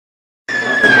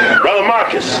Brother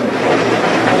Marcus.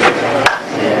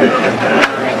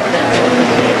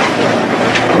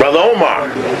 Brother Omar.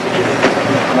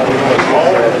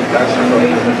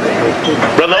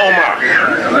 Brother Omar.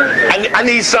 I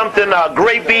need something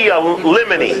grapey or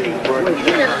lemony.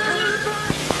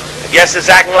 Yes, it's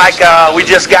acting like we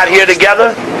just got here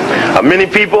together. Many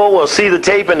people will see the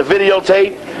tape and the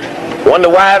videotape, wonder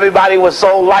why everybody was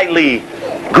so lightly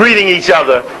greeting each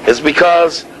other. It's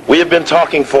because we have been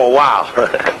talking for a while.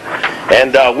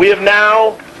 And we have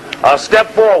now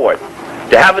stepped forward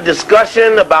to have a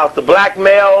discussion about the black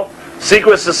male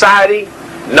secret society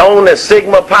known as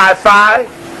Sigma Pi Phi,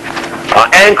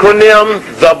 acronym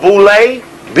the Boule,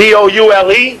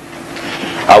 B-O-U-L-E.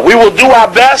 We will do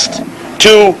our best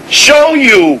to show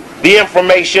you the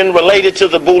information related to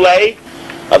the Boule.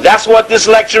 That's what this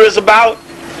lecture is about.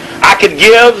 I could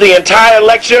give the entire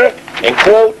lecture and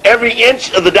quote every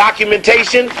inch of the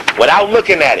documentation without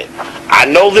looking at it. I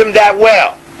know them that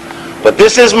well. But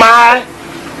this is my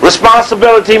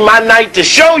responsibility, my night, to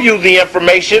show you the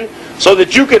information so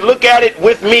that you could look at it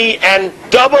with me and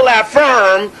double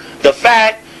affirm the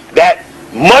fact that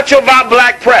much of our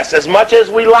black press, as much as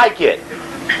we like it,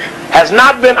 has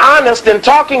not been honest in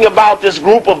talking about this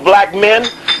group of black men,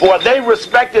 for they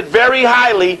respect it very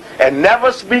highly and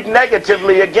never speak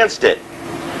negatively against it.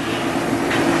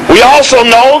 We also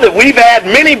know that we've had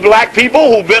many black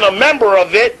people who've been a member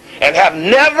of it and have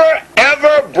never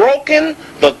ever broken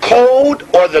the code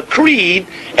or the creed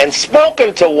and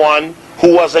spoken to one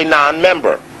who was a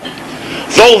non-member.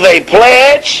 Though they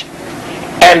pledge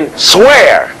and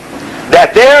swear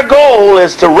that their goal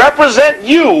is to represent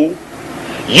you,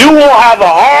 you will have a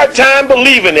hard time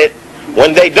believing it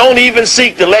when they don't even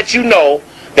seek to let you know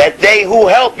that they who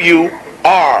help you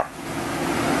are.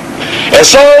 And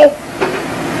so,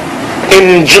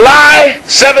 in July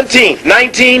 17th,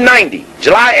 1990,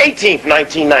 July 18th,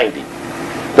 1990,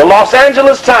 the Los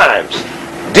Angeles Times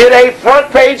did a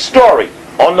front page story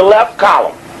on the left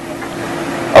column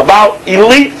about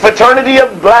elite fraternity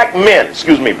of black men.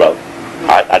 Excuse me, brother.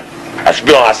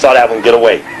 I saw that one get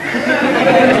away.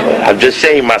 I'm just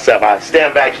shaming myself. I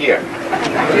stand back here.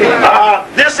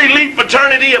 This elite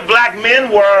fraternity of black men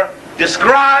were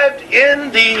described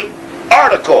in the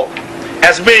article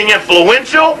as being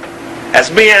influential, as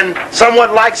being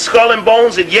somewhat like Skull and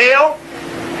Bones at Yale.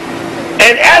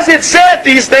 And as it said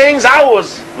these things, I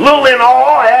was a little in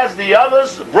awe, as the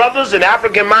others, brothers in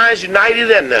African Minds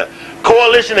United and the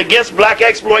Coalition Against Black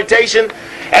Exploitation,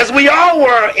 as we all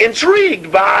were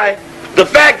intrigued by the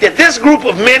fact that this group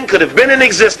of men could have been in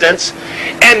existence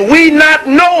and we not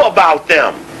know about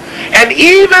them. And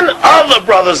even other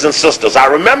brothers and sisters. I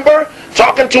remember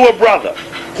talking to a brother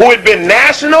who had been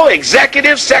National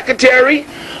Executive Secretary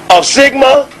of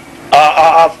Sigma,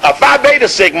 Phi Beta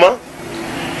Sigma,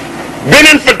 been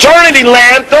in fraternity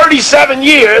land 37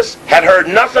 years, had heard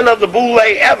nothing of the Boule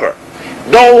ever,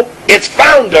 though its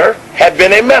founder had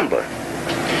been a member.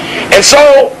 And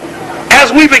so,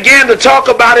 as we began to talk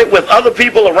about it with other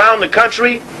people around the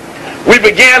country, we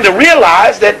began to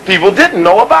realize that people didn't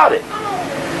know about it.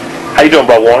 How you doing,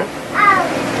 Brother Warren?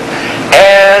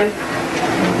 And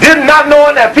not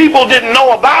knowing that people didn't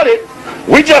know about it,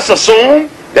 we just assumed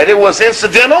that it was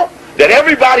incidental, that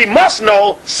everybody must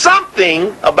know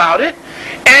something about it,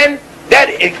 and that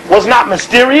it was not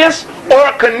mysterious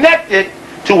or connected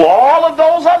to all of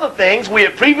those other things we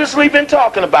had previously been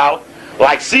talking about,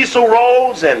 like Cecil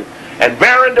Rhodes and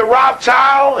Baron de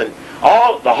Rothschild and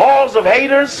all the Halls of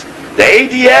Haters, the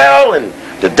ADL and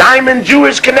the Diamond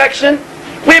Jewish Connection.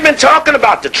 We've been talking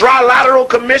about the Trilateral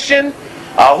Commission,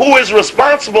 who is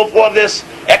responsible for this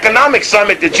economic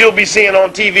summit that you'll be seeing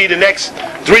on TV the next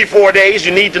 3-4 days.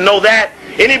 You need to know that.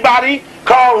 Anybody?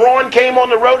 Carl Rowan came on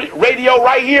the radio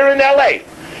right here in LA.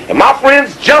 And my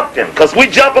friends jumped him, because we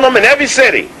jumping them in every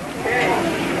city.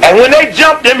 And when they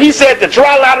jumped him, he said the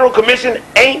Trilateral Commission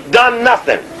ain't done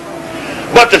nothing.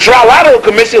 But the Trilateral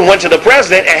Commission went to the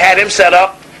president and had him set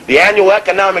up the annual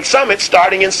economic summit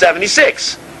starting in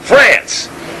 '76, France.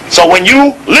 So when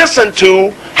you listen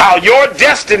to how your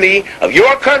destiny of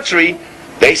your country,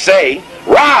 they say,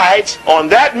 rides on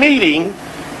that meeting,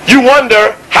 you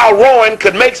wonder how Rowan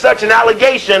could make such an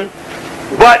allegation,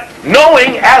 but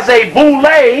knowing as a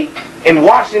Boule in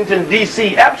Washington,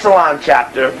 D.C. Epsilon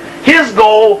chapter, his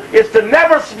goal is to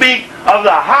never speak of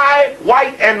the high,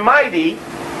 white, and mighty,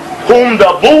 whom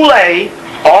the Boule,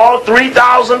 all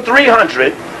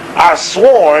 3,300, are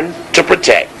sworn to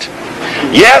protect.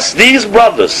 Yes, these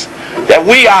brothers that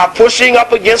we are pushing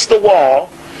up against the wall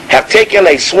have taken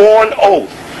a sworn oath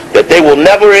that they will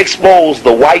never expose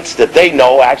the whites that they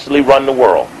know actually run the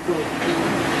world.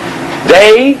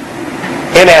 They,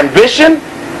 in ambition,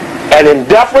 and in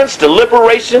deference to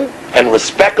liberation and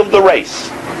respect of the race,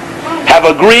 have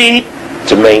agreed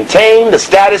to maintain the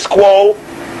status quo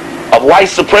of white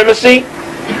supremacy,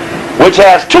 which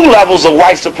has two levels of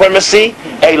white supremacy: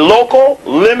 a local,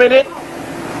 limited,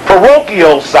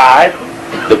 parochial side,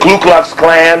 the Ku Klux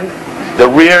Klan, the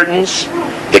Reardons,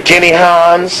 the Kenny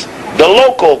Hans, the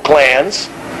local clans,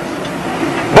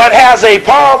 but has a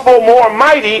powerful, more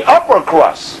mighty upper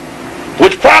crust,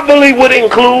 which probably would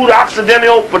include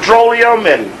Occidental Petroleum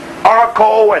and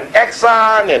Arco and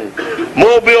Exxon and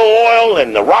Mobil Oil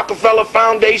and the Rockefeller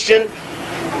Foundation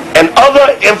and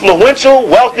other influential,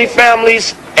 wealthy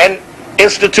families and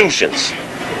institutions.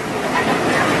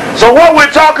 So what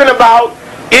we're talking about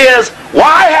is,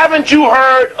 why haven't you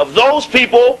heard of those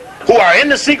people who are in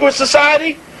the secret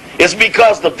society? It's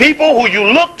because the people who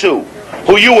you look to,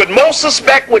 who you would most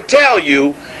suspect would tell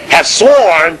you, have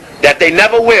sworn that they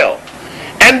never will.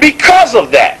 And because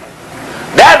of that,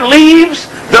 that leaves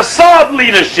the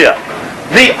sub-leadership,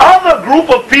 the other group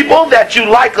of people that you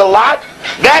like a lot,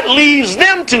 that leaves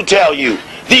them to tell you,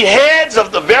 the heads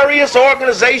of the various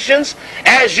organizations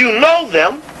as you know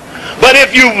them. But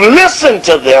if you listen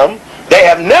to them, they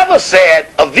have never said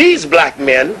of these black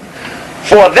men,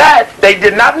 for that they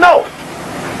did not know.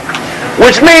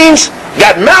 Which means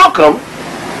that Malcolm,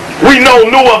 we know,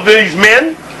 knew of these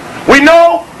men. We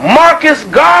know Marcus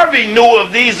Garvey knew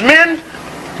of these men,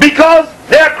 because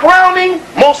their crowning,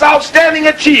 most outstanding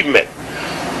achievement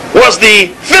was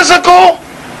the physical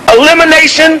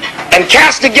elimination and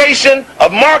castigation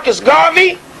of Marcus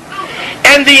Garvey,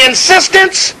 and the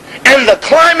insistence and the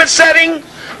climate setting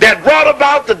that brought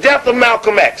about the death of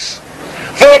Malcolm X.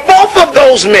 For both of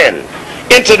those men,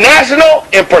 international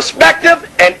in perspective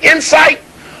and insight,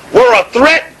 were a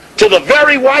threat to the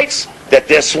very whites that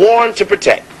they're sworn to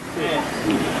protect.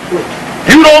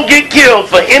 You don't get killed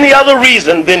for any other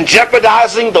reason than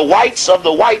jeopardizing the whites of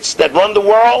the whites that run the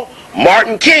world.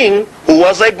 Martin King, who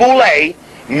was a Boule,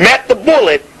 met the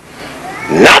bullet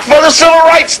not for the civil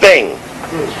rights thing,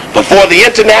 but for the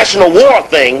international war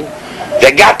thing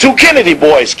that got two Kennedy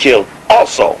boys killed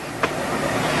also.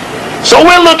 So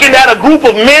we're looking at a group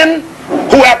of men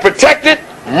who have protected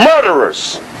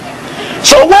murderers.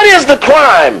 So what is the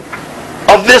crime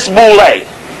of this Boule?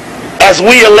 As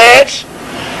we allege,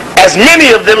 as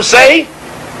many of them say,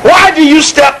 why do you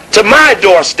step to my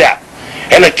doorstep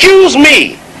and accuse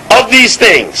me of these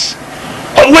things,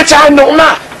 of which I know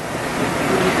not?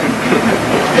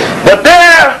 But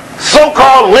their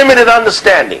so-called limited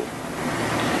understanding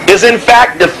is in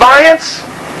fact defiance,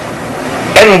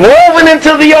 and woven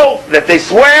into the oath that they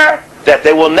swear that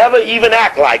they will never even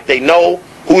act like they know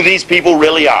who these people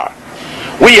really are.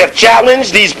 We have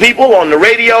challenged these people on the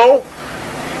radio,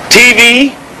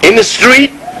 TV, in the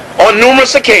street, on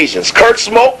numerous occasions. Kurt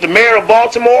Smoke, the mayor of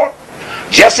Baltimore,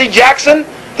 Jesse Jackson,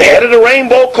 the head of the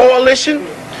Rainbow Coalition,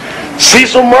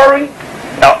 Cecil Murray,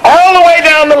 all the way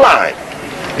down the line.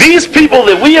 These people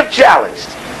that we have challenged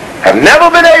have never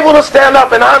been able to stand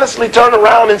up and honestly turn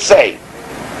around and say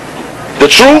the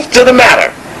truth to the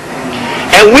matter.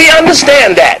 And we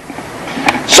understand that.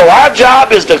 So our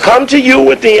job is to come to you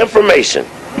with the information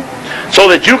so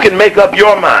that you can make up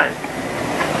your mind.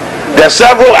 There are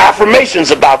several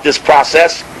affirmations about this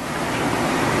process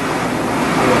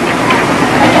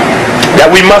that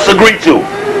we must agree to.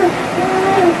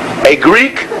 A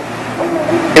Greek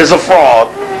is a fraud.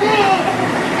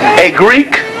 A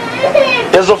Greek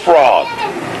is a fraud.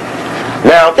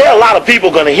 Now, there are a lot of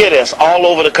people going to hear this all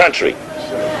over the country.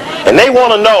 And they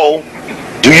want to know,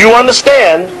 do you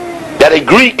understand that a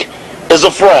Greek is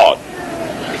a fraud?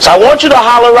 So I want you to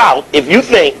holler out if you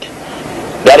think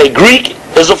that a Greek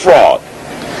is a fraud.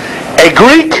 A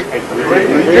Greek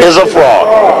is a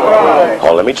fraud.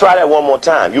 Oh, let me try that one more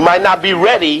time. You might not be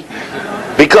ready,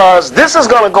 because this is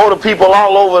going to go to people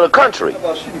all over the country.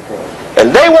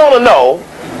 And they want to know,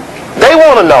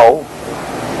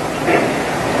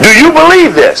 do you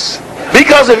believe this?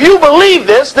 Because if you believe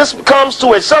this, this comes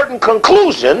to a certain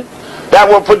conclusion that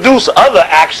will produce other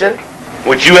action,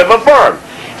 which you have affirmed.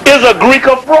 Is a Greek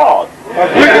a fraud?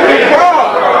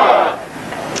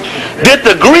 Did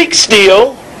the Greek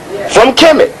steal from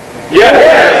Kemet?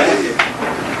 Yes.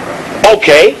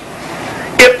 Okay.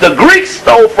 If the Greeks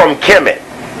stole from Kemet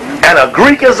and a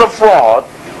Greek is a fraud,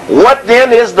 what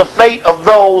then is the fate of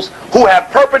those who have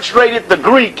perpetrated the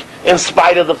Greek in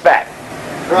spite of the fact?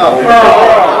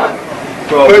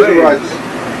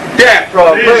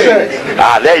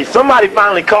 Somebody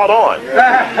finally caught on.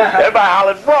 Everybody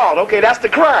hollered fraud. Okay, that's the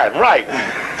crime, right?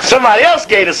 Somebody else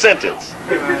gave a sentence.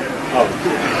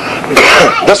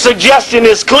 The suggestion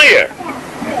is clear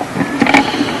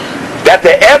that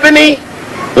the ebony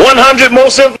 100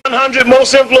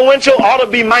 most influential ought to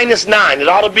be -9. It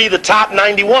ought to be the top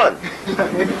 91.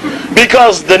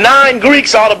 Because the 9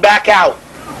 Greeks ought to back out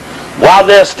while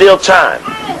there's still time.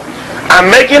 I'm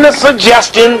making a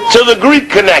suggestion to the Greek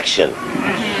connection,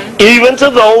 even to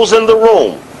those in the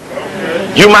room.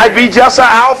 You might be just an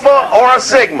alpha or a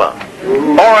sigma,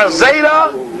 or a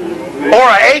zeta, or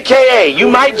an AKA. You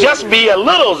might just be a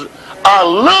little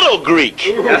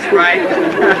Greek. That's right.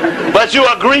 But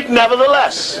you're a Greek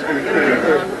nevertheless.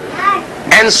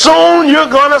 And soon you're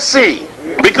going to see.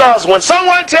 Because when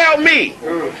someone tell me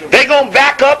they're going to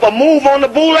back up a move on the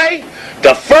Boule,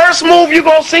 the first move you're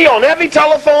going to see on every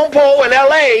telephone pole in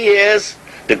LA is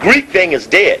the Greek thing is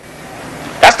dead.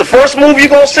 That's the first move you're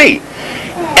going to see.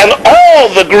 And all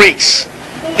the Greeks,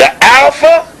 the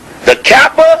Alpha, the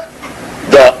Kappa,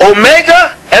 the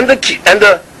Omega, and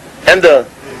the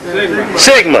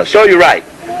Sigma, show you right.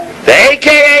 The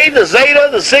AKA, the Zeta,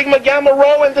 the Sigma, Gamma,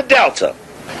 Rho, and the Delta.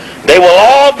 They will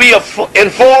all be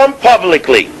informed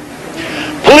publicly.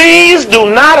 Please do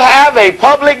not have a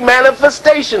public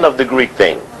manifestation of the Greek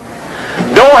thing.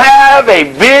 Don't have a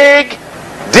big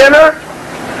dinner.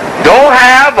 Don't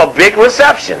have a big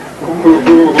reception.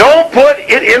 Don't put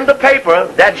it in the paper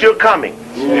that you're coming.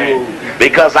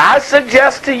 Because I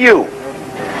suggest to you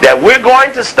that we're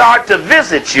going to start to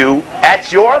visit you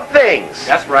at your things.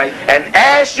 That's right. And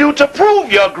ask you to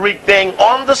prove your Greek thing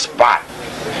on the spot.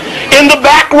 In the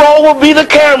back row will be the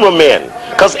cameramen,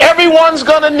 because everyone's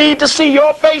going to need to see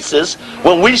your faces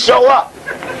when we show up.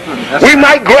 We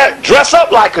might dress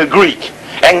up like a Greek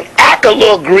and act a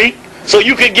little Greek so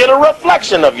you can get a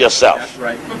reflection of yourself. That's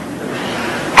right.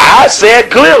 I said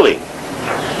clearly,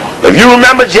 if you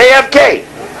remember JFK,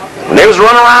 when they was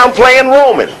running around playing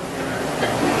Roman.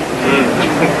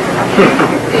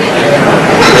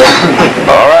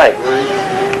 All right.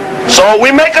 So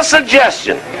we make a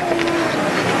suggestion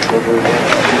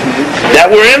that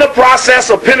we're in the process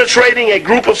of penetrating a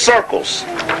group of circles,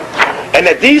 and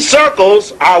that these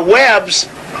circles are webs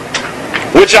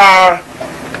which are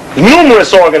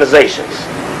numerous organizations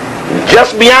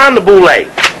just beyond the Boule.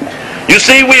 You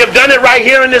see, we have done it right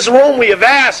here in this room. We have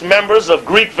asked members of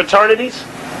Greek fraternities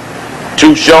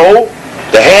to show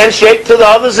the handshake to the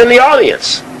others in the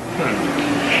audience,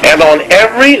 and on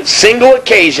every single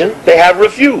occasion they have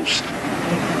refused.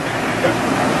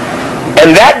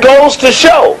 And that goes to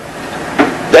show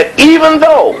that even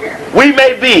though we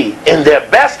may be in their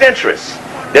best interests,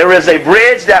 there is a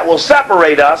bridge that will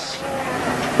separate us,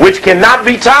 which cannot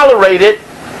be tolerated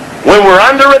when we're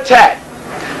under attack.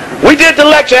 We did the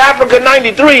lecture Africa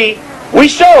 93. We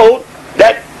showed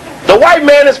that the white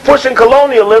man is pushing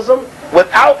colonialism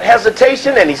without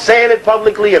hesitation, and he's saying it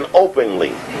publicly and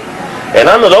openly. And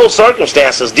under those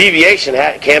circumstances, deviation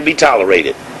can't be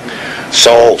tolerated.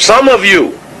 So some of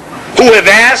you who have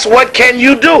asked, what can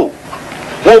you do,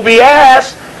 will be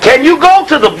asked, can you go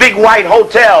to the big white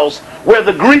hotels where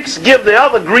the Greeks give the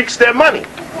other Greeks their money?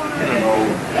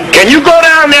 Can you go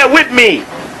down there with me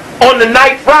on the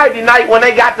night, Friday night, when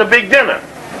they got the big dinner?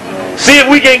 See if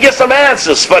we can get some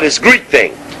answers for this Greek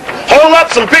thing. Hold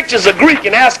up some pictures of Greek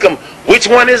and ask them which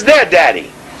one is their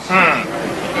daddy.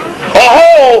 Or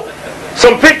hold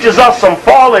some pictures of some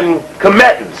fallen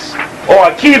Cometans or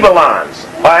Akibalans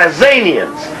or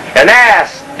Azanians and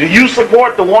ask, do you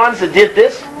support the ones that did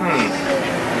this?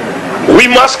 We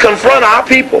must confront our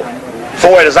people,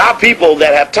 for it is our people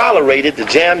that have tolerated the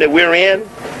jam that we're in,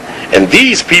 and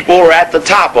these people are at the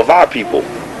top of our people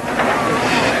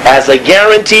as a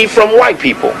guarantee from white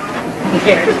people.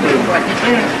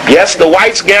 Yes, the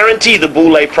whites guarantee the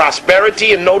Boule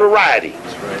prosperity and notoriety.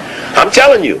 I'm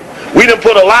telling you, we done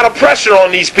put a lot of pressure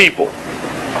on these people.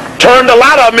 Turned a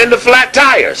lot of them into flat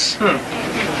tires.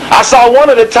 I saw one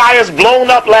of the tires blown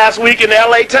up last week in the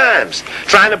LA Times,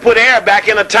 trying to put air back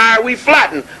in a tire we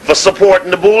flattened for supporting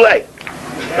the Boule.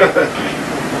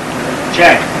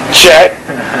 Check. Check.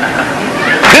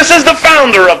 This is the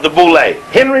founder of the Boule,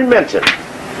 Henry Minton.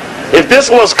 If this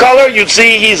was color, you'd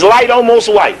see he's light, almost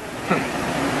white.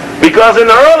 Because in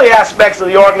the early aspects of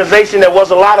the organization, there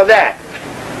was a lot of that.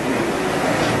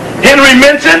 Henry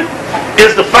Minton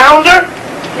is the founder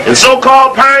and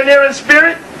so-called pioneering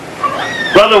spirit.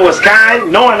 Brother was kind,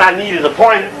 knowing I needed a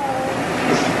point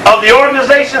of the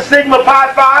organization Sigma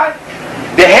Pi Phi.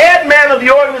 The head man of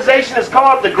the organization is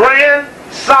called the Grand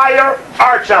Sire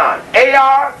Archon.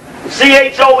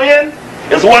 A-R-C-H-O-N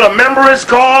is what a member is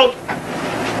called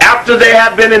after they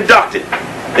have been inducted.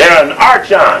 They're an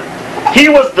Archon. He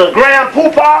was the Grand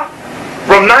Poopah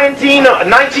from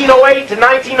 1908 to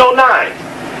 1909.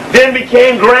 Then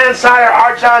became Grand Sire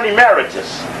Archon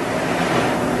Emeritus.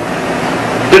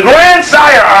 The Grand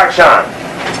Sire Archon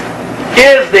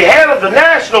is the head of the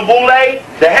national Boule.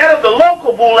 The head of the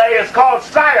local Boule is called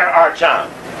Sire Archon.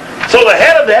 So the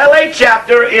head of the LA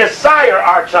chapter is Sire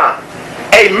Archon.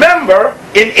 A member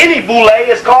in any Boule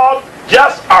is called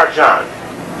just Archon.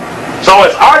 So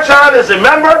as Archon is a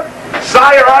member,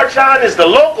 Sire Archon is the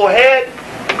local head,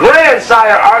 Grand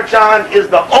Sire Archon is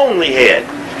the only head,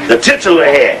 the titular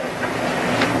head.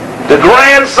 The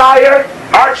Grand Sire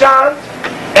Archon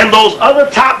and those other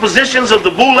top positions of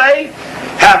the Boule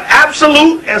have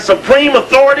absolute and supreme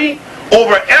authority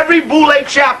over every Boule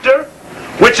chapter,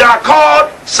 which are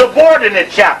called subordinate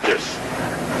chapters.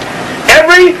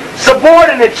 Every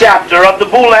subordinate chapter of the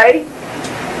Boule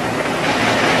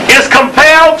is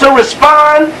compelled to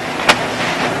respond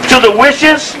to the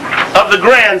wishes of the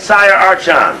Grand Sire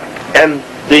Archon and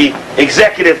the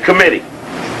executive committee.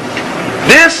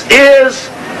 This is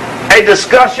a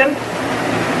discussion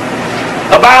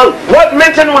about what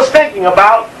Minton was thinking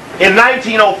about in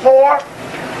 1904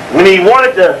 when he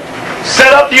wanted to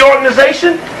set up the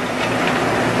organization.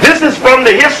 This is from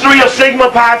the history of Sigma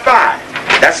Pi Phi.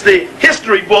 That's the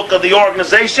history book of the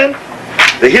organization.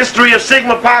 The history of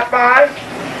Sigma Pi Phi.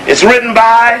 It's written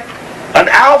by an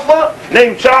alpha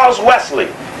named Charles Wesley,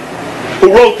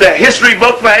 who wrote the history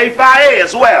book for A.Phi.A.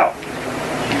 as well.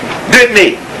 Didn't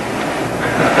he?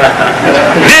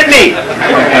 Didn't he?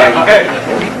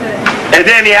 And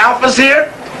then the alpha's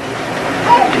here.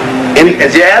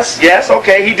 And yes,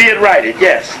 okay, he did write it,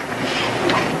 yes.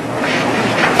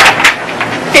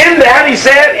 In that, he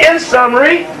said, in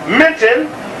summary, Minton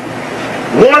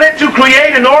wanted to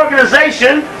create an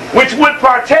organization which would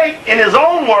partake, in his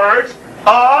own words,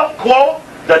 of, quote,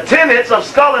 the tenets of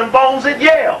Skull and Bones at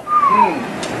Yale.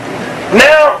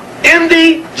 Now, in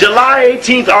the July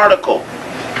 18th article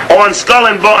on Skull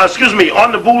and Bones,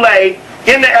 on the Boule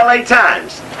in the LA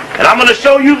Times, and I'm going to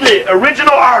show you the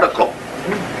original article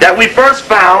that we first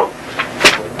found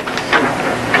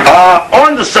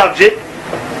on the subject,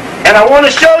 and I want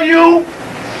to show you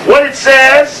what it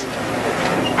says,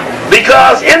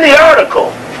 because in the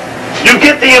article you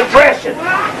get the impression.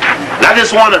 And I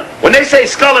just want to, when they say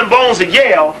Skull and Bones at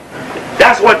Yale,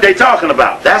 that's what they're talking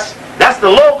about. That's the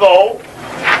logo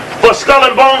for Skull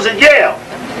and Bones at Yale.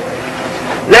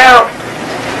 Now,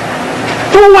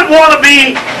 who would want to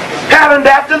be patterned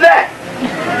after that?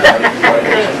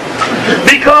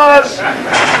 Because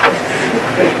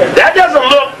that doesn't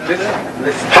look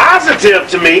positive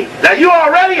to me. Now, you're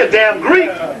already a damn Greek.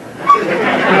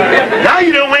 Now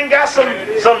you done went and got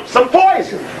some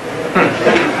poison.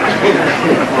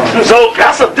 So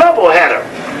that's a double header.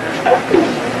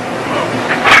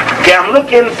 Okay, I'm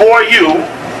looking for you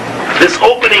this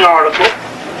opening article.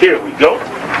 Here we go.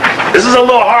 This is a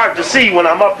little hard to see when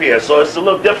I'm up here, so it's a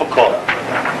little difficult.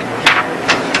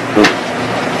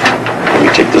 Let me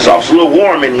take this off. It's a little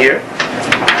warm in here.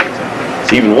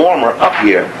 It's even warmer up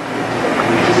here.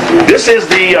 This is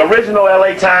the original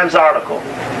LA Times article.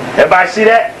 Everybody see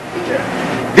that?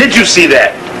 Did you see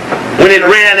that when it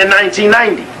ran in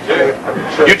 1990?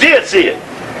 You did see it.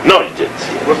 No, you didn't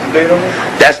see it. What's the date on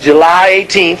it? That's July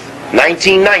 18th,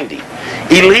 1990.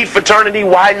 Elite fraternity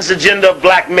widens agenda of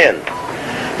black men.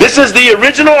 This is the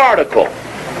original article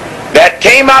that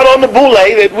came out on the Boule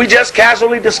that we just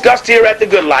casually discussed here at The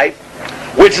Good Life,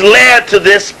 which led to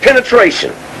this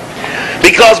penetration.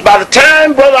 Because by the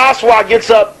time Brother Oswald gets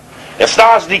up and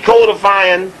starts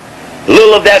decodifying a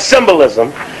little of that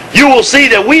symbolism, you will see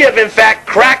that we have in fact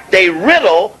cracked a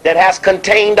riddle that has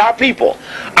contained our people.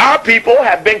 Our people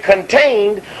have been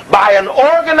contained by an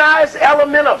organized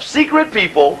element of secret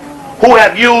people who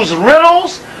have used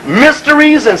riddles,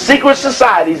 mysteries, and secret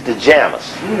societies to jam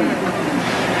us.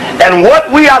 And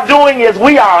what we are doing is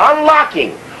we are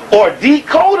unlocking or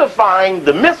decodifying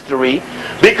the mystery,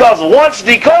 because once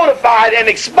decodified and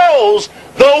exposed,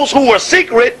 those who are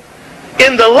secret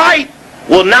in the light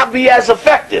will not be as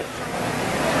effective.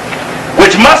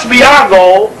 Which must be our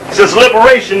goal, since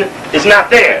liberation is not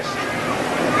theirs.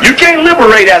 You can't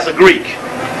liberate as a Greek.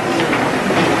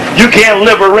 You can't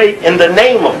liberate in the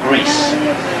name of Greece.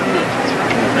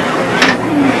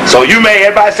 So you may,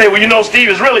 everybody say, well, you know, Steve,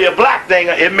 is really a black thing.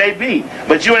 It may be.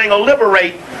 But you ain't going to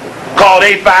liberate called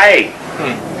A.Phi.A.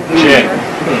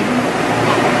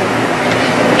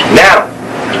 Now,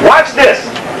 watch this.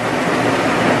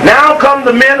 Now come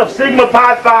the men of Sigma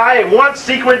Pi Phi, a once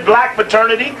secret black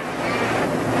fraternity.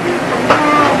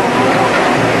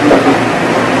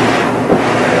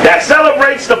 That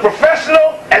celebrates the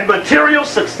professional and material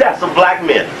success of black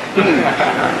men.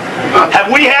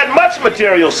 Have we had much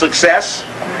material success?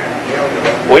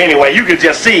 Well, anyway, you can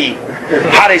just see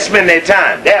how they spend their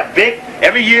time. They have big,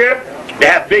 every year, they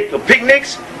have big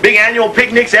picnics, big annual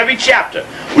picnics every chapter.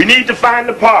 We need to find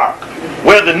the park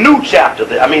where the new chapter,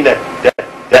 the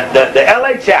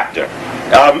LA chapter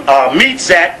meets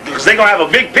at, because they're going to have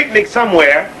a big picnic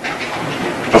somewhere,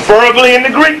 preferably in the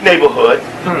Greek neighborhood.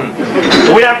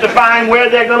 So we have to find where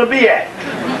they're going to be at,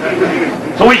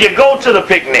 so we can go to the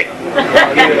picnic.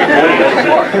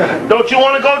 Don't you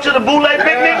want to go to the Boule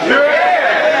picnic?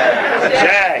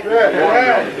 Jack.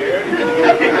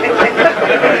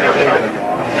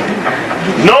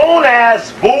 Known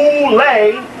as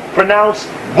Boule, pronounced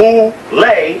Boule.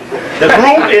 The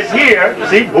group is here. You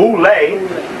see, Boule,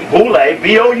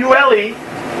 B-O-U-L-E.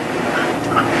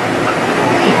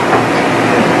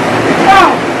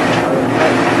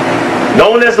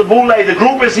 Known as the Boule, the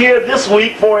group is here this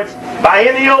week for its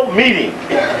biennial meeting,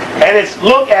 and it's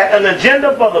look at an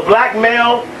agenda for the black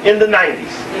male in the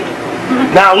 90s.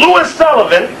 Now, Louis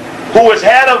Sullivan, who is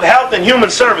head of Health and Human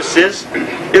Services,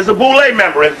 is a Boule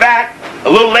member. In fact, a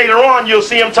little later on, you'll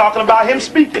see him talking about him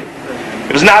speaking.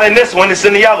 It was not in this one, it's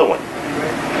in the other one,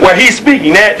 where he's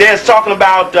speaking. There's talking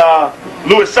about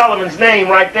Louis Sullivan's name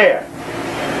right there.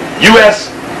 U.S.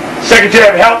 Secretary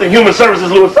of Health and Human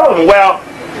Services, Louis Sullivan. Well,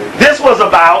 this was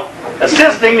about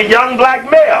assisting the young black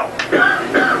male.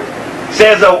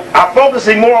 Says, are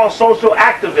focusing more on social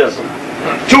activism.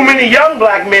 Too many young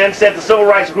black men, said the civil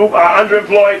rights group, are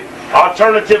underemployed,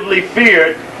 alternatively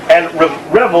feared, and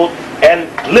reveled, and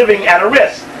living at a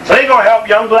risk. So they're going to help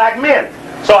young black men.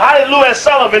 So how did Louis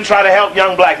Sullivan try to help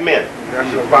young black men?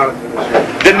 National Violence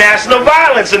Initiative. The National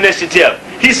Violence Initiative.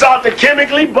 He sought to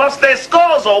chemically bust their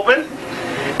skulls open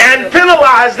and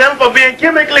penalize them for being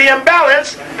chemically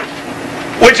imbalanced,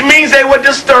 which means they were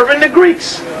disturbing the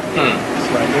Greeks.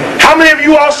 How many of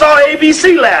you all saw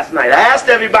ABC last night? I asked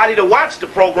everybody to watch the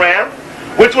program,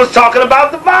 which was talking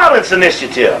about the Violence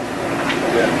Initiative.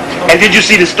 And did you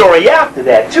see the story after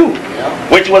that too?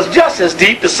 Which was just as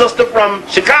deep. The sister from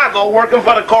Chicago working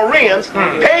for the Koreans,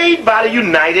 paid by the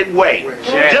United Way.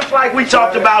 Just like we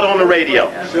talked about on the radio.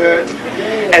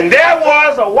 And there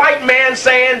was a white man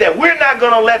saying that we're not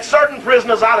going to let certain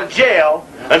prisoners out of jail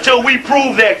until we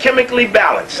prove they're chemically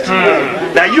balanced.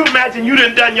 Now you imagine you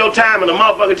done your time and a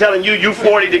motherfucker telling you you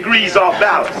 40 degrees off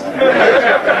balance.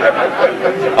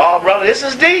 Oh brother, this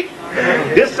is deep.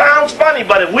 This sounds funny,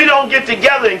 but if we don't get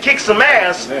together and kick some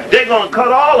ass, they're going to cut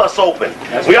all us open.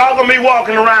 We all going to be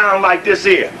walking around like this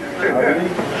here.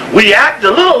 We act a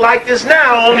little like this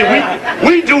now, only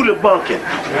we do the bunking.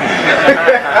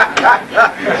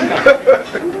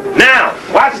 Now,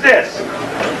 watch this.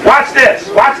 Watch this.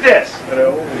 Watch this.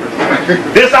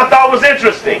 This I thought was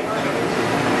interesting.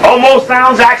 Almost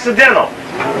sounds accidental.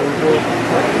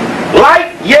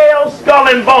 Like Yale Skull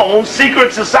and Bones,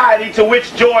 secret society to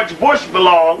which George Bush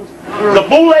belongs, the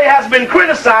Boule has been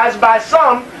criticized by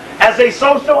some as a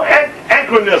social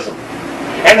anachronism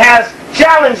and has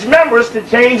challenged members to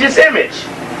change its image.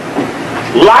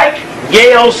 Like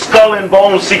Yale Skull and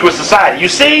Bones secret society. You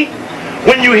see,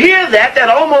 when you hear that, that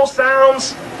almost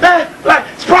sounds like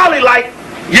it's probably like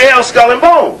Yale Skull and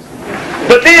Bones.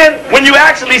 But then when you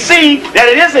actually see that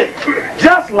it isn't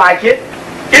just like it,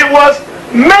 it was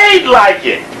made like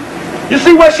it. You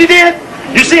see what she did?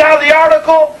 You see how the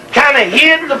article kind of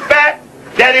hid the fact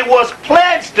that it was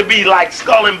pledged to be like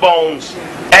Skull and Bones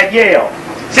at Yale.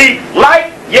 See,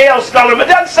 like Yale Skull and Bones,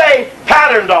 it doesn't say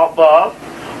patterned off of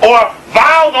or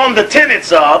vowed on the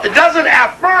tenets of. It doesn't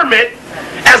affirm it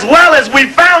as well as we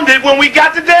found it when we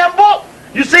got the damn book.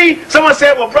 You see, someone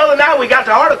said, well, brother, now we got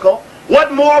the article.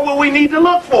 What more will we need to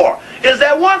look for? Is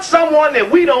that once someone that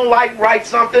we don't like writes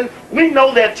something, we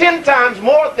know there are 10 times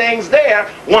more things there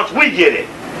once we get it.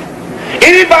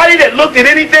 Anybody that looked at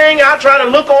anything, I try to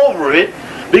look over it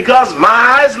because my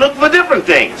eyes look for different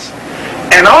things.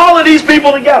 And all of these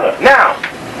people together. Now,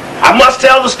 I must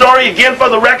tell the story again for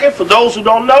the record, for those who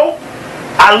don't know.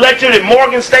 I lectured at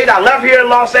Morgan State. I left here in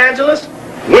Los Angeles,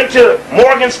 went to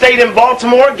Morgan State in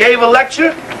Baltimore, gave a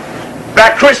lecture.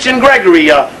 Back Christian Gregory,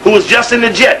 who was just in the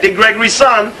jet, Dick Gregory's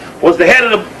son, was the head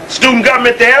of the student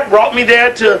government there, brought me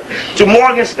there to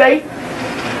Morgan State.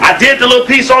 I did the little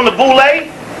piece on the Boule.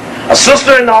 A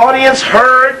sister in the audience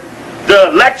heard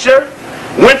the lecture,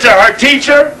 went to her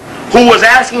teacher, who was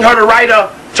asking her to write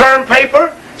a term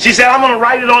paper. She said, I'm going to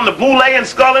write it on the Boule and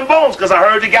Skull and Bones, because I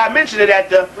heard the guy mention it at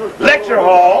the lecture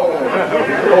hall.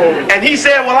 And he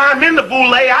said, well, I'm in the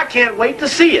Boule, I can't wait to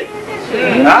see it.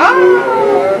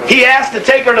 He asked to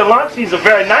take her to lunch. She's a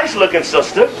very nice looking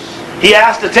sister. He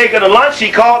asked to take her to lunch. She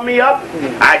called me up.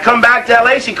 I come back to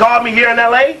LA. She called me here in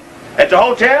LA at the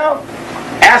hotel.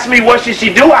 Asked me what should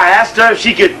she do. I asked her if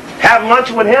she could have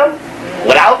lunch with him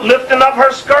without lifting up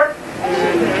her skirt.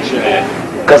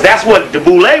 Because that's what the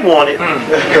Boule wanted.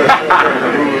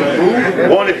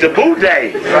 Wanted the Boule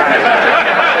Day.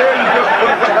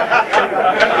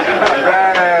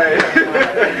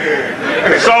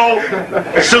 So,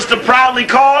 Sister proudly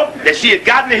called that she had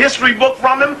gotten the history book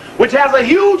from him, which has a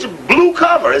huge blue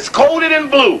cover. It's coded in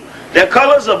blue. Their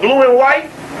colors are blue and white.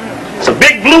 It's a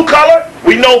big blue color.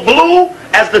 We know blue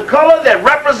as the color that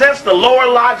represents the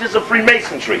lower lodges of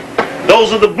Freemasonry.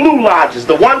 Those are the blue lodges,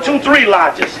 the 1, 2, 3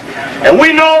 lodges. And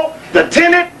we know the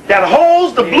tenet that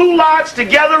holds the blue lodge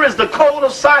together is the code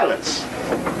of silence.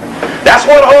 That's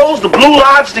what holds the blue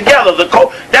lodge together. The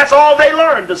code, that's all they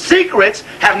learned. The secrets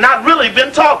have not really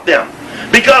been taught them,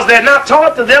 because they're not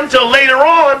taught to them till later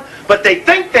on, but they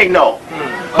think they know.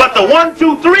 But the 1,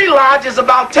 2, 3 lodge is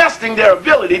about testing their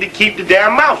ability to keep the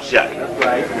damn mouth shut.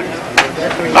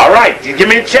 All right, give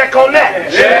me a check on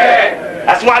that. Yeah.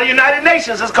 That's why the United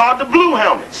Nations is called the Blue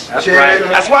Helmets. That's right.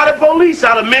 That's why the police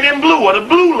are the men in blue, or the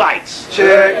blue lights.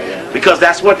 Check. Because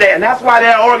that's what they, and that's why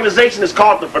their organization is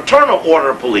called the Fraternal Order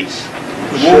of Police.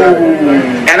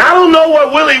 And I don't know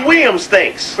what Willie Williams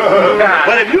thinks,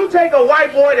 but if you take a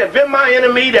white boy that been my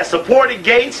enemy, that supported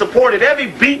Gates, supported every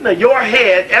beating of your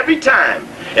head every time,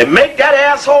 and make that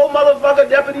asshole motherfucker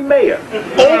deputy mayor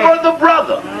over the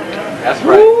brother. That's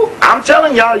right. I'm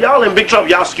telling y'all, y'all in big trouble.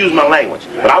 Y'all excuse my language,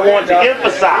 but I wanted to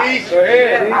emphasize.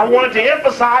 I wanted to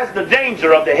emphasize the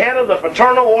danger of the head of the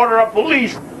Fraternal Order of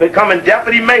Police becoming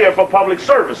deputy mayor for public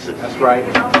services. That's right.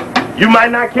 You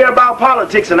might not care about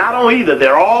politics, and I don't either.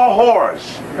 They're all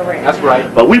whores. That's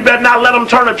right. But we better not let them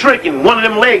turn a trick and one of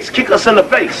them legs kick us in the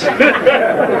face.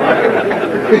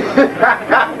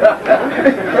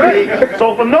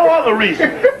 So for no other reason,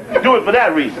 do it for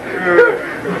that reason.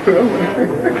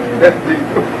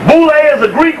 Boule is a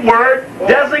Greek word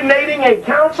designating a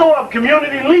council of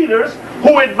community leaders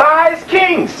who advise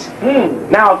kings.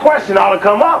 Now a question ought to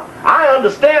come up. I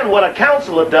understand what a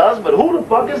counselor does, but who the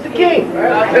fuck is the king?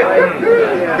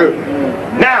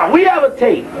 Now we have a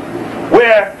tape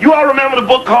where, you all remember the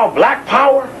book called Black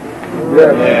Power?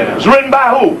 Yeah. It's written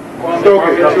by who?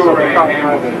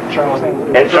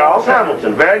 And Charles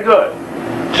Hamilton. Very good.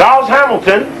 Charles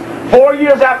Hamilton, 4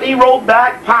 years after he wrote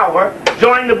Black Power,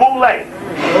 joined the Boule.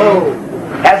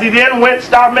 As he then went,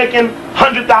 started making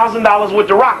 $100,000 with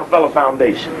the Rockefeller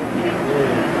Foundation.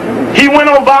 He went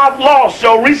on Bob Law's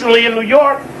show recently in New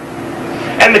York,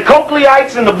 and the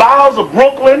Cochleyites in the bowels of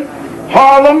Brooklyn,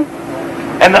 Harlem,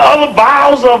 and the other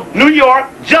bowels of New York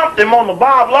jumped him on the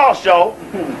Bob Law show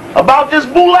about this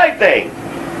Boule thing.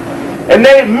 And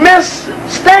they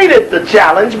misstated the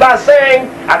challenge by saying,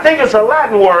 I think it's a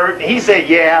Latin word. He said,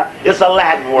 yeah, it's a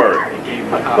Latin word.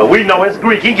 But we know it's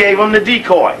Greek. He gave him the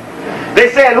decoy. They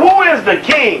said, who is the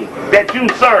king that you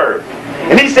serve?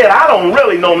 And he said, I don't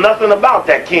really know nothing about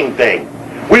that king thing.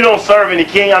 We don't serve any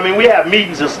king. I mean, we have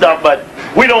meetings and stuff, but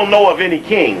we don't know of any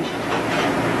king.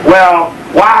 Well,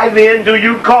 why then do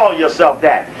you call yourself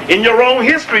that? In your own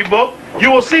history book,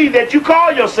 you will see that you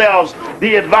call yourselves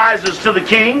the advisors to the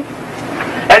king.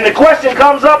 And the question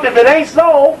comes up, if it ain't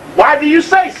so, why do you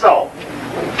say so?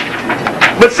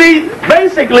 But see,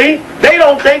 basically, they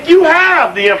don't think you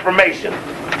have the information.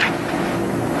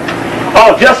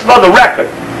 Oh, just for the record,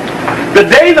 the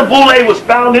day the Boule was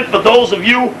founded, for those of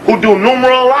you who do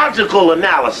numerological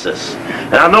analysis,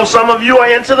 and I know some of you are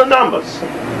into the numbers,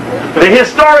 the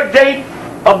historic date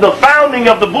of the founding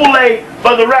of the Boule,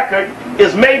 for the record,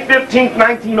 is May 15th,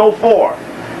 1904.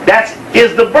 That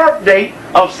is the birth date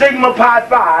of Sigma Pi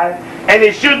Phi, and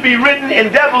it should be written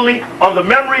indelibly on the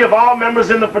memory of all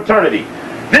members in the fraternity.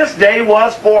 This day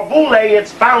was for Boule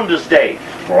its Founders' Day.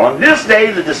 For on this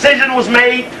day, the decision was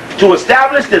made to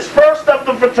establish this first of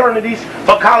the fraternities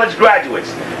for college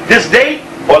graduates. This date,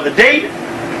 or the date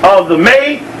of the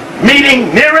May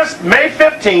meeting nearest May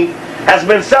 15th, has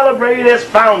been celebrated as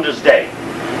Founders' Day.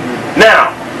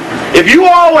 Now, if you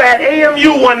all were at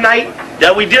AMU one night,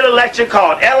 that we did a lecture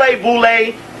called L.A.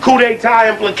 Boule Coup d'etat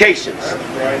Implications,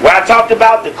 where I talked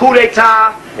about the coup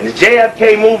d'etat and the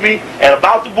JFK movie and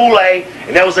about the Boule,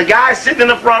 and there was a guy sitting in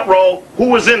the front row who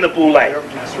was in the Boule.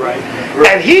 That's right.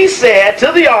 And he said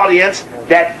to the audience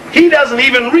that he doesn't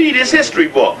even read his history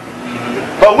book.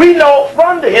 But we know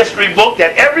from the history book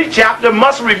that every chapter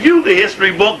must review the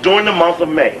history book during the month of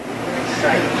May.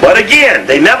 But again,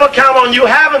 they never count on you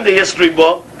having the history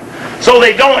book, so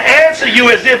they don't answer you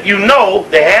as if you know.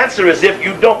 They answer as if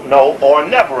you don't know or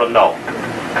never know.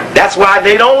 That's why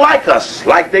they don't like us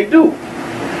like they do.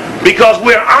 Because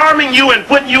we're arming you and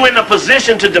putting you in a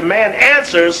position to demand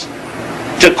answers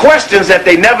to questions that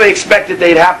they never expected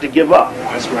they'd have to give up.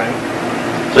 That's right.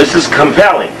 This is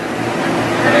compelling.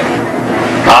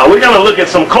 We're going to look at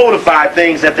some codified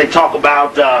things that they talk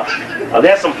about.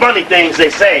 There's some funny things they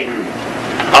say.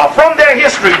 From their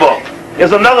history book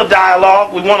is another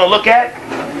dialogue we want to look at.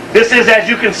 This is, as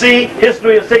you can see,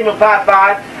 history of Sigma Pi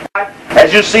Phi.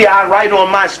 As you see, I write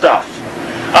on my stuff.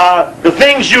 The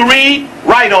things you read,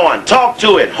 write on. Talk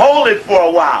to it. Hold it for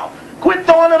a while. Quit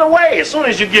throwing it away as soon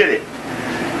as you get it.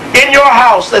 In your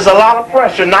house, there's a lot of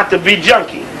pressure not to be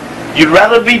junky. You'd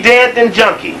rather be dead than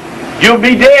junky. You'll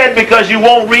be dead because you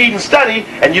won't read and study,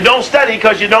 and you don't study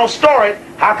because you don't store it.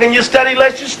 How can you study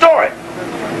unless you store it?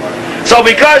 So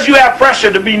because you have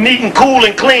pressure to be neat and cool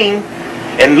and clean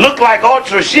and look like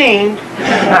ultra sheen,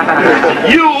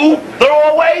 you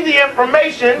throw away the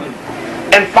information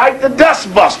and fight the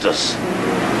dust busters.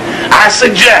 I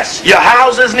suggest your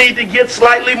houses need to get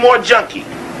slightly more junky.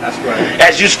 That's right.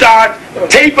 As you start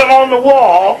taping on the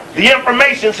wall the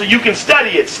information so you can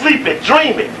study it, sleep it,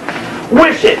 dream it,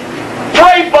 wish it.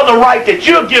 Pray for the right that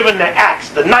you're given the axe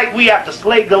the night we have to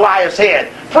slay Goliath's head.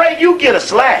 Pray you get a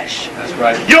slash. That's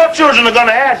right. Your children are going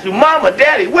to ask you, Mama,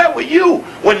 Daddy, where were you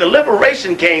when the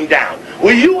liberation came down?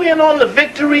 Were you in on the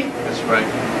victory? That's right.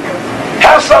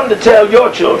 Have something to tell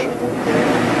your children.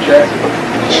 Check.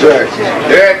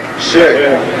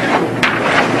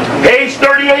 Page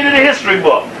 38 of the history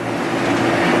book.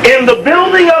 In the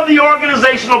building of the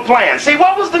organizational plan. See,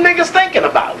 what was the niggas thinking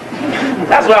about?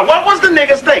 That's what was the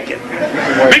niggas thinking?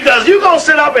 Because you gonna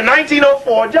sit up in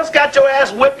 1904, just got your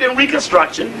ass whipped in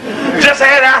Reconstruction, just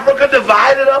had Africa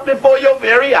divided up before your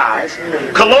very eyes,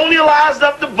 colonialized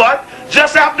up the butt,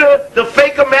 just after the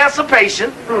fake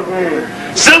emancipation,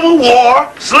 Civil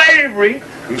War, slavery,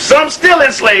 some still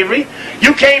in slavery.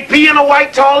 You can't pee in a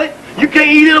white toilet, you can't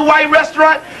eat in a white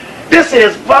restaurant. This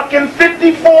is fucking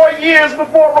 54 years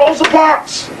before Rosa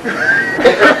Parks.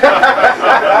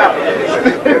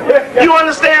 You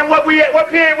understand what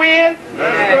period we in?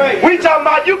 Right. We talking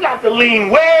about you got to lean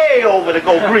way over to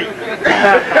go Greek. That's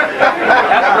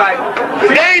right.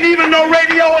 There ain't even no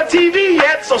radio or TV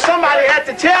yet, so somebody had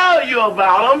to tell you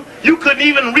about them. You couldn't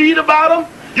even read about them.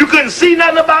 You couldn't see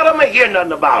nothing about them or hear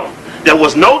nothing about them. There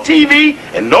was no TV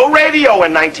and no radio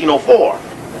in 1904.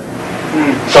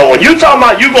 So when you talking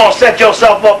about you gonna set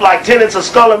yourself up like tenants of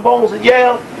Skull and Bones at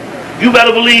Yale, you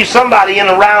better believe somebody in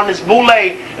around this Boule,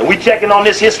 and we checking on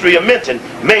this history of Minton,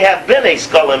 may have been a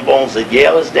Skull and Bones at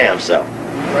Yale as damn self.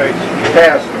 Right.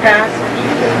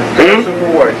 Passing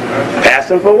for what?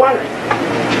 Passing for what?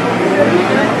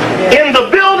 In the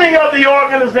building of the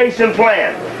organization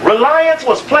plan, reliance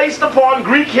was placed upon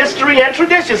Greek history and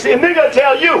tradition. See, a nigga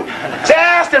tell you, say,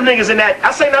 ask them niggas in that.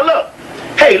 I say, now look.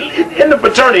 Hey, in the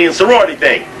fraternity and sorority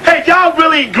thing, hey, y'all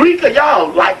really Greek or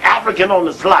y'all like African on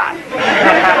the slide?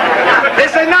 They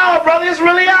say, no, brother, it's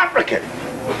really African. Is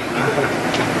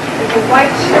the white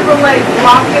Chevrolet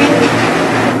blocking the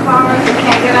cars that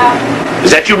can't get out?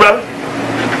 Is that you, brother?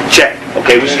 Check.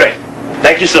 Okay, we straight.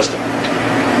 Thank you, sister.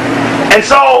 And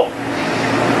so,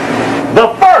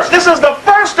 this is the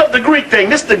first of the Greek thing.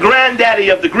 This is the granddaddy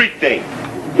of the Greek thing.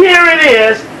 Here it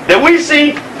is. That we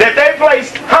see that they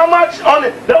placed how much on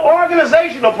the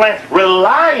organizational plan?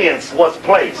 Reliance was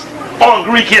placed on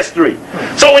Greek history.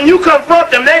 So when you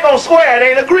confront them, they're going to swear it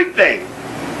ain't a Greek thing.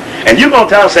 And you're going to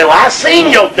tell them, say, well, I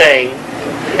seen your thing,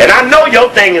 and I know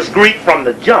your thing is Greek from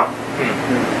the jump.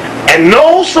 And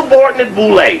no subordinate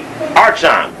Boule,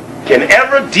 Archon, can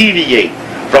ever deviate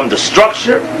from the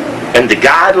structure and the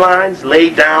guidelines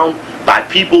laid down by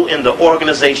people in the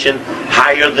organization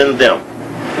higher than them.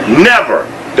 Never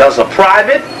does a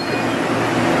private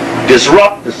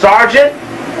disrupt the sergeant,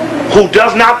 who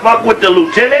does not fuck with the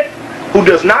lieutenant, who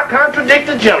does not contradict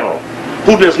the general,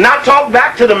 who does not talk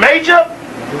back to the major,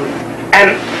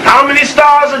 and how many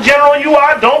stars a general you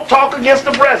are, don't talk against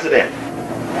the president.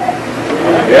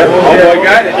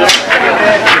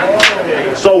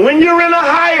 So when you're in a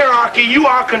hierarchy, you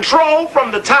are controlled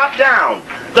from the top down.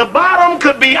 The bottom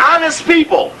could be honest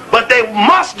people, but they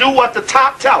must do what the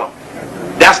top tell them.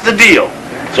 That's the deal.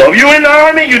 So if you're in the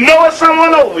army, you know it's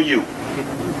someone over you.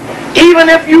 Even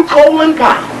if you Colin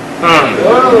Powell.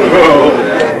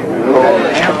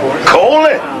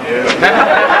 Colin.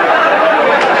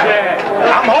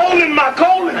 I'm holding my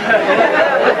colon.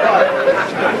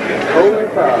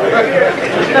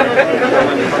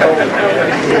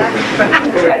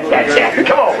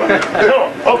 Come on, bro. Come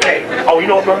on. Okay. Oh, you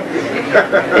know what, bro?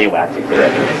 Anyway, I take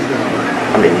that.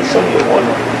 I'm gonna need some of your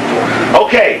water.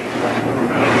 Okay.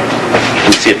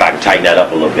 Let's see if I can tighten that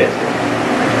up a little bit.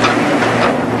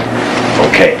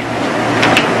 Okay.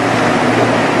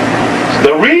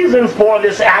 The reasons for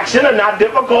this action are not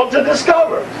difficult to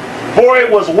discover. For it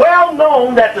was well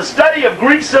known that the study of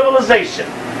Greek civilization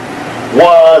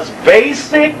was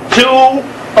basic to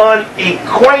an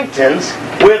acquaintance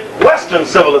with Western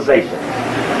civilization.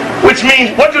 Which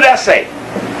means, what do that say?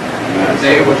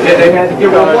 They had to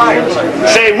give up white.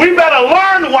 Say, we better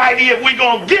learn Whitey if we're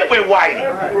going to get with Whitey.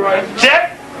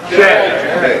 Check?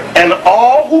 Check. And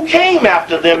all who came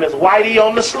after them is Whitey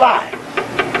on the slide.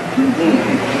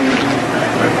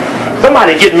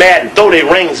 Somebody get mad and throw their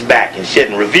rings back and shit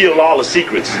and reveal all the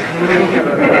secrets.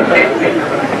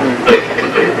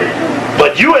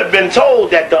 But you have been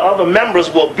told that the other members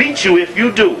will beat you if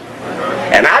you do.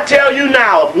 And I tell you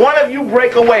now, if one of you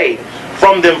break away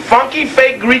from them funky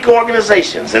fake Greek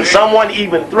organizations and someone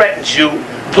even threatens you,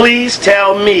 please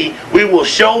tell me, we will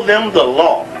show them the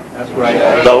law. That's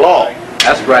right. The law.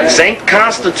 That's right. This ain't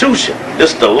Constitution,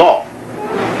 it's the law.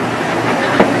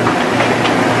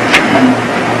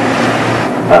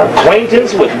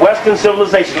 Acquaintance with Western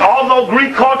civilization. Although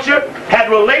Greek culture had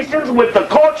relations with the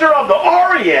culture of the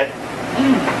Orient,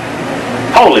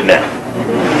 hold it now.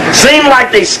 Seemed like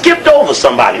they skipped over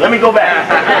somebody. Let me go back.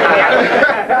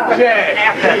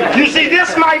 You see,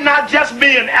 this might not just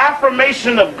be an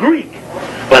affirmation of Greek,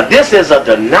 but this is a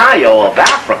denial of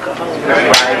Africa.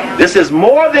 This is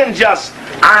more than just,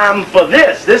 I'm for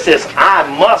this. This is, I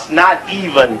must not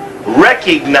even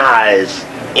recognize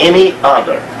any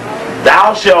other.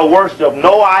 Thou shalt worship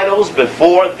no idols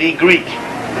before the Greek.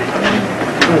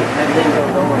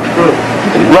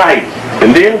 Right.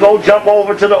 And then go jump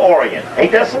over to the Orient.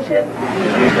 Ain't that some shit?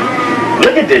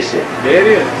 Look at this shit. There it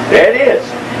is. There it is.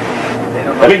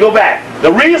 Let me go back.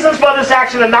 The reasons for this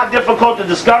action are not difficult to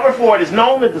discover, for it is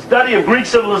known that the study of Greek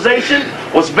civilization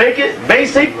was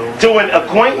basic to an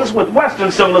acquaintance with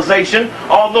Western civilization,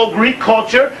 although Greek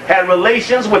culture had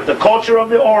relations with the culture of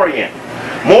the Orient.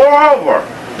 Moreover,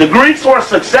 the Greeks were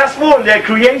successful in their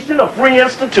creation of free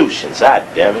institutions. God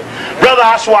damn it. Brother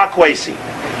Ashwa Kwesi,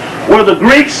 were the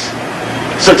Greeks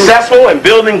successful in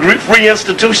building free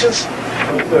institutions?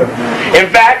 In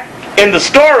fact, in the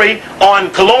story on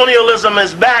Colonialism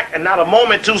is Back and Not a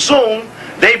Moment Too Soon,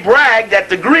 they bragged that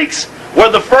the Greeks were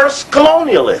the first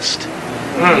colonialist.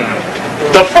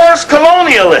 The first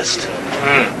colonialist.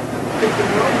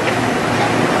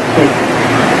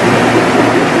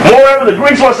 Moreover, the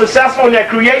Greeks were successful in their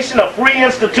creation of free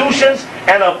institutions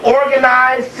and of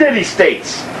organized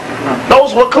city-states.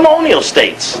 Those were colonial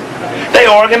states. They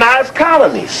organized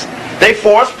colonies. They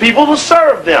forced people to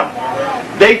serve them.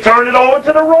 They turned it over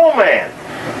to the Roman.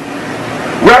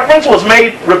 Reference was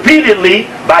made repeatedly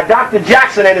by Dr.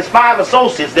 Jackson and his 5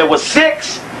 associates. There were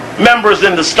 6 members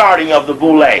in the starting of the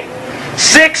Boule.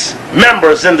 6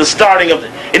 members in the starting of the...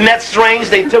 Isn't that strange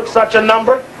they took such a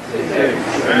number?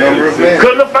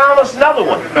 Couldn't have found us another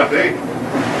one.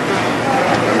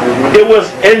 It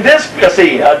was in this, let's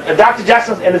see, Dr.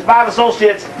 Jackson and his 5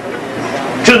 associates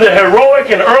to the heroic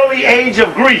and early age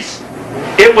of Greece.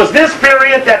 It was this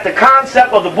period that the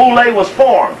concept of the Boule was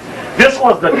formed. This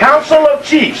was the council of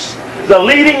chiefs, the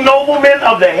leading noblemen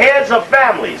of the heads of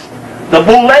families. The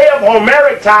Boule of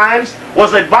Homeric times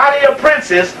was a body of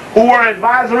princes who were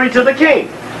advisory to the king.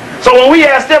 So when we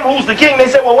asked them who's the king, they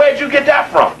said, well, where'd you get that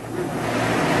from?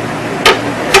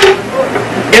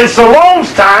 In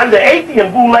Salome's time, the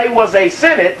Athenian Boule was a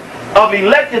senate of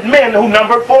elected men who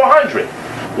numbered 400.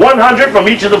 100 from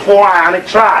each of the 4 Ionic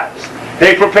tribes.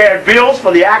 They prepared bills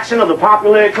for the action of the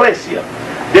popular ecclesia.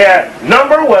 Their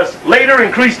number was later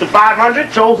increased to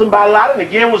 500, chosen by lot, and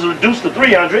again was reduced to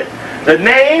 300. The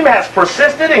name has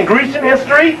persisted in Grecian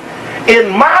history. In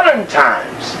modern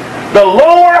times, the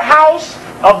lower house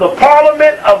of the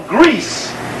Parliament of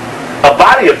Greece, a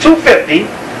body of 250,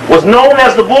 was known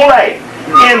as the Boule.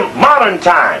 In modern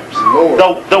times,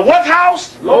 the what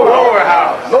house? Lower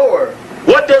house. Lower.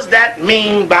 What does that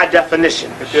mean by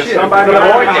definition? There's somebody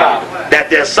on the top. That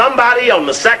there's somebody on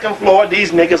the 2nd floor,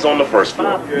 these niggas on the 1st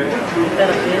floor.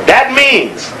 That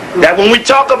means that when we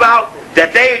talk about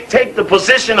that they take the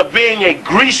position of being a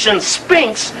Grecian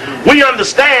sphinx, we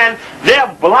understand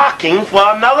they're blocking for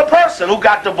another person who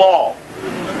got the ball.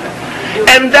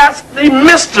 And that's the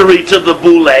mystery to the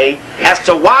Boule as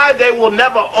to why they will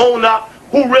never own up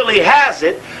who really has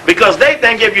it, because they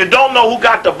think if you don't know who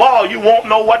got the ball, you won't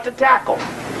know what to tackle.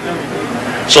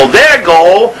 So their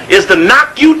goal is to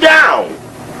knock you down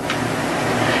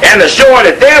and assure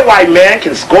that their white man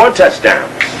can score touchdowns.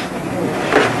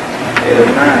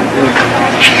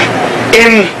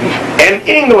 In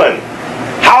England,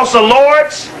 House of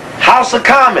Lords, House of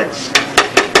Commons,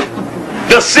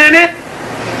 the Senate,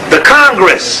 the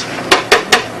Congress,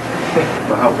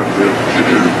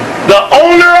 the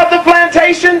owner of the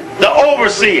plantation, the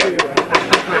overseer.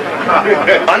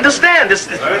 Understand this.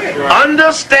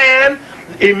 Understand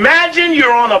Imagine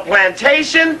you're on a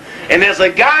plantation and there's a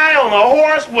guy on a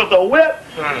horse with a whip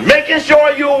making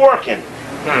sure you're working.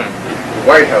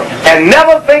 White House. And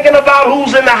never thinking about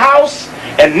who's in the house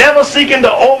and never seeking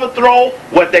to overthrow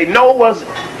what they know was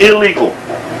illegal.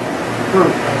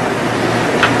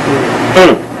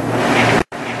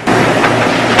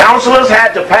 Counselors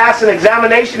had to pass an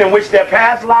examination in which their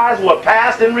past lives were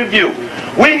passed in review.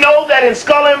 We know that in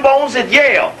Skull and Bones at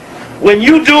Yale, when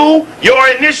you do your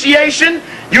initiation,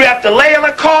 you have to lay in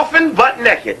a coffin butt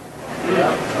naked.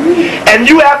 And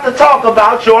you have to talk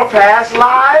about your past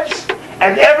lives,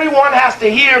 and everyone has to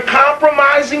hear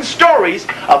compromising stories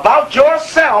about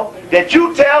yourself that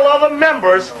you tell other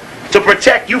members to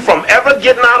protect you from ever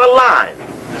getting out of line.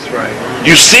 That's right.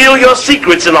 You seal your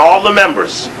secrets in all the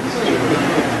members.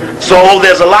 So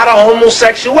there's a lot of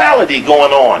homosexuality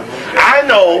going on. I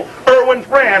know Erwin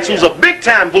France, who's a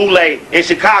big-time Boule in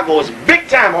Chicago, is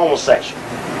big-time homosexual.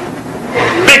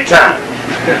 Big time.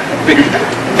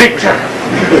 Big time.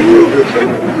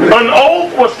 An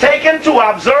oath was taken to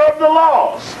observe the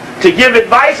laws, to give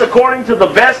advice according to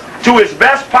his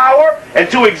best power, and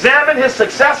to examine his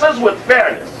successors with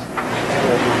fairness.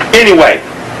 Anyway,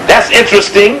 that's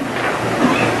interesting.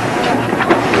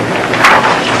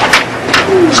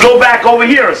 Let's go back over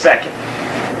here a second.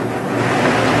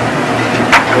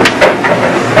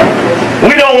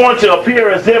 We don't want to appear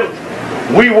as if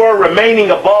we were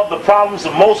remaining above the problems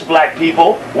of most black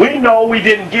people. We know we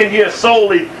didn't get here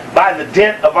solely by the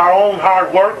dint of our own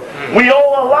hard work. We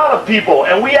owe a lot of people,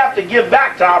 and we have to give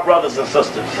back to our brothers and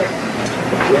sisters.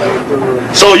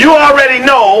 So you already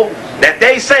know that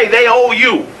they say they owe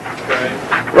you.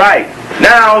 Right.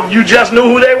 Now you just knew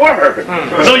who they were,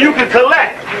 so you can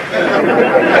collect.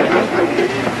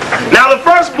 Now the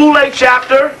first Boule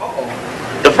chapter,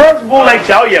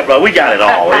 oh yeah, bro, we got it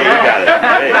all. We got it.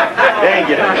 They ain't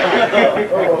get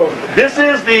it.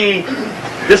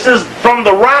 This is from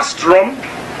the rostrum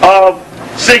of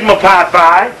Sigma Pi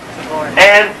Phi,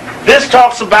 and this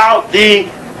talks about the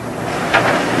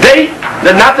date,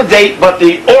 not the date, but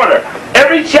the order.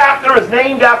 Every chapter is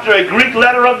named after a Greek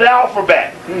letter of the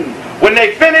alphabet. When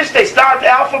they finish, they start the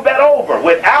alphabet over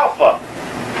with alpha.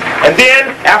 And then,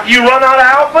 after you run out of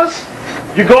alphas,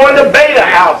 you go into beta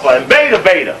alpha and beta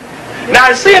beta.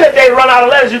 Now, seeing that they run out of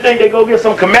letters, you think they go get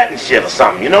some Kemetic shit or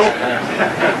something, you know?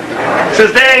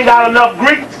 Since they ain't got enough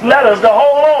Greek letters to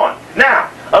hold on. Now,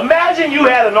 imagine you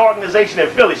had an organization in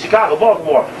Philly, Chicago,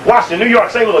 Baltimore, Washington, New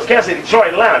York, St. Louis, Kansas City,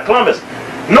 Detroit, Atlanta, Columbus,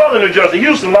 Northern New Jersey,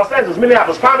 Houston, Los Angeles,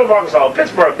 Minneapolis, Pine Bluff, Arkansas,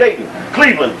 Pittsburgh, Dayton,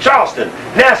 Cleveland, Charleston,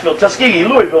 Nashville, Tuskegee,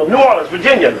 Louisville, New Orleans,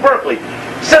 Virginia, Berkeley,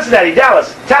 Cincinnati,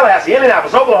 Dallas, Tallahassee,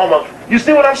 Indianapolis, Oklahoma. You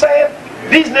see what I'm saying?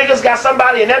 These niggas got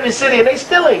somebody in every city and they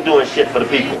still ain't doing shit for the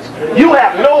people. You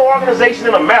have no organization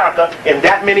in America in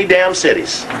that many damn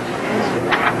cities.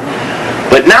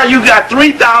 But now you got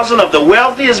 3,000 of the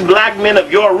wealthiest black men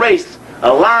of your race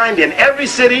aligned in every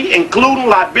city, including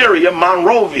Liberia,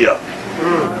 Monrovia.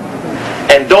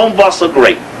 And don't bust a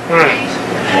grape.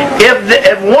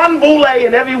 If one Boule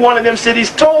in every one of them cities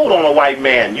told on a white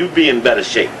man, you'd be in better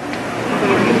shape.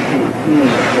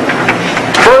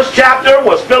 First chapter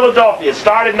was Philadelphia. It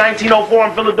started in 1904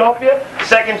 in Philadelphia.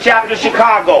 Second chapter,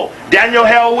 Chicago. Daniel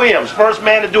Hale Williams, first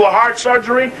man to do a heart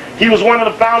surgery. He was one of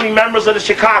the founding members of the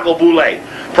Chicago Boule.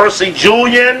 Percy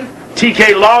Julian,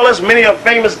 T.K. Lawless, many of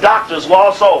famous doctors were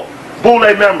also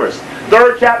Boule members.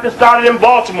 Third chapter started in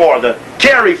Baltimore, the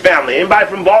Carey family. Anybody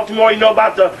from Baltimore, you know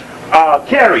about the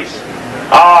Careys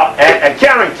and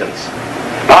Carringtons.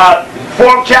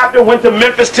 Fourth chapter went to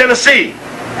Memphis, Tennessee.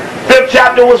 Fifth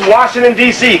chapter was Washington,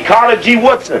 D.C. Carter G.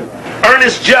 Woodson,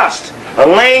 Ernest Just,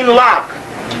 Elaine Locke.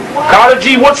 Carter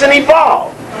G. Woodson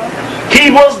evolved. He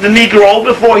was the Negro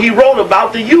before he wrote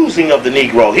about the using of the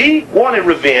Negro. He wanted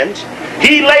revenge.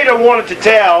 He later wanted to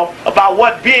tell about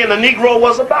what being a Negro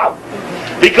was about.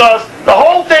 Because the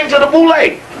whole thing to the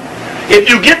Boule, if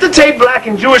you get to tape black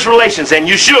and Jewish relations, and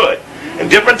you should,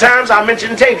 and different times I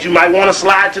mention tapes, you might want to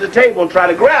slide to the table and try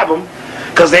to grab them,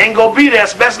 because they ain't going to be there,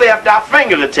 especially after I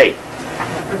finger the tape.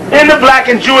 In the black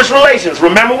and Jewish relations,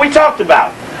 remember we talked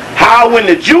about how when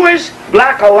the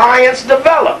Jewish-Black alliance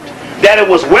developed, that it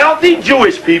was wealthy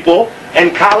Jewish people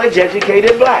and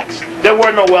college-educated blacks. There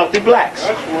were no wealthy blacks.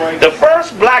 The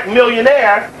first black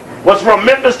millionaire was from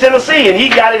Memphis, Tennessee, and he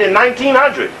got it in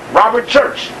 1900, Robert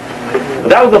Church.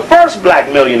 That was the first black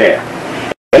millionaire.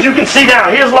 As you can see now,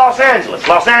 here's Los Angeles.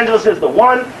 Los Angeles is the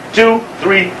 1, 2,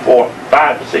 3, 4,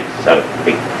 5, 6, 7,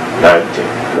 8, 9,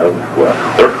 10, 11,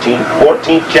 12, 13,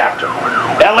 14th chapter.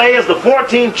 LA is the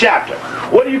 14th chapter.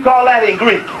 What do you call that in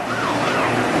Greek?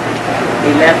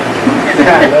 11.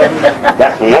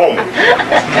 That's Roman.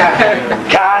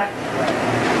 Chi.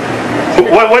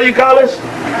 What do you call this?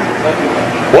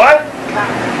 What?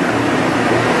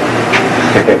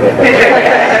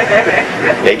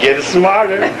 They get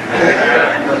smarter.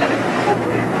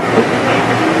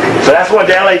 So that's what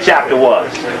the LA chapter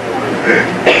was.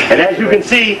 And as you can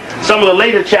see, some of the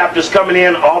later chapters coming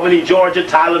in, Albany, Georgia,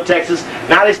 Tyler, Texas,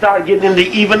 now they start getting into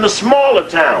even the smaller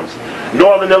towns.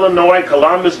 Northern Illinois,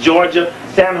 Columbus, Georgia,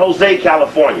 San Jose,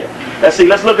 California. Let's see,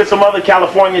 let's look at some other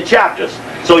California chapters.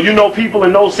 So you know people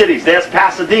in those cities. There's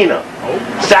Pasadena,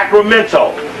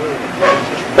 Sacramento.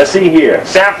 Let's see here,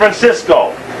 San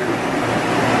Francisco.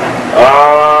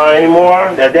 Any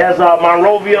more? There's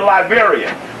Monrovia,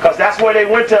 Liberia. Because that's where they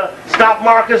went to stop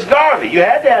Marcus Garvey. You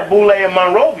had to have Boule in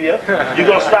Monrovia. You're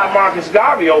going to stop Marcus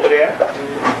Garvey over there.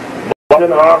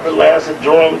 Boston, Harvard, Lancet,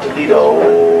 Durham, Toledo,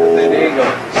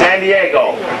 San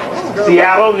Diego,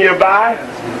 Seattle nearby,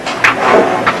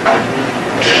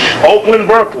 Oakland,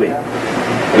 Berkeley,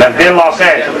 and then Los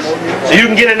Angeles. So you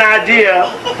can get an idea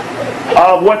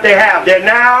of what they have. They're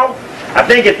now, I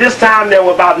think at this time there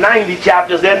were about 90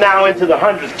 chapters. They're now into the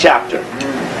 100th chapter.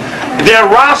 Their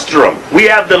rostrum, we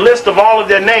have the list of all of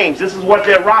their names. This is what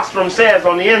their rostrum says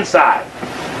on the inside.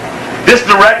 This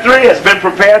directory has been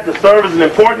prepared to serve as an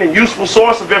important and useful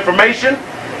source of information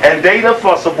and data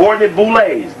for subordinate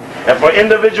boules and for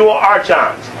individual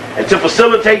archons, and to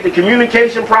facilitate the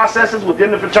communication processes within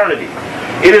the fraternity.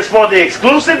 It is for the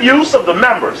exclusive use of the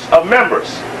members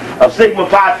of Sigma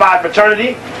Pi Phi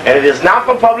fraternity, and it is not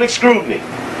for public scrutiny.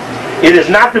 It is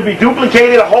not to be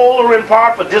duplicated whole or in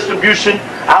part for distribution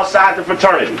outside the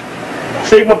fraternity.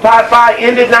 Sigma Pi Phi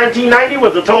ended 1990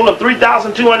 with a total of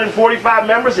 3,245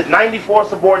 members and 94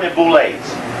 subordinate boules.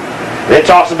 It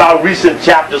talks about recent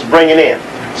chapters bringing in.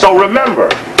 So remember,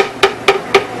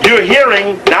 you're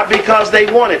hearing not because they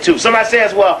wanted to. Somebody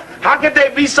says, well, how could they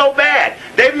be so bad?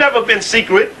 They've never been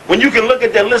secret. When you can look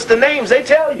at their list of names, they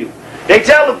tell you. They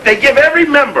give every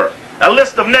member a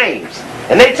list of names.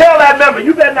 And they tell that member,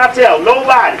 you better not tell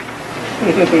nobody.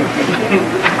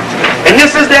 And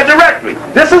this is their directory.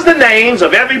 This is the names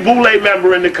of every Boule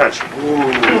member in the country.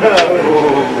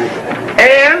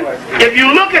 And if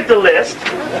you look at the list,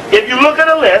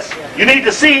 you need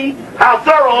to see how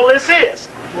thorough this is.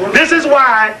 This is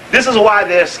why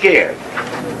they're scared.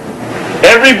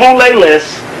 Every Boule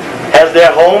list has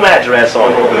their home address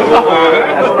on it.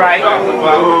 That's right.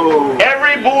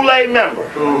 Every Boule member.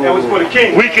 That was for the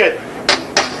king. We could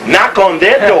knock on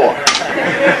their door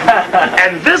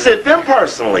and visit them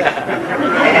personally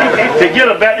to get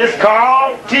a bet. It's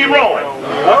Carl T. Rowan.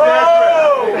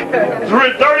 Oh!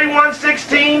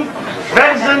 3116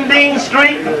 Fessenden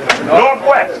Street,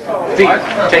 Northwest.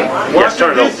 Yes,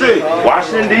 turn it over.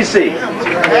 Washington, D.C.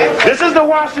 This is the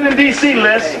Washington, D.C.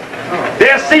 list.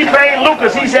 There's C. Payne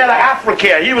Lucas. He's at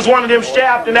Africa. He was one of them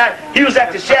shaft in that. He was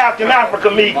at the Shaft in Africa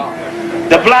meeting.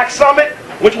 The Black Summit,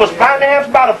 which was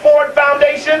financed by the Ford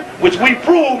Foundation, which we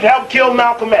proved helped kill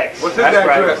Malcolm X. What's his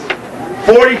address?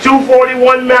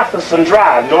 4241 Matheson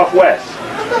Drive, Northwest.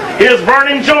 Here's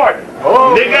Vernon Jordan,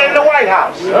 nigga in the White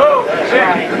House.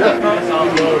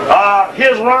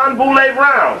 Here's Ron Boule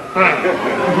Brown.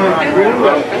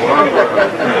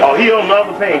 Oh, he on the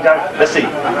other page. Let's see.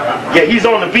 Yeah, he's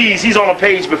on the B's. He's on a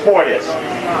page before this.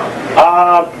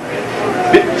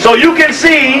 So you can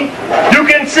see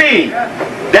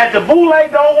that the Boule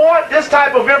don't want this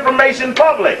type of information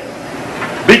public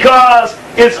because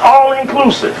it's all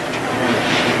inclusive.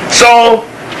 So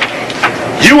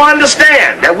you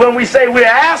understand that when we say we're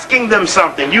asking them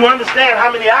something, you understand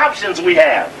how many options we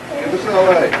have. Give us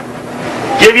LA.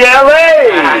 Give you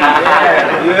LA.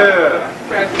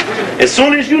 Yeah. As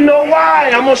soon as you know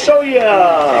why, I'm gonna show you.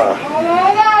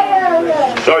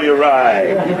 Show you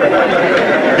right.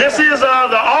 This is the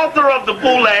author of the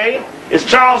Boule is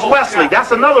Charles Wesley.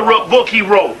 That's another book he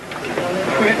wrote.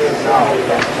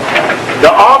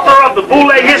 The author of the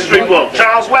Boule history book,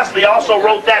 Charles Wesley, also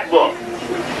wrote that book.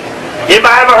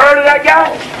 Anybody ever heard of that guy?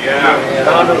 Yeah.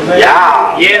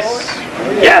 Yeah. Yes.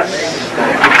 Yes.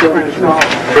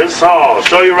 Prince Hall.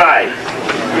 Show you right.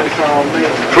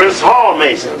 Prince Hall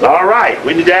Masons. All right.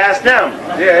 We need to ask them.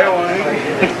 Yeah.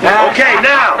 Okay,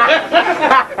 now.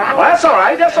 Well, that's all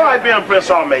right. That's all right being a Prince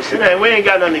Hall Mason. And we ain't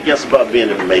got nothing against about being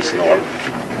in the Mason order.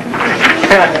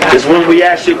 Just when we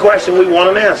ask you a question, we want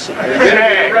an answer. You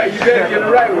better get it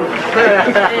right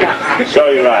one. Show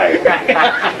you right.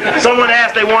 Someone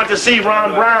asked they wanted to see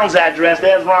Ron Brown's address.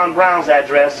 There's Ron Brown's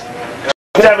address.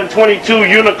 722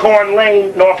 Unicorn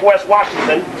Lane, Northwest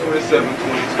Washington.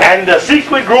 2722. And the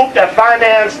secret group that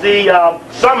financed the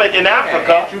summit in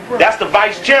Africa, that's the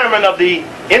vice chairman of the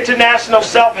International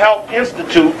Self-Help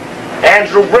Institute,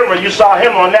 Andrew Brimmer. You saw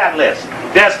him on that list.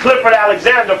 There's Clifford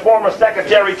Alexander, former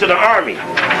secretary to the Army.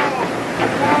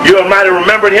 You might have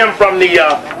remembered him from the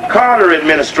Carter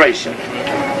administration.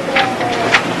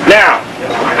 Now,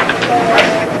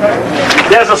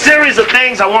 there's a series of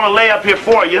things I want to lay up here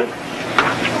for you.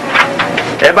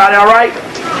 Everybody all right?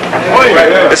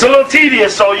 It's a little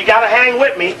tedious, so you got to hang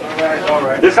with me.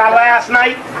 This is our last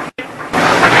night,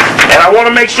 and I want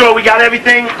to make sure we got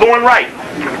everything going right.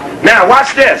 Now,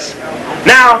 watch this.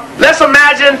 Now, let's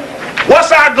imagine,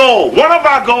 what's our goal? One of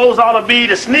our goals ought to be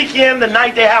to sneak in the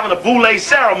night they're having a Boule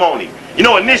ceremony. You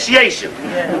know, initiation.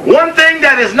 One thing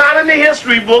that is not in the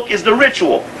history book is the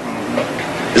ritual.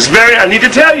 It's very, I need to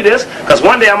tell you this, because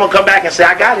one day I'm going to come back and say,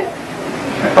 I got it.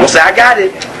 I'm going to say, I got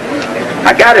it.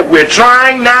 I got it. We're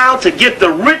trying now to get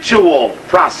the ritual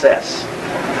process.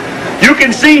 You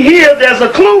can see here, there's a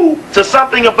clue to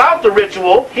something about the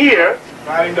ritual here.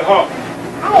 Riding the hump.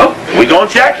 Oh, we're going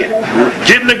to check it.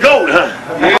 Getting the goat, huh?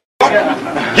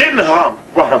 Getting the hump.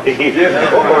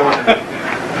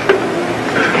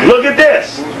 Look at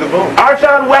this.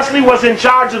 Archon Wesley was in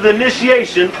charge of the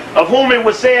initiation, of whom it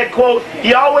was said, quote,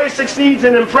 he always succeeds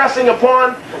in impressing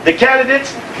upon the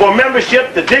candidates for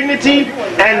membership the dignity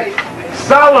and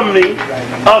solemnity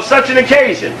of such an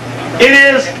occasion. It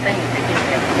is,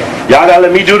 y'all gotta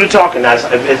let me do the talking. I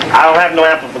don't have no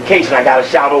amplification, I gotta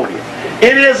shout over you.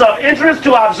 It is of interest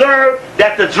to observe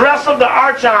that the dress of the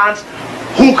archons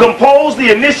who composed the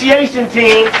initiation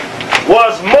team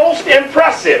was most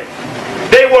impressive.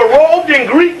 They were robed in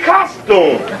Greek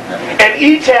costume, and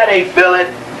each had a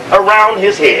fillet around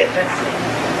his head.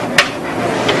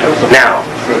 Now,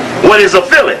 what is a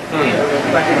fillet?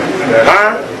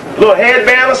 Huh? Little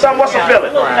headband or something? What's a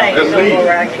fillet?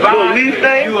 Little leaf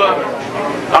thing?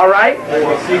 All right.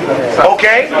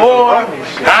 Okay.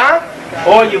 Huh?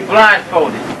 Or you're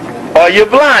blindfolded. Or you're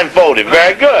blindfolded.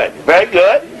 Very good. Very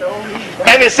good.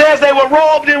 And it says they were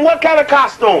robed in what kind of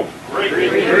costume?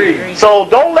 Greek. So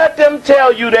don't let them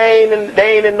tell you they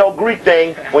ain't in no Greek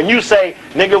thing. When you say,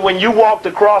 nigga, when you walked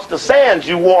across the sands,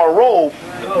 you wore a robe.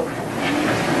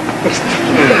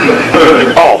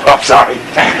 Oh, I'm sorry.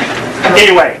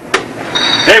 Anyway,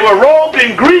 they were robed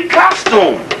in Greek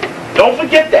costume. Don't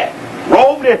forget that.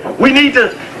 Robed in. We need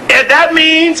to. That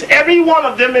means every one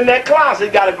of them in that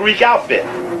closet got a Greek outfit.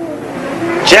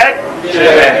 Check?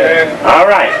 Yeah. All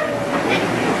right.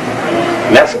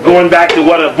 That's going back to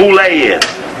what a boule is.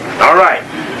 All right.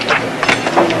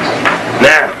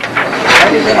 Now.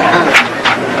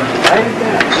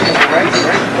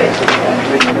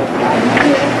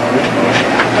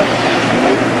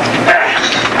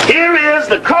 Here is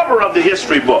the cover of the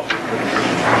history book.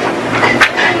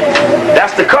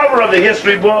 That's the cover of the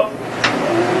history book.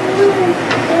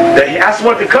 That's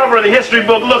what the cover of the history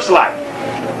book looks like.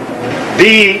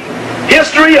 The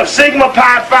history of Sigma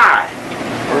Pi Phi.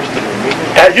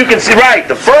 As you can see, right,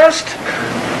 the first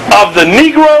of the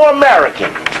Negro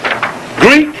American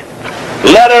Greek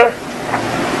letter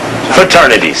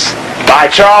fraternities by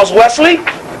Charles Wesley.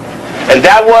 And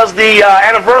that was the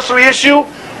anniversary issue.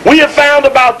 We have found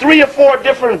about 3 or 4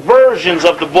 different versions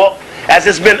of the book as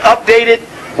it's been updated.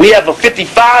 We have a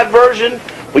 55 version,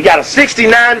 we got a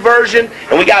 69 version,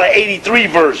 and we got an 83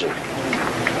 version.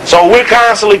 So we're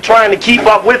constantly trying to keep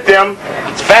up with them.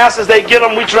 As fast as they get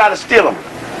them, we try to steal them.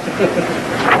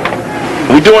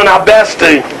 We're doing our best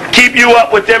to keep you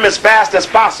up with them as fast as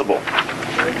possible.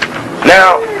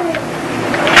 Now,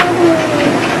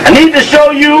 I need to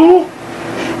show you,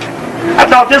 I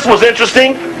thought this was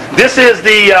interesting. This is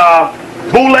the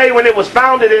Boule when it was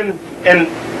founded in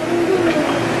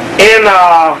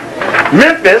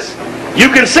Memphis. You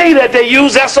can see that they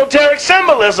use esoteric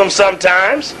symbolism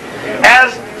sometimes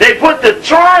as they put the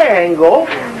triangle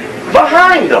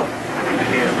behind them.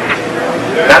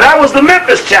 Now that was the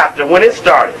Memphis chapter when it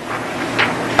started.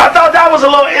 I thought that was a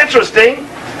little interesting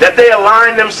that they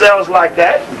aligned themselves like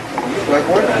that.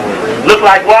 Look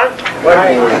like what?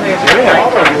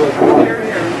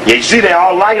 Yeah, you see they're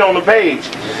all light on the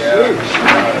page.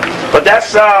 But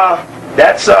that's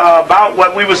about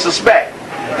what we would suspect.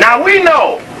 Now we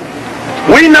know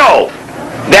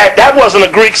that that wasn't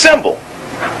a Greek symbol.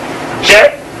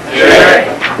 Check?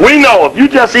 Yeah. We know if you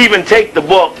just even take the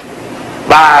book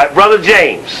by Brother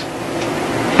George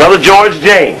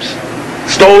James,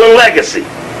 Stolen Legacy,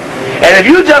 and if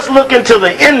you just look into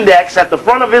the index at the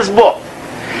front of his book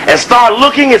and start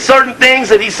looking at certain things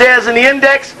that he says in the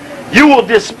index, you will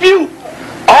dispute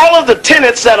all of the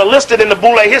tenets that are listed in the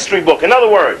Boule history book. In other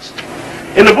words,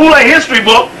 in the Boule history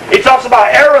book, it talks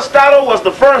about Aristotle was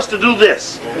the first to do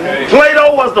this.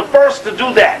 Plato was the first to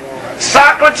do that.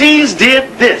 Socrates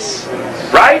did this.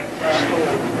 Right?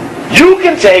 You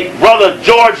can take Brother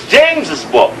George James's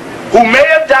book who may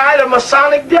have died a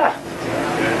Masonic death.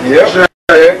 Yep.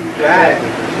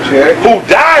 Who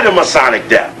died a Masonic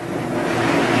death.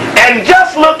 And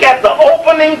just look at the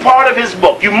opening part of his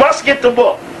book. You must get the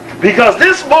book, because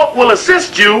this book will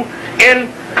assist you in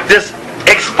this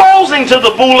exposing to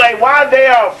the Boule why they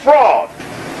are a fraud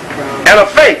and a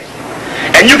fake.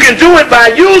 And you can do it by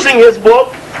using his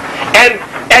book,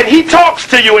 and he talks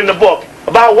to you in the book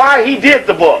about why he did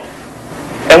the book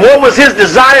and what was his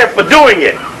desire for doing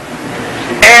it.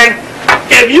 And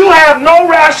if you have no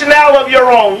rationale of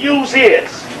your own, use his.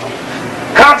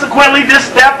 Consequently, this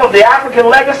step of the African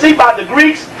legacy by the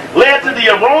Greeks led to the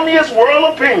erroneous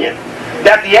world opinion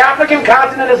that the African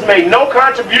continent has made no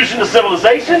contribution to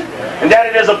civilization and that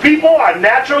it as a people are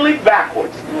naturally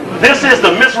backwards. This is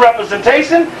the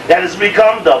misrepresentation that has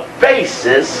become the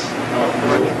basis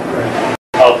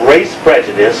of race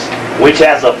prejudice, which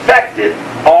has affected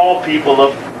all people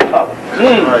of color.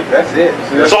 Right, that's it.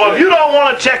 So if you don't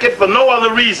want to check it for no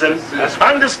other reason,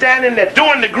 understanding that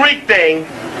doing the Greek thing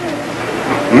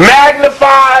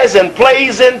magnifies and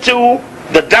plays into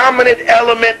the dominant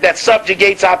element that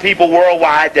subjugates our people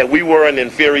worldwide, that we were an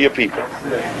inferior people.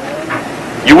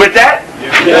 You with that?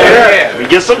 Yeah. We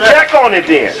get some check on it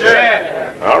then.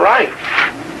 Yeah. All right.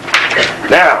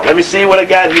 Now, let me see what I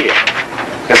got here.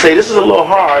 I say this is a little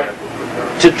hard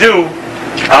to do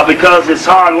because it's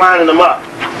hard lining them up.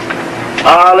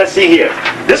 Let's see here.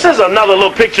 This is another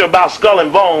little picture about Skull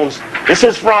and Bones. This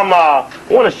is from, I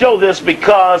want to show this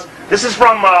because this is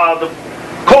from the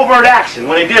Covert Action,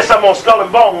 when they did something on Skull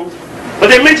and Bones. But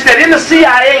they mentioned that in the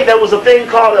CIA there was a thing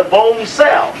called a bone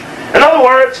cell. In other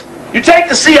words, you take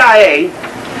the CIA,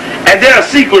 and they're a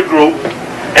secret group,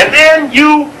 and then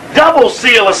you double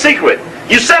seal a secret.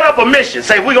 You set up a mission,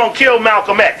 say we're going to kill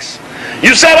Malcolm X.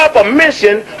 You set up a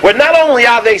mission where not only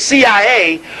are they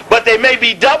CIA, but they may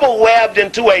be double webbed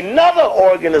into another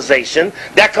organization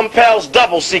that compels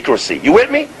double secrecy. You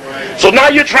with me? Right. So now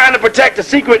you're trying to protect a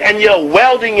secret and you're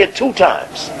welding it 2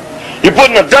 times. You're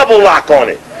putting a double lock on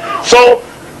it. So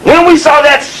when we saw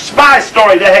that spy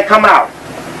story that had come out,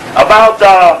 about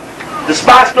the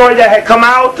spy story that had come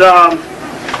out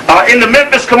in the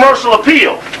Memphis Commercial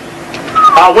Appeal,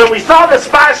 when we saw the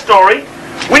spy story,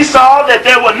 we saw that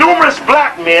there were numerous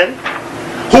black men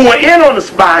who were in on the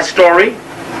spy story,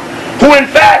 who in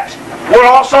fact were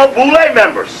also Boule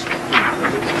members,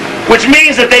 which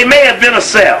means that they may have been a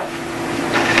cell.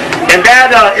 And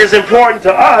that is important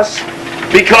to us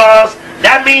because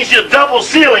that means you're double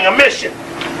sealing a mission.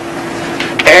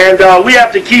 And we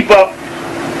have to keep up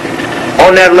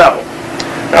on that level.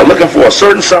 Now, looking for a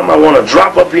certain something I want to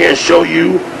drop up here and show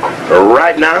you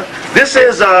right now. This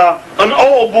is an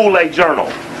old Boule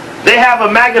journal. They have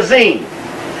a magazine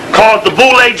called the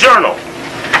Boule Journal.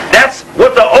 That's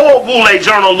what the old Boule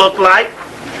journal looked like.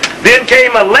 Then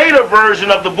came a later version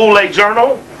of the Boule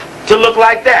journal to look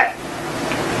like that.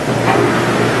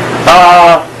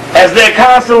 As they're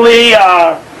constantly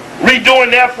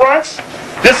redoing their fronts,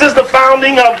 this is the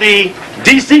founding of the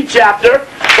DC chapter.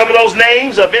 Some of those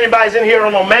names, if anybody's in here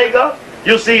on Omega,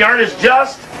 you'll see Ernest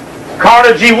Just,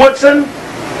 Carter G. Woodson,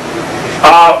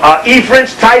 E.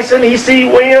 French Tyson, E.C.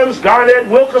 Williams, Garnett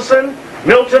Wilkerson,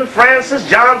 Milton Francis,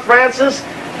 John Francis,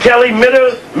 Kelly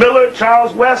Miller,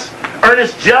 Charles West,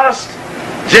 Ernest Just,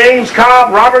 James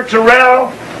Cobb, Robert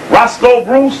Terrell, Roscoe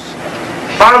Bruce,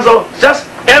 Fonzo. Just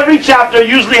every chapter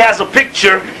usually has a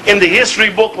picture in the history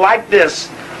book like this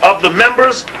of the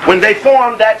members when they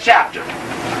formed that chapter.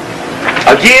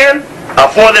 Again,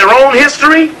 for their own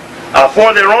history,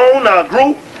 for their own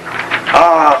group,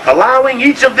 allowing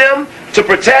each of them to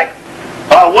protect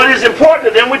what is important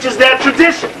to them, which is their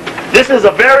tradition. This is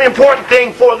a very important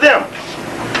thing for them.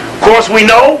 Of course, we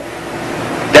know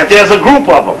that there's a group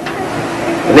of them.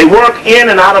 And they work in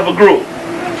and out of a group.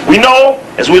 We know,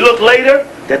 as we look later,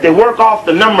 that they work off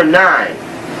the number 9.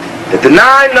 That the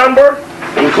 9 number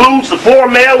includes the 4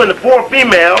 male and the 4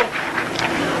 female,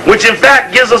 which in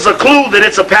fact gives us a clue that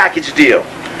it's a package deal.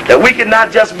 That we could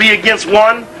not just be against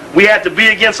one, we had to be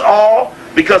against all,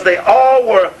 because they all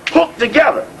were hooked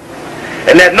together.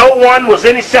 And that no one was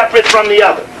any separate from the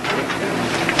other.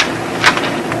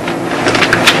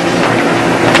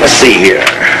 Let's see here.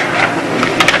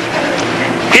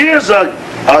 Here's a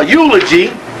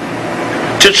eulogy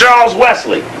to Charles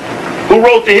Wesley, who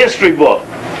wrote the history book.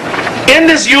 In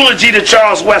this eulogy to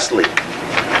Charles Wesley,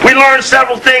 we learned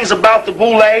several things about the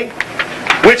Boule,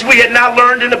 which we had not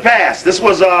learned in the past. This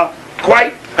was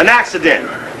quite an accident.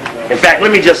 In fact,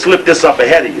 let me just slip this up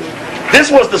ahead of you. This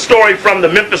was the story from the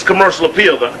Memphis Commercial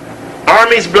Appeal, the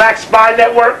Army's Black Spy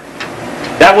Network.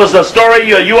 That was a story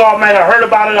you all might have heard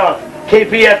about it on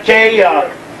KPFK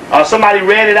Somebody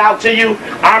read it out to you.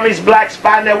 Army's Black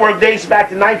Spy Network dates back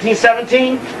to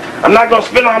 1917. I'm not going to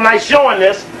spend all night showing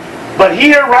this, but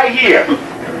here, right here,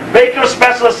 Baker's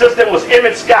special assistant was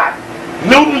Emmett Scott.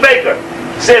 Newton Baker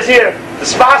says here, the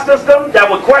spy system that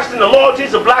would question the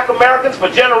loyalties of black Americans for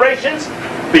generations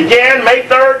began May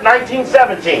 3rd,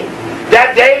 1917.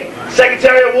 That day,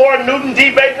 Secretary of War Newton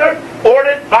D. Baker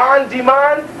ordered Von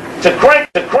Demon to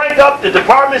crank up the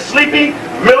department's sleepy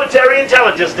military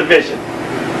intelligence division.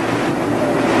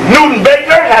 Newton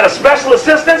Baker had a special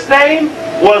assistant's name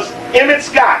was Emmett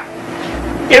Scott.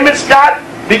 Emmett Scott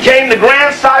became the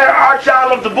grandsire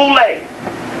archon of the Boule.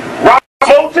 Robert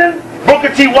Moulton, Booker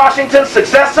T. Washington's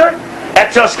successor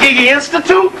at Tuskegee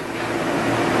Institute,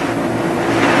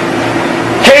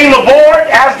 came aboard,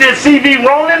 as did C.V.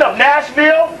 Ronan of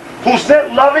Nashville, who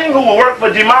sent Loving, who will work for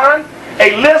DeMond,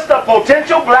 a list of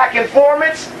potential black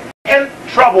informants and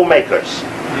troublemakers.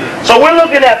 So we're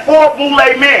looking at 4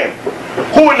 Boule men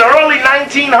who in the early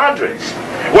 1900s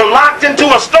were locked into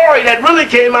a story that really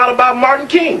came out about Martin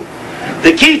King.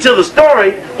 The key to the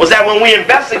story was that when we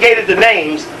investigated the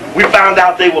names, we found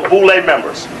out they were Boule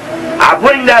members. I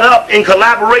bring that up in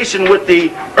collaboration with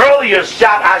the earlier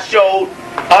shot I showed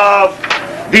of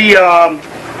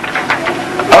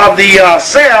the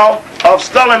cell of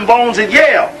Skull and Bones at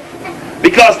Yale,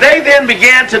 because they then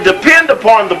began to depend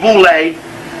upon the Boule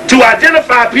to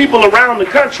identify people around the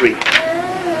country,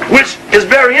 which is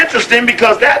very interesting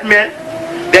because that meant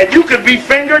that you could be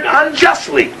fingered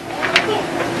unjustly.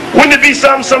 Wouldn't it be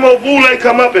something some old Boule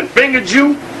come up and fingered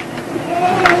you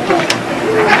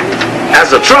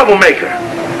as a troublemaker?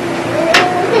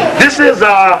 This is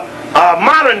a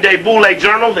modern day Boule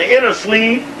journal, the inner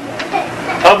sleeve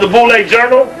of the Boule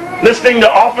journal, listing the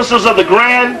officers of the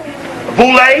Grand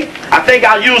Boule. I think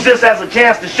I'll use this as a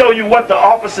chance to show you what the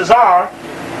officers are,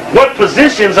 what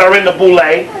positions are in the Boule.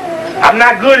 I'm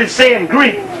not good at saying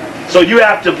Greek, so you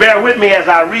have to bear with me as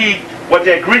I read what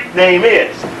their Greek name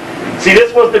is. See,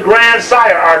 this was the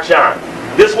Grandsire Archon.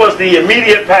 This was the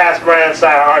immediate past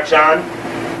Grandsire Archon.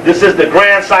 This is the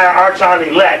Grandsire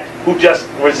Archon-elect, who just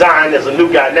resigned as a new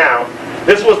guy now.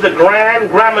 This was the Grand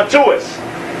Grammateus.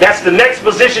 That's the next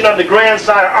position of the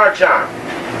Grandsire Archon.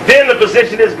 Then the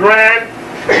position is Grand,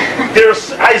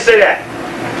 how you say that?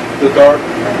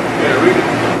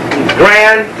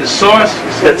 Grand Thesaurus.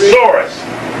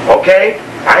 Okay?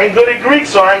 I ain't good at Greek,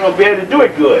 so I ain't going to be able to do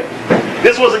it good.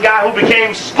 This was a guy who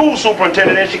became school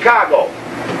superintendent in Chicago.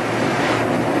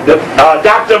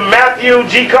 Dr. Matthew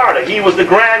G. Carter, he was the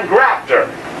Grand Grafter.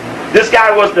 This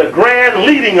guy was the Grand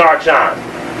Leading Archon.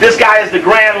 This guy is the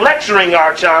Grand Lecturing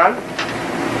Archon.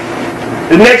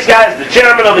 The next guy is the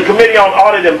Chairman of the Committee on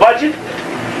Audit and Budget.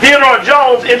 Theodore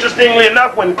Jones, interestingly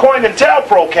enough, when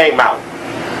COINTELPRO came out,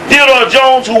 Theodore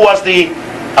Jones, who was the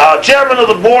chairman of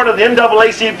the board of the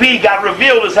NAACP, got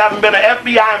revealed as having been an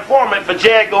FBI informant for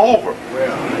J. Edgar Hoover.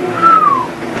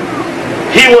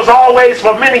 He was always,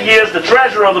 for many years, the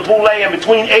treasurer of the Boule, and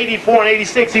between 84 and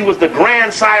 86, he was the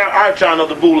Grandsire Archon of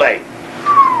the Boule.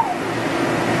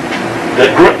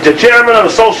 The chairman of the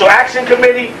Social Action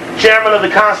Committee, chairman of the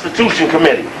Constitution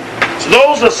Committee. So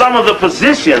those are some of the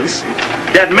positions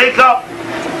that make up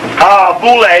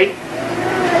Boule.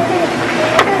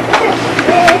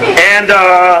 And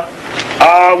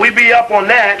we be up on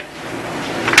that,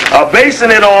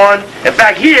 basing it on, in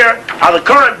fact, here are the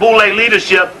current Boule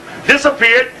leadership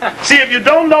disappeared. See, if you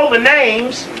don't know the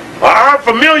names or aren't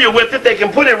familiar with it, they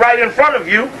can put it right in front of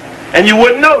you and you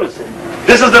wouldn't notice it.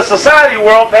 This is the Society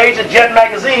World page of Jet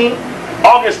Magazine,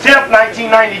 August 10th,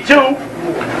 1992.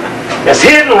 It's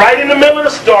hidden right in the middle of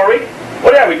the story.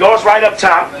 Well, there we go. It's right up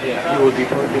top.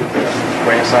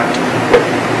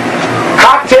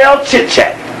 Cocktail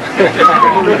chit-chat.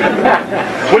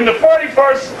 When the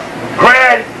 41st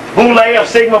Grand Boule of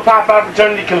Sigma Pi Phi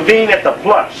fraternity convened at the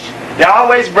Plush, they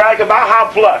always brag about how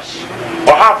plush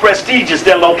or how prestigious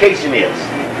their location is.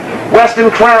 Westin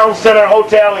Crown Center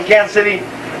Hotel in Kansas City,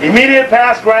 immediate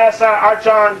past Grandsire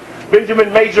Archon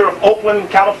Benjamin Major of Oakland,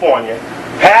 California,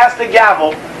 passed the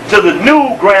gavel to the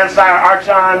new Grandsire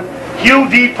Archon Hugh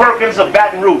D. Perkins of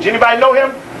Baton Rouge. Anybody know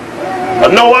him? Or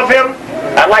know of him?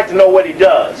 I'd like to know what he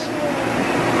does.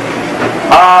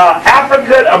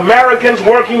 African Americans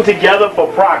working together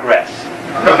for progress.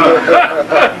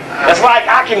 It's like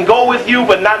I can go with you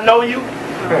but not know you.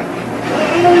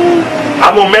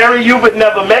 I'm gonna marry you but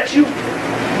never met you.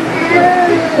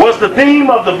 Was the theme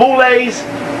of the Boules.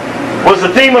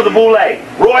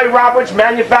 Roy Roberts,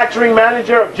 manufacturing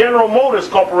manager of General Motors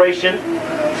Corporation,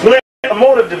 Flint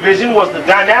Automotive Division, was the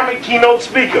dynamic keynote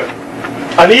speaker.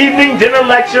 An evening dinner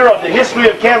lecture of the history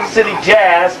of Kansas City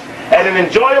jazz at an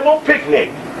enjoyable picnic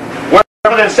where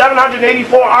more than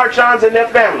 784 archons and their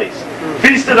families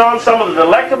feasted on some of the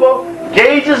delectable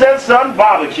Gage's and Son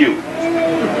barbecue.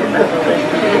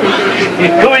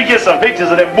 Could we get some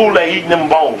pictures of them Boule eating them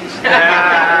bones?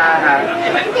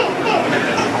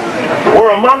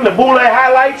 Were among the Boule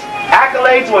highlights,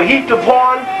 accolades were heaped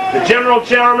upon the General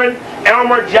Chairman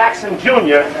Elmer Jackson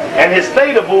Jr. and his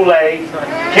state of Boule,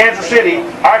 Kansas City,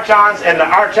 archons and the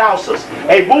archhouses.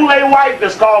 A Boule wife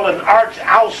is called an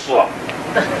archhouser.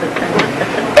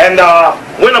 And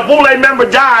when a Boule member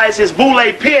dies, his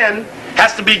Boule pin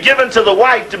has to be given to the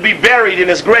wife to be buried in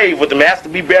his grave with him. It has to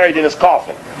be buried in his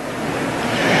coffin.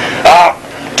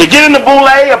 To get into Boule,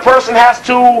 a person has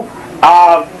to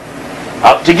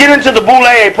get into the Boule,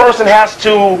 a person has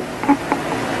to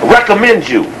recommend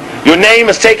you. Your name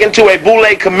is taken to a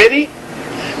Boule committee.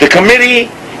 The committee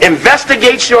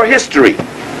investigates your history.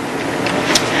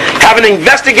 Having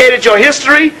investigated your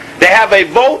history, they have a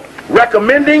vote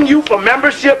recommending you for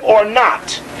membership or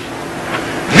not.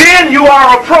 Then you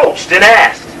are approached and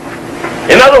asked.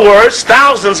 In other words,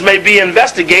 thousands may be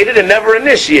investigated and never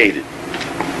initiated.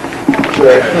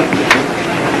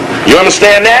 You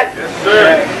understand that? Yes,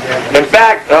 sir. In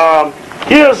fact,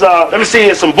 here's let me see,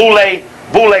 here's some Boule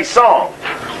song.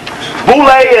 Boule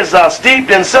is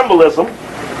steeped in symbolism.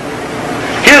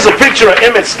 Here's a picture of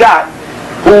Emmett Scott,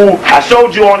 who I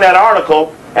showed you on that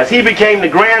article, as he became the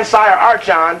grandsire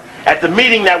archon at the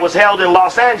meeting that was held in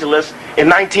Los Angeles in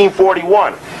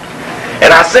 1941.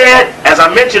 And I said, as I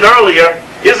mentioned earlier,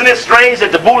 isn't it strange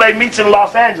that the Boule meets in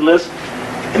Los Angeles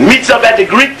and meets up at the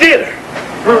Greek Theater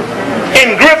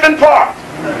in Griffin Park?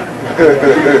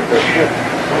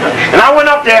 And I went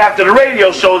up there after the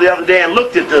radio show the other day and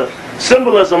looked at the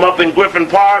symbolism up in Griffin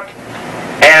Park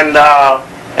and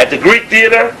at the Greek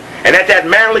Theater and at that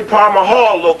Manly Palmer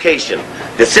Hall location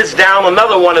that sits down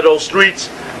another one of those streets,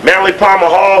 Manly Palmer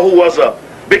Hall, who was a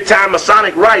big-time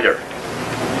Masonic writer.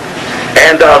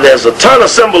 And there's a ton of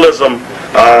symbolism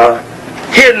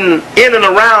hidden in and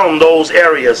around those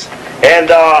areas.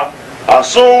 And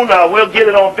soon we'll get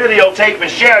it on videotape and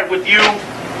share it with you.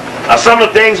 Some of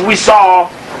the things we saw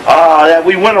that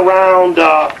we went around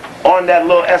on that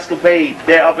little escapade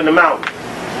there up in the mountain.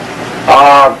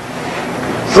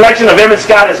 Selection of Emmett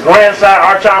Scott as grandsire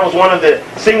archon was one of the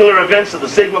singular events of the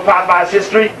Sigma Pi Phi's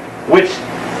history, which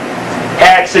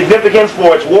had significance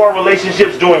for its war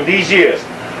relationships during these years.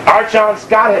 Archon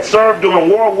Scott had served during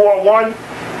World War I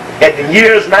at the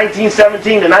years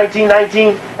 1917 to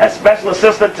 1919 as Special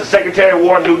Assistant to Secretary of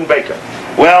War Newton Baker.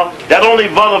 Well, that only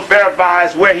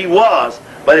verifies where he was,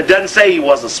 but it doesn't say he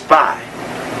was a spy.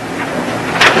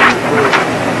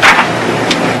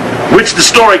 Which the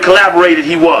story collaborated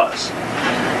he was.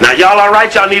 Now, y'all all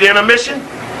right? Y'all need intermission?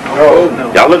 No.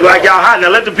 Y'all look like y'all hot. Now,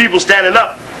 let the people standing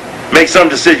up make some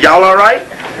decision. Y'all all right?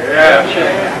 Yeah.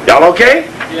 Y'all okay?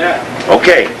 Yeah.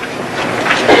 Okay.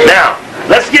 Now,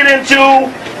 let's get into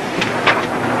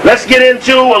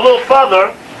a little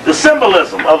further the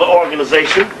symbolism of the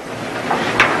organization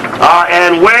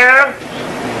and where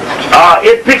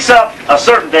it picks up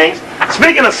certain things.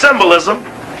 Speaking of symbolism,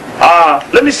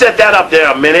 let me set that up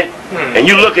there a minute, and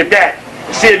you look at that.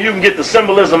 See if you can get the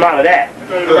symbolism out of that.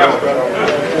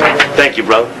 Thank you,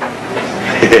 brother.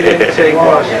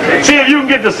 See if you can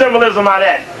get the symbolism out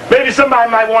of that. Maybe somebody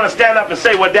might want to stand up and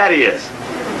say what that is.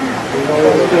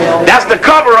 That's the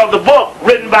cover of the book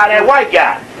written by that white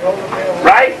guy.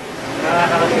 Right?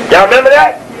 Y'all remember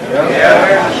that?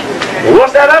 Yeah.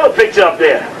 What's that other picture up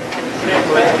there?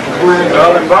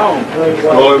 Skull and bone.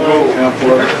 Skull and bone.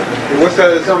 What's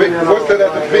that at the feet? What's that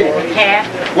at the feet?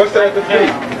 What's that at the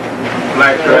feet?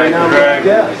 Black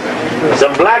dragon.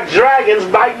 Some black dragons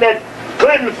biting at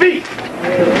Clinton's feet.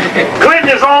 Clinton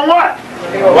is on what?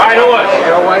 White horse.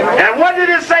 And what did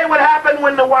it say would happen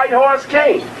when the white horse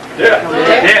came? Yeah.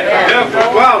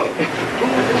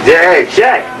 Yeah,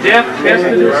 check. Yeah.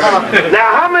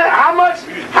 Now,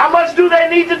 how much do they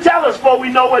need to tell us before we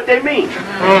know what they mean?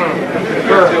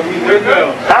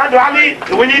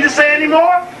 Do we need to say any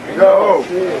more? No.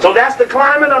 So that's the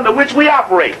climate under which we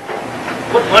operate.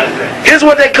 What is that? Here's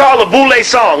what they call a Boule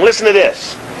song. Listen to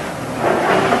this.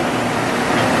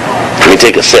 Let me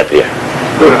take a sip here.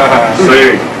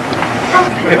 See.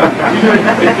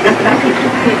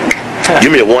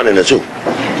 Give me a 1 and a 2. 1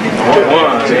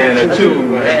 and a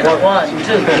 2.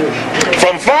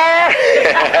 From far.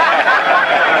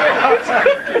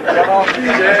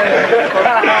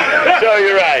 So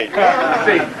you're right.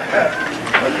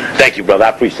 Thank you, brother. I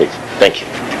appreciate you. Thank you.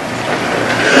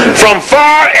 From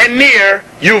far and near,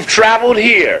 you've traveled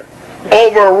here,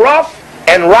 over rough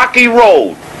and rocky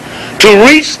road, to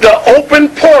reach the open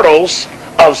portals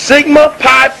of Sigma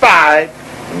Pi Phi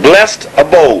blessed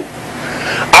abode.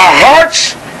 Our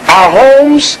hearts, our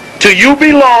homes to you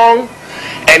belong,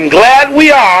 and glad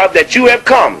we are that you have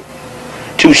come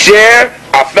to share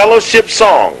our fellowship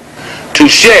song. To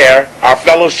share our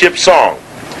fellowship song.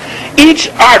 Each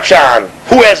archon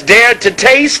who has dared to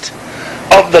taste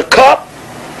of the cup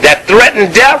that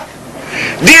threatened death,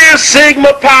 dear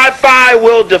Sigma Pi Phi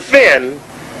will defend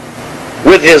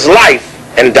with his life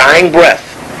and dying breath.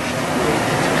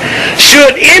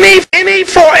 Should any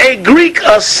for a Greek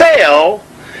assail,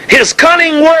 his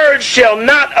cunning words shall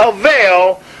not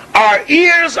avail. Our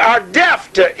ears are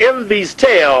deaf to envy's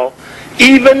tale,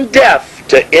 even deaf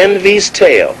to envy's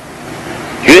tale.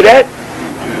 You hear that?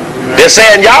 They're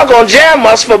saying y'all gonna jam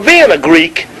us for being a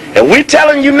Greek, and we're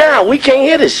telling you now we can't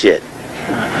hear this shit.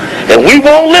 And we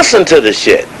won't listen to this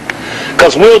shit.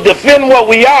 Because we'll defend what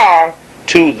we are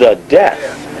to the death.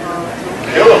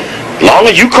 Long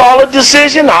as you call a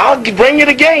decision, I'll bring you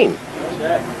the game.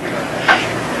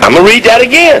 I'm going to read that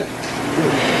again.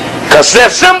 Because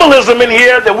there's symbolism in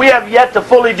here that we have yet to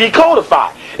fully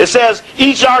decodify. It says,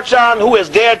 each archon who has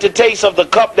dared to taste of the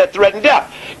cup that threatened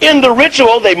death. In the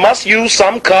ritual, they must use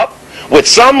some cup with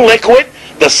some liquid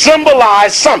to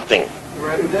symbolize something.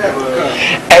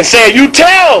 And say, you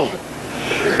tell,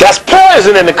 that's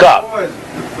poison in the cup.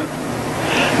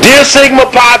 Dear Sigma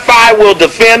Pi Phi will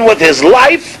defend with his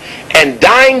life and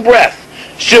dying breath.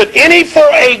 Should any for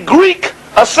a Greek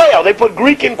assail, they put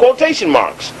Greek in quotation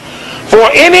marks.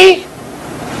 Should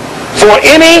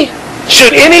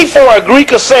any for a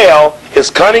Greek assail, his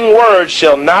cunning words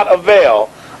shall not avail.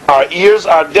 Our ears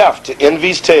are deaf to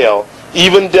envy's tale,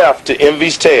 even deaf to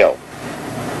envy's tale.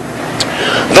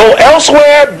 Though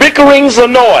elsewhere bickerings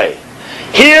annoy,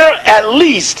 here at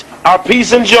least are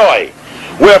peace and joy.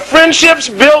 Where friendships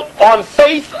built on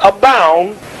faith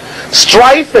abound,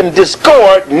 strife and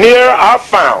discord near are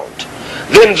found.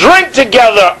 Then drink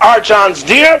together, archons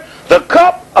dear, the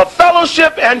cup of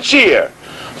fellowship and cheer.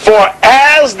 For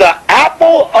as the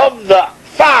apple of the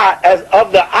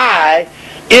eye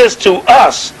is to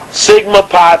us Sigma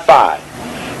Pi Phi.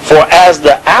 For as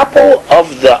the apple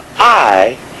of the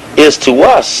eye is to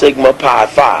us Sigma Pi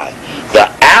Phi. The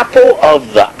apple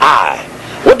of the eye.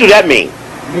 What do that mean?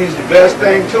 It means the best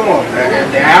thing to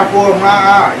them. The apple of my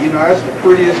eye. You know, that's the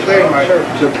prettiest thing. Like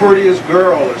the prettiest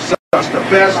girl or something. It's the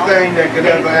best thing that could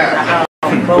ever happen.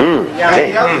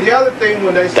 The other thing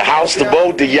when they say the house, the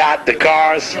boat, the yacht, the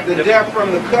cars. The death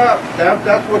from the cup,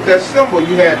 that's what that symbol.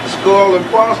 You had the skull and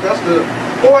cross, that's the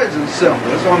poison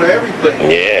symbol. It's on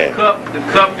everything. Yeah. The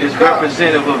cup is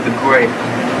representative of the grave.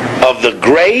 Of the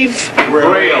grave?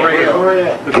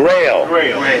 Grail.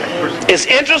 It's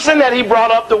interesting that he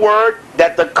brought up the word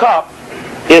that the cup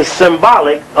is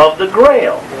symbolic of the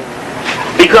grail.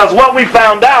 Because what we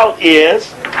found out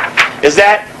is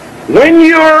that when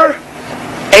you're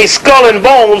a skull and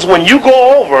bones, when you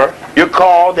go over, you're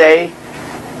called a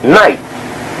knight.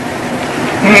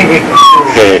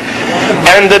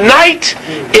 And the knight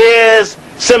is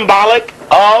symbolic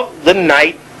of the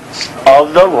knight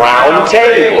of the round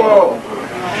table.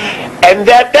 And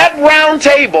that round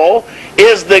table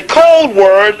is the code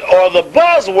word or the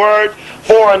buzzword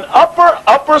for an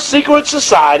upper secret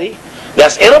society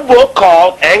that's in a book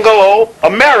called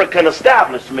Anglo-American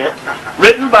Establishment,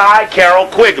 written by Carroll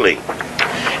Quigley.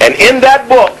 And in that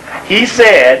book, he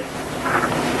said,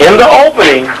 in the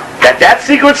opening, that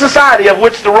secret society of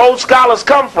which the Rhodes Scholars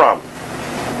come from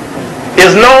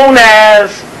is known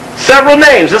as several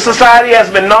names. This society has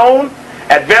been known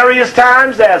at various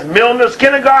times as Milner's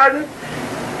Kindergarten,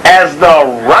 as the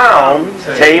Round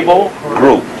Table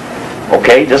Group.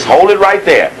 Okay, just hold it right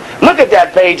there. Look at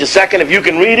that page a second if you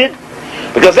can read it,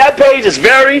 because that page is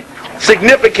very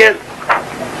significant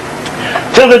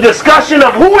to the discussion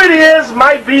of who it is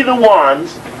might be the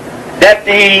ones that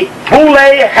the Boule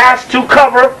has to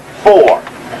cover for.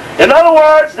 In other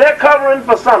words, they're covering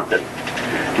for something.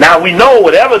 Now we know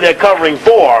whatever they're covering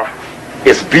for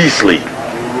is beastly.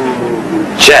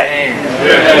 Check.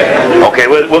 Okay,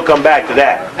 we'll come back to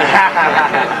that.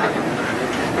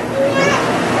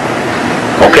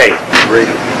 Okay.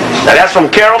 Now that's from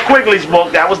Carroll Quigley's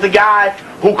book. That was the guy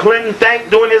who Clinton thanked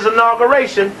during his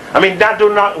inauguration. I mean,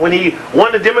 when he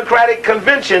won the Democratic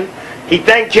convention, he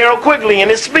thanked Carroll Quigley in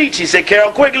his speech. He said,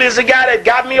 Carroll Quigley is the guy that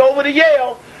got me over to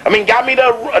got me to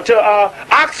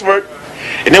Oxford.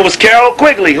 And it was Carroll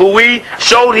Quigley, who we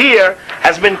showed here,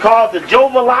 has been called the Joe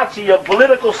Valachi of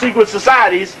political secret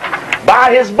societies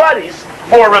by his buddies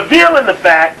for revealing the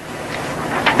fact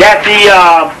that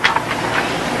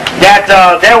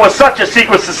there was such a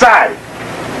secret society.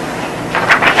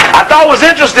 I thought it was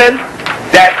interesting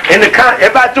that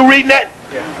everybody through reading that?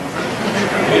 Yeah.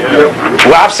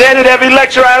 Well, I've said it every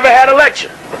lecture I ever had a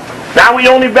lecture. Now we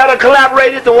only better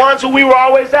collaborated the ones who we were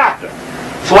always after.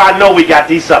 So I know we got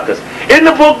these suckers. In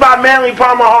the book by Manly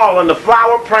Palmer Hall on the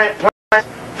flower, plants,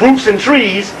 fruits, and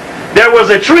trees, there was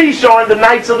a tree showing the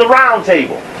Knights of the Round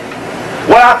Table.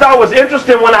 What I thought was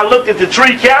interesting when I looked at the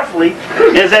tree carefully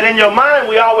is that in your mind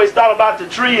we always thought about the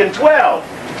tree in 12.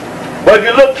 But if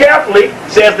you look carefully,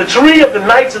 it says the tree of the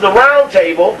Knights of the Round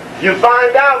Table, you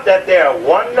find out that there are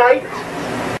 1 knight,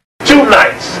 2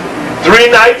 knights,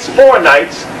 3 knights, 4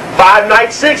 knights, 5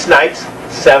 knights, 6 knights,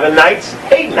 7 knights,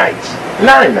 8 knights,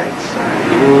 9 knights.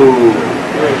 Ooh.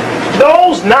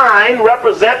 Those 9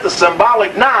 represent the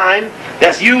symbolic 9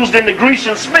 that's used in the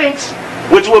Grecian Sphinx,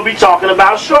 which we'll be talking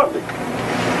about shortly.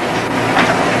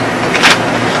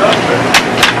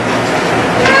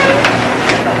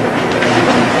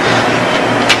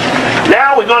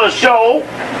 Now we're going to show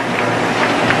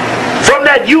from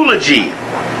that eulogy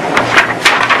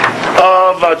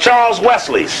of Charles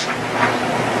Wesley's.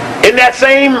 In that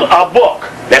same book,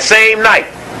 that same night,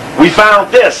 we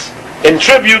found this in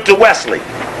tribute to Wesley.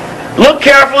 Look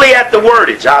carefully at the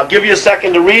wordage. I'll give you a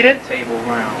second to read it. Table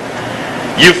round.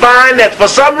 You find that for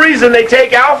some reason they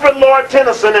take Alfred Lord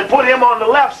Tennyson and put him on the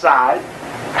left side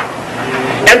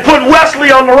and put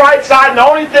Wesley on the right side, and the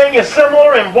only thing is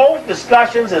similar in both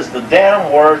discussions is the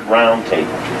damn word round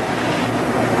table.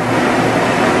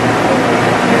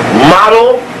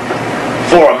 Model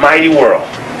for a mighty world.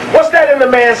 What's that in the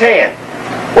man's hand?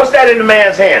 What's that in the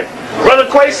man's hand? Brother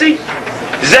Quasi,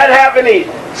 does that have any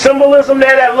symbolism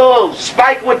there, that little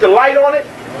spike with the light on it?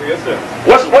 Oh, yes, sir.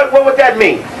 What would that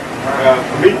mean?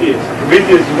 Prometheus.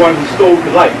 Prometheus is the one who stole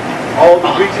the light. All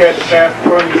the Greeks had to pass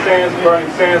burning sands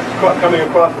coming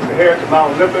across the Sahara to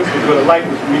Mount Olympus, where the light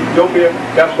was from Ethiopia.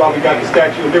 That's why we got the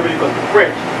Statue of Liberty, because the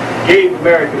French gave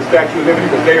America the Statue of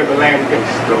Liberty because they are the land base.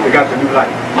 They got the new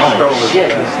light. Oh,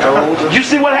 shit. You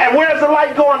see what happened? Where's the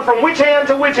light going from which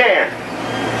hand to which hand?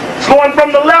 It's going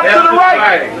from the left to the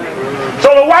right.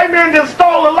 So the white man just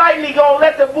stole the light and he gonna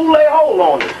let the Boule hold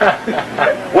on it.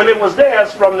 When it was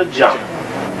theirs from the jump.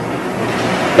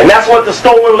 And that's what the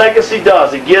stolen legacy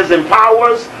does. It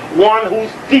empowers one who's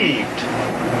thieved.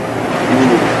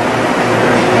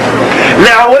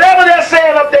 Now, whatever they're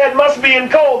saying up there, it must be in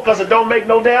code, because it don't make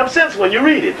no damn sense when you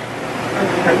read it.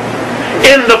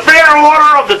 In the fair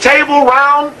order of the table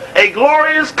round, a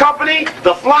glorious company,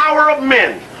 the flower of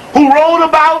men, who rode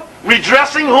about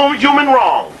redressing human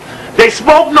wrong. They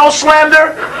spoke no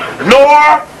slander,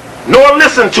 nor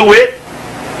listened to it.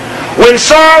 When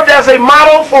served as a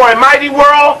model for a mighty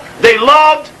world, they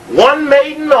loved one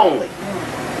maiden only.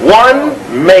 One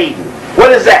maiden.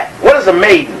 What is that? What is a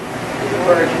maiden?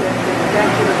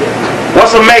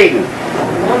 What's a maiden?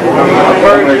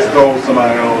 They stole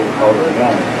somebody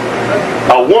else's.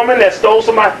 A woman that stole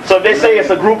somebody. So they say it's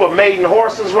a group of maiden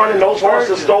horses running. Those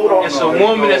horses stole on. It's a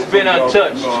woman that's been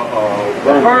untouched.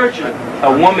 A virgin.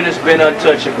 A woman that's been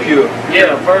untouched and pure.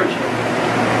 Yeah, a virgin.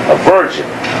 A virgin.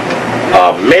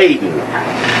 A maiden.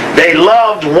 They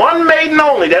loved one maiden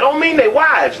only. That don't mean they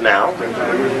wives now.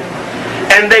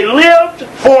 And they lived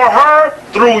for her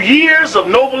through years of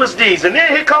noblest deeds. And then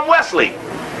here come Wesley.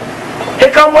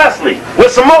 Here come Wesley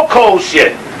with some more cold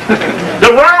shit.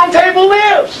 The round table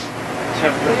lives.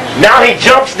 Now he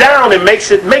jumps down and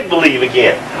makes it make-believe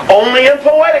again. Only in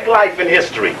poetic life and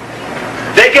history.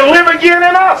 They can live again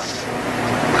in us.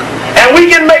 And we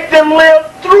can make them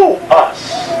live through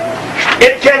us.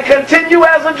 It can continue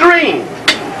as a dream.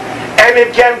 And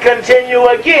it can continue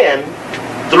again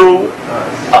through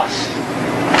us.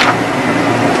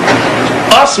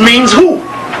 Us means who?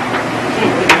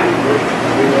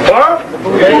 Huh?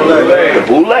 The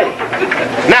Boule.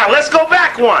 Now let's go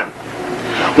back one.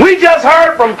 We just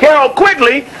heard from Carol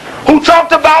Quigley, who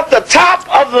talked about the top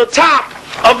of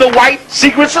the white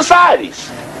secret societies.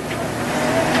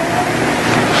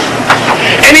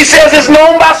 And he says it's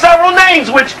known by several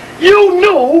names, which you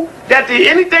knew that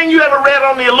anything you ever read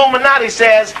on the Illuminati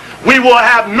says we will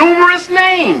have numerous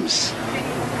names.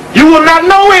 You will not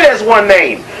know it as one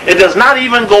name. It does not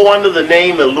even go under the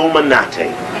name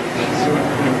Illuminati.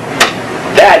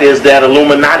 That is that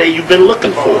Illuminati you've been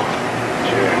looking for.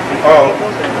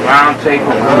 Round table.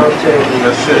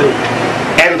 That's it.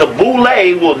 And the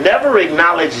Boule will never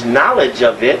acknowledge knowledge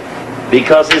of it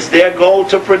because it's their goal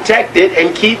to protect it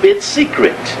and keep it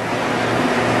secret.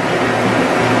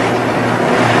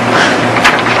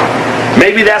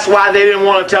 Maybe that's why they didn't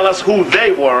want to tell us who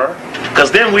they were,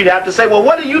 because then we'd have to say, well,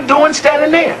 what are you doing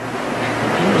standing there?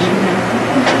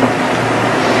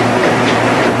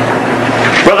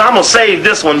 Brother, I'm going to save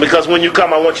this one because when you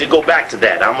come, I want you to go back to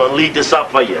that. I'm going to lead this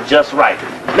up for you just right.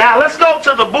 Now, let's go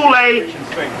to the Boule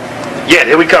Yeah,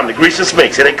 here we come, the Grecian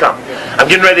Sphinx, here they come. I'm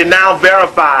getting ready to now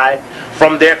verify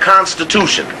from their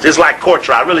constitution. It's like court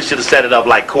trial. I really should have set it up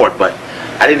like court, but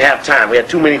I didn't have time. We had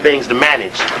too many things to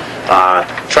manage.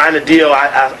 Trying to deal,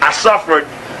 I suffered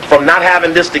from not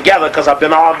having this together because I've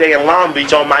been all day in Long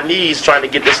Beach on my knees trying to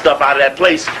get this stuff out of that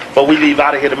place before we leave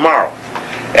out of here tomorrow.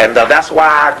 And that's why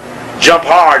I jump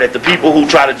hard at the people who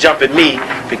try to jump at me,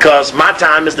 because my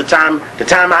time is the time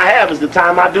I have is the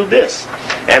time I do this.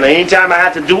 And anytime I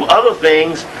have to do other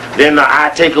things, then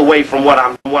I take away from what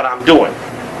I'm doing.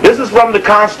 This is from the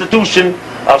Constitution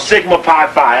of Sigma Pi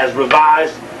Phi as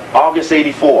revised August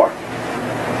 84.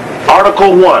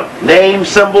 Article 1, name,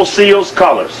 symbol, seals,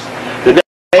 colors. The name of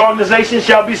the organization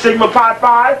shall be Sigma Pi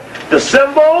Phi. The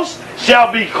symbols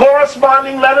shall be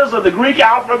corresponding letters of the Greek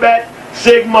alphabet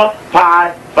Sigma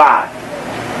Pi Phi.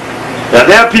 Now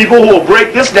there are people who will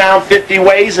break this down 50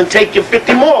 ways and take you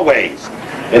 50 more ways.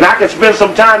 And I could spend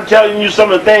some time telling you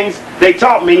some of the things they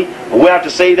taught me, but we'll have to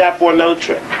save that for another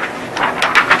trip.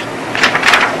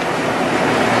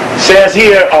 Says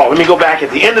here, oh, let me go back.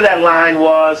 At the end of that line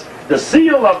was the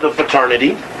seal of the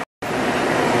fraternity.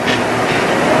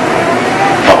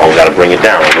 Uh-oh, got to bring it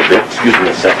down a little bit. Excuse me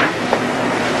a second.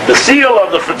 The seal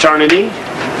of the fraternity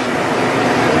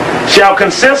shall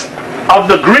consist of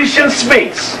the Grecian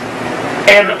Sphinx,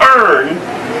 an urn,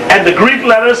 and the Greek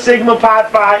letter Sigma Pi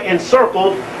Phi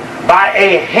encircled by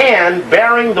a hand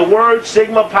bearing the word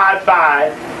Sigma Pi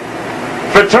Phi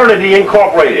Fraternity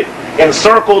Incorporated.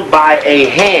 Encircled by a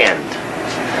hand.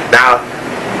 Now,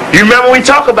 you remember we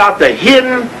talk about the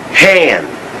hidden hand.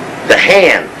 The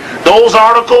hand. Those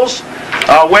articles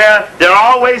where they're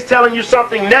always telling you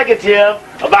something negative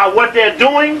about what they're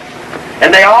doing,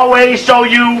 and they always show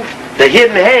you the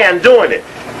hidden hand doing it.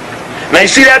 Now you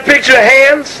see that picture of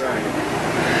hands?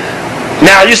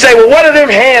 Now you say, well, what are them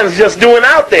hands just doing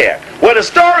out there? Well, the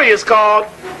story is called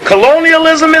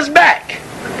Colonialism is Back.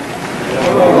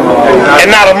 And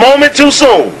not a moment too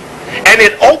soon. And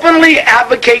it openly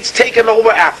advocates taking over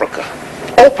Africa.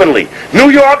 Openly. New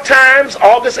York Times,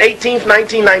 August 18th,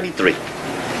 1993.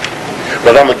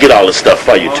 But I'm going to get all this stuff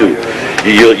for you too.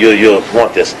 You'll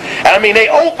want this. I mean, they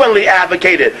openly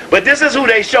advocate it. But this is who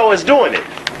they show is doing it.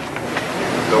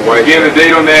 So again, the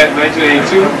date on that,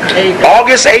 1982?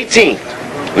 August 18th.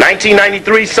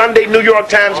 1993, Sunday, New York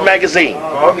Times Magazine.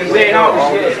 I'm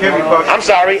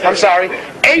sorry.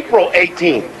 April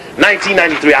 18th,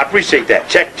 1993. I appreciate that.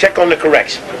 Check on the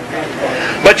correction.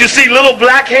 But you see little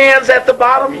black hands at the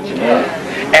bottom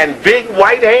and big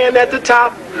white hand at the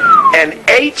top. And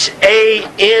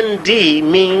H-A-N-D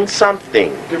means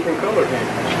something. Different color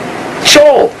hand.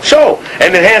 Show.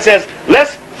 And the hand says,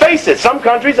 let's face it, some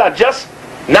countries are just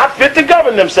not fit to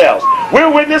govern themselves. We're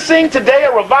witnessing today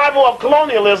a revival of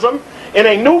colonialism in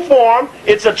a new form.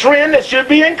 It's a trend that should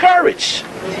be encouraged.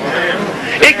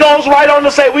 It goes right on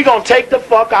to say we're going to take the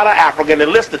fuck out of Africa and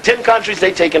list the 10 countries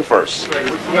they taken first.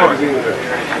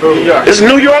 This is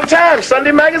New York Times,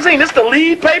 Sunday Magazine. This is the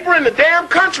lead paper in the damn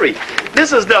country.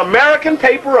 This is the American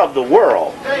paper of the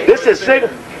world. This is April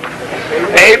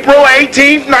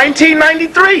 18th,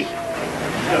 1993.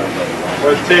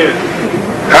 What's 10?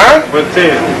 Huh? What's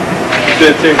 10? You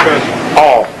said 10 countries.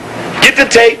 Oh, get the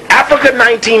tape, Africa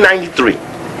 1993.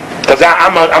 Because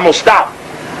I'm going to stop.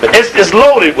 It's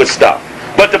loaded with stuff.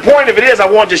 But the point of it is I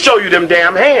wanted to show you them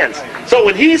damn hands. So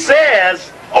when he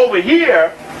says over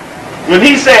here, when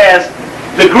he says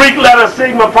the Greek letter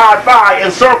Sigma Pi Phi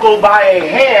encircled by a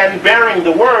hand bearing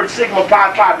the word Sigma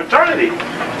Pi Phi fraternity,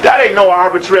 that ain't no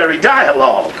arbitrary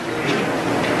dialogue.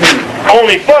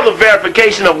 Only further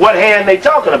verification of what hand they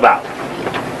talking about.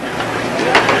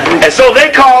 And so they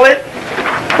call it,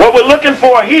 what we're looking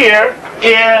for here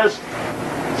is,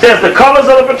 says the colors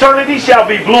of the fraternity shall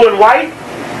be blue and white.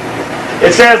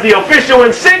 It says the official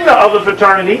insignia of the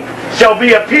fraternity shall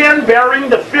be a pin bearing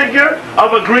the figure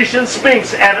of a Grecian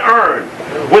sphinx and urn,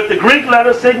 with the Greek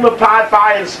letter Sigma Pi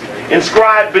Phi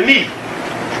inscribed beneath,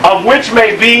 of which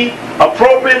may be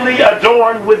appropriately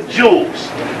adorned with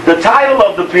jewels. The title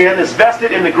of the pin is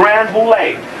vested in the Grand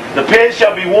Boule. The pin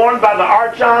shall be worn by the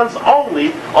archons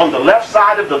only on the left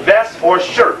side of the vest or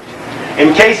shirt.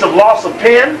 In case of loss of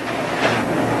pin,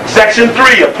 Section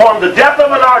 3, upon the death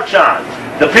of an archon,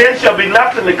 the pin shall be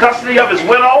left in the custody of his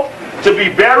widow to be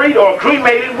buried or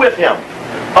cremated with him.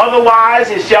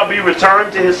 Otherwise, it shall be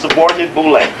returned to his subordinate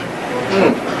Boule.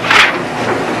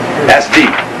 That's deep.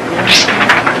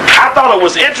 I thought it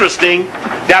was interesting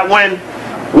that when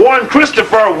Warren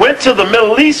Christopher went to the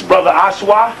Middle East, Brother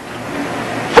Ashwa,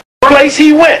 the place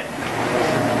he went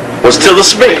was to the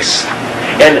Sphinx.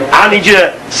 And I need you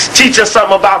to teach us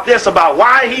something about this, about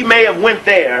why he may have went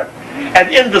there And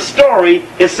in the story,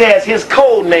 it says his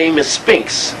code name is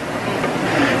Sphinx.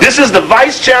 This is the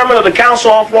vice chairman of the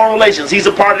Council on Foreign Relations. He's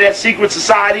a part of that secret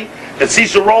society that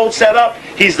Cecil Rhodes set up.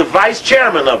 He's the vice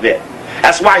chairman of it.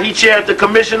 That's why he chaired the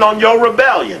Commission on Your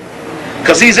Rebellion,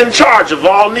 because he's in charge of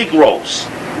all Negroes.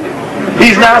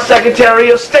 He's now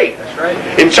Secretary of State,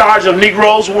 in charge of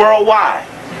Negroes worldwide.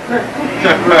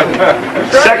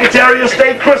 Secretary of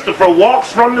State Christopher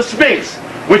walks from the Sphinx,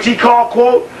 which he called,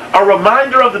 quote, a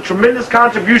reminder of the tremendous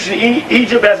contribution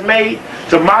Egypt has made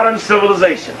to modern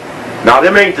civilization. Now,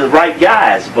 them ain't the right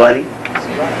guys, buddy.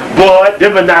 Boy,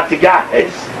 them are not the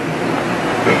guys.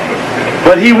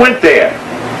 But he went there.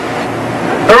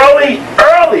 Early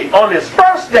on his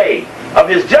first day of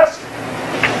his just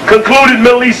concluded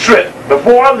Middle East trip,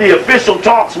 before the official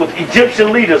talks with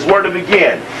Egyptian leaders were to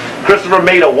begin, Christopher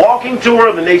made a walking tour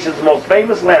of the nation's most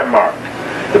famous landmark,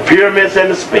 the pyramids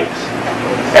and the Sphinx,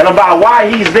 and about why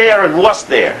he's there and what's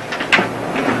there.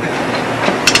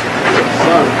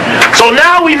 So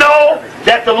now we know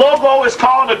that the logo is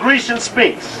called the Grecian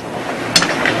Sphinx.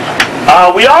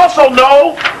 We also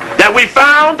know that we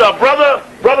found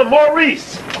Brother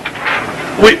Maurice.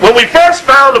 When we first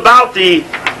found about the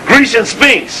Grecian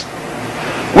Sphinx,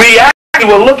 we actually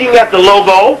were looking at the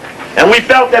logo, and we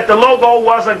felt that the logo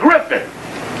was a griffin,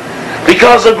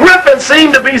 because a griffin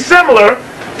seemed to be similar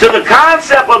to the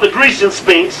concept of the Grecian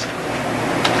Sphinx.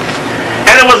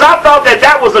 And it was, I thought that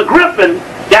that was a griffin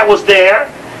that was there,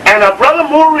 and Brother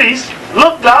Maurice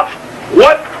looked up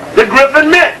what the griffin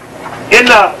meant in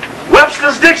the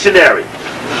Webster's Dictionary.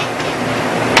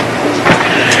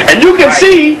 And you can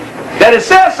see that it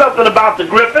says something about the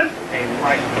griffin.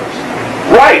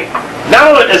 Right.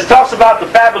 Now it talks about the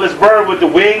fabulous bird with the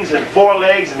wings and 4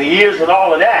 legs and the ears and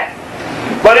all of that.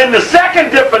 But in the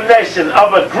second definition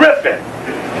of a griffin,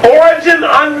 origin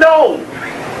unknown,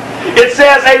 it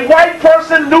says a white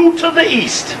person new to the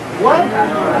East. What?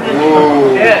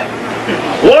 Yeah.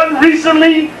 One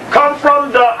recently come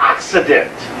from the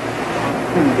Occident.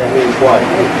 That means what?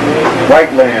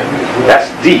 White land. That's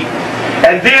deep.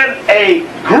 And then a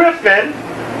griffin,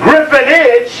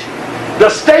 griffinage, the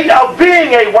state of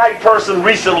being a white person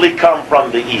recently come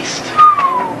from the East.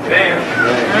 Damn.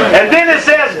 And then it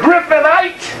says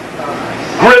griffinite,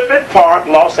 Griffith Park,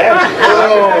 Los Angeles.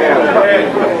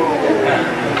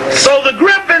 So the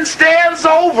griffin stands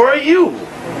over you.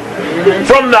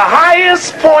 From the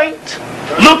highest point,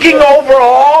 looking over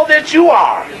all that you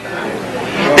are.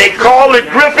 They call it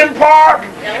Griffin Park,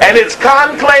 and its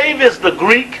conclave is the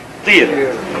Greek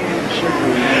Theater.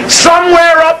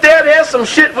 Somewhere up there, there's some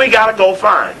shit we gotta go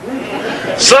find.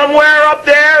 Somewhere up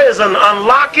there is an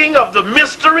unlocking of the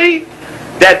mystery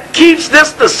that keeps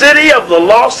this the city of the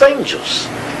Los Angeles.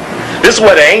 This is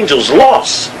where the angels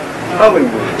lost.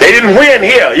 Hollywood. They didn't win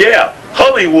here, yeah,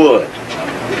 Hollywood.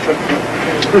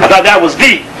 I thought that was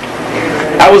deep.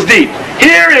 That was deep.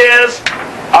 Here is,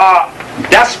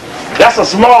 that's a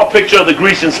small picture of the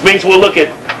Grecian Sphinx. We'll look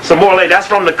at some more later. That's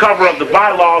from the cover of the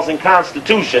bylaws and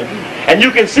Constitution. And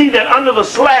you can see that under the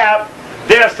slab,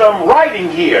 there's some writing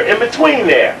here, in between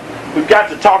there. We've got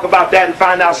to talk about that and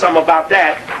find out something about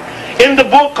that. In the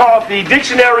book called the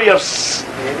Dictionary of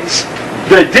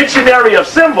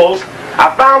Symbols,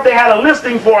 I found they had a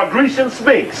listing for a Grecian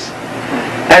Sphinx.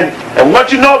 And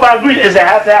what you know about Greece is it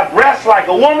has to have breasts like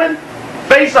a woman,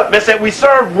 face up. They said we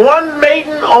serve one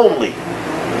maiden only.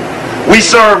 We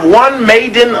serve one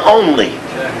maiden only.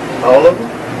 All of them?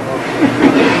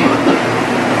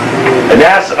 And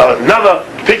that's another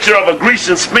picture of a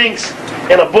Grecian Sphinx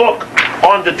in a book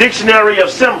on the Dictionary of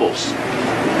Symbols.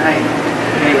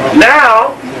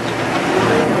 Now,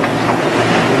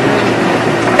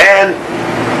 and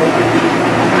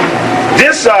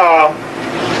this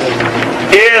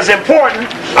is important.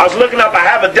 I was looking up, I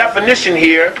have a definition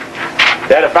here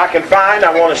that if I can find,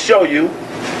 I want to show you,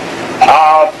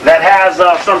 that has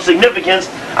some significance.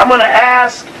 I'm going to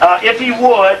ask, if he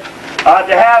would,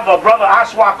 to have Brother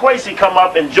Ashwa Kwesi come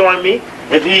up and join me,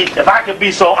 if I could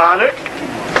be so honored.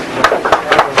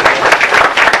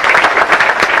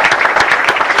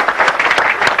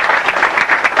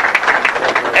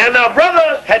 And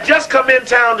Brother had just come in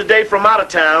town today from out of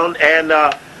town, and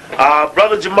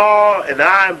Brother Jamal and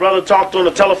I and Brother talked on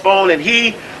the telephone, and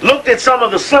he looked at some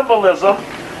of the symbolism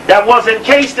that was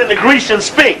encased in the Grecian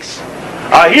Sphinx.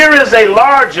 Here is a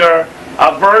larger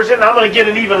version. I'm going to get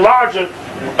an even larger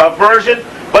version,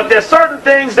 but there's certain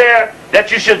things there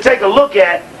that you should take a look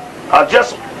at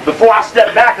just before I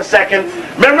step back a second.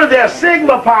 Remember, there's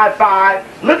Sigma Pi Phi.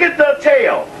 Look at the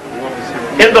tail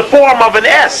in the form of an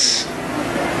S.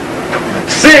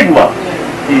 Sigma.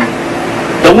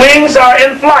 The wings are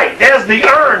in flight. There's the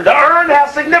urn. The urn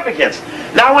has significance.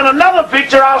 Now in another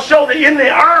picture, I'll show that in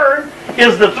the urn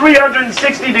is the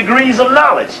 360 degrees of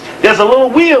knowledge. There's a little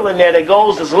wheel in there that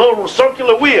goes, there's a little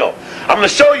circular wheel. I'm going to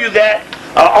show you that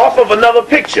off of another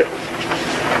picture.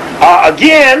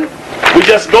 Again, we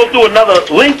just go through another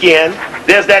link in.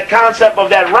 There's that concept of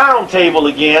that round table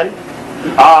again.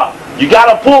 You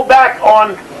got to pull back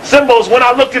on symbols. When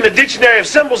I looked in the dictionary of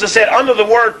symbols, it said under the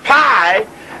word pi,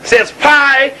 it says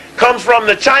pi comes from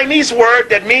the Chinese word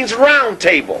that means round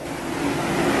table.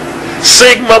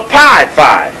 Sigma Pi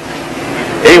Phi.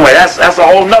 Anyway, that's a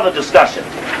whole nother discussion.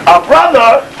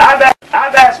 Brother,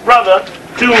 I've asked Brother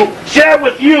to share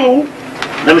with you,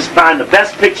 let me find the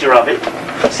best picture of it.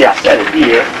 Let's see, I said it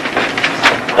here.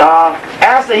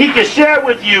 Asked that he could share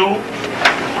with you,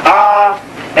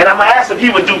 and I'm going to ask if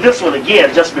he would do this one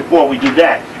again just before we do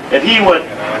that. If he would,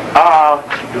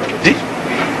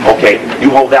 okay,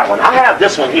 you hold that one. I have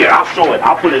this one here. I'll show it.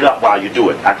 I'll put it up while you do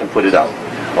it. I can put it up.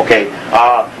 Okay.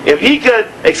 If he could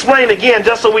explain again,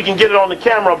 just so we can get it on the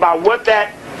camera, about what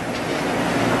that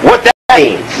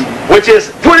means, which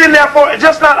is put in there for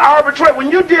just not arbitrary.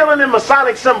 When you're dealing in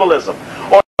Masonic symbolism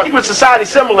or secret society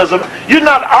symbolism, you're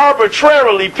not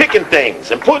arbitrarily picking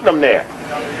things and putting them there.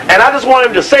 And I just want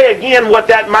him to say again what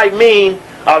that might mean,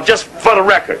 just for the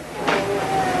record.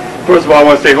 First of all, I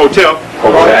want to say hotel.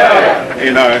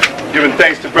 And giving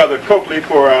thanks to Brother Coakley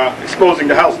for exposing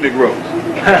the house Negroes.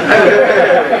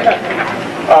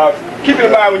 Keep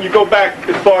in mind, when you go back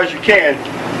as far as you can,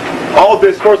 all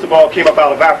this, first of all, came up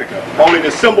out of Africa. Only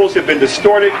the symbols have been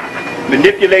distorted,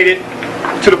 manipulated,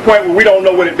 to the point where we don't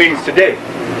know what it means today.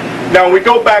 Now, when we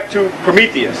go back to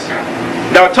Prometheus,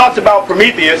 now it talks about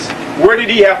Prometheus, where did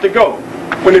he have to go?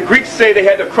 When the Greeks say they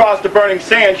had to cross the burning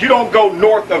sands, you don't go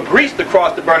north of Greece to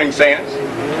cross the burning sands.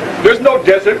 There's no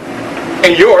desert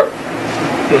in Europe.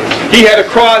 He had to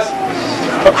cross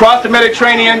across the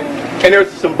Mediterranean, and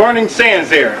there's some burning sands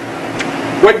there.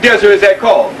 What desert is that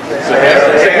called?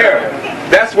 Sahara.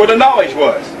 That's where the knowledge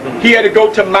was. He had to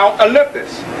go to Mount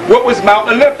Olympus. What was Mount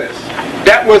Olympus?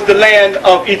 That was the land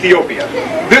of Ethiopia.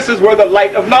 This is where the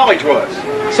light of knowledge was.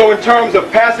 So in terms of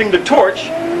passing the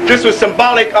torch, this was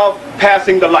symbolic of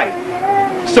passing the light.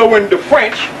 So when the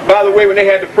French, by the way, when they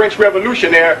had the French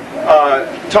Revolution there,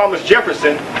 Thomas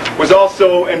Jefferson was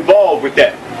also involved with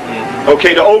that.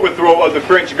 Okay, the overthrow of the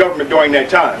French government during that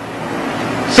time.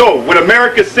 So when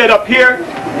America set up here,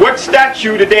 what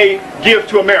statue did they give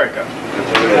to America?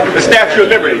 The Statue of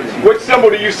Liberty. What symbol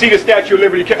do you see the Statue of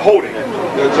Liberty kept holding?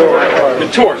 The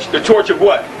torch. The torch of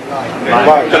what?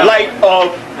 The light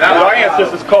of what our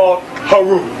ancestors called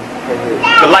Haru.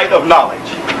 The light of knowledge.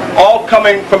 All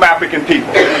coming from African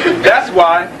people. That's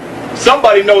why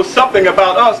somebody knows something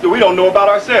about us that we don't know about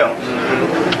ourselves.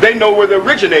 They know we're the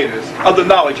originators of the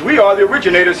knowledge. We are the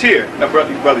originators here. Now,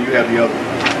 brother, you have the other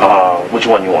one. Which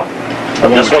one you want?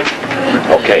 This one?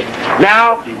 Okay.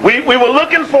 Now, we were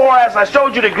looking for, as I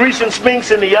showed you the Grecian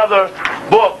Sphinx in the other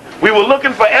book, we were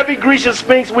looking for every Grecian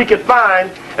Sphinx we could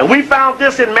find, and we found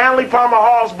this in Manly Palmer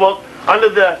Hall's book under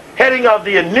the heading of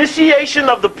the initiation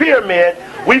of the pyramid.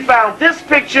 We found this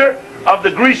picture of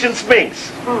the Grecian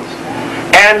Sphinx.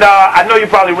 And I know you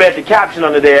probably read the caption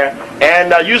under there,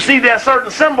 and you see there are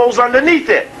certain symbols underneath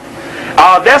it.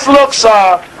 This looks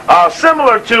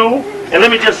similar to, and let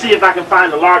me just see if I can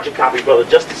find a larger copy, brother,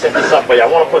 just to set this up for you. I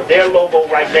want to put their logo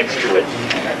right next to it.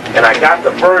 And I got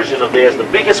the version of theirs, the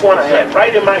biggest one I had,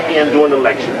 right in my hand during the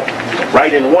lecture.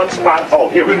 Right in one spot. Oh,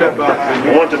 here we go.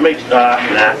 I want to make, that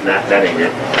ain't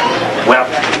it. Well,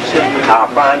 I'll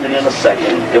find it in a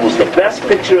second. It was the best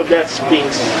picture of that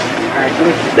Sphinx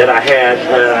that I had.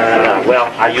 Well,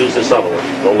 I used this other one.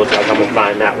 Don't look like I'm going to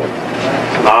find that one.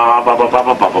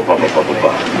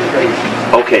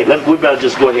 Okay, we better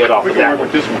just go ahead off of that one.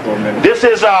 This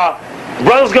is,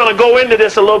 brother's going to go into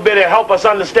this a little bit and help us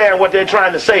understand what they're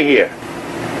trying to say here.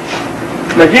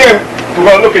 Now here, we're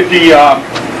going to look at the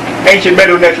ancient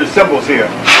Medo-Neter symbols here.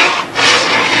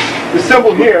 The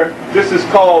symbol here, this is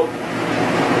called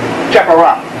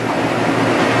Kepara.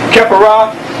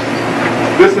 Kepara,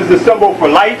 this is the symbol for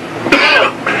light.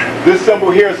 This symbol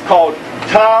here is called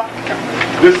Ta.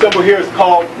 This symbol here is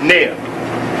called Neb.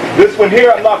 This one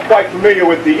here, I'm not quite familiar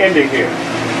with the ending here.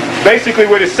 Basically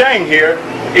what it's saying here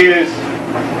is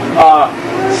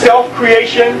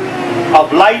self-creation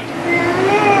of light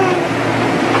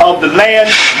of the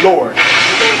landlord.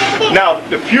 Now,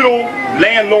 the feudal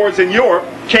landlords in Europe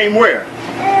came where?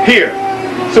 Here.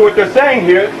 So what they're saying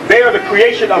here, they are the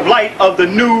creation of light of the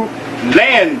new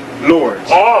landlords.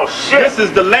 Oh, shit. This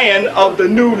is the land of the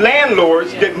new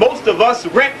landlords that most of us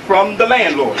rent from the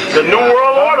landlords. The New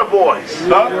World Order boys.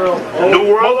 Huh? The New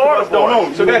World Order boys. Don't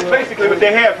own. So that's basically what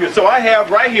they have here. So I have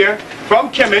right here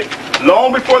from Kemet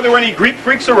long before there were any Greek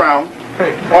freaks around,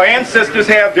 our ancestors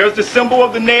have, there's the symbol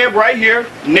of the Neb right here.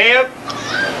 Neb,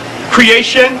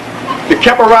 creation. The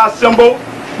K.I.K symbol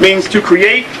means to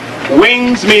create.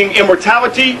 Wings meaning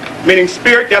immortality, meaning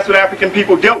spirit. That's what African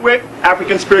people dealt with,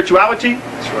 African spirituality.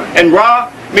 And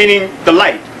Ra meaning the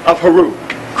light of Haru,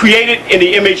 created in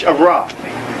the image of Ra.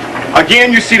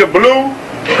 Again, you see the blue,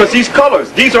 because these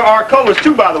colors, these are our colors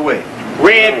too, by the way.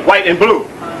 Red, white, and blue.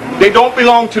 They don't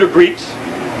belong to the Greeks.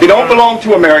 They don't belong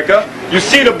to America. You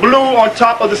see the blue on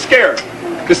top of the scarab.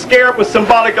 The scarab was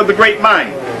symbolic of the great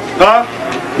mind.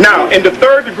 Now, in the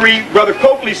third degree, Brother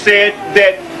Coakley said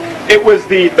that it was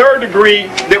the third degree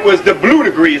that was the blue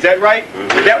degree. Is that right?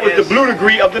 That was the blue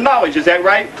degree of the knowledge. Is that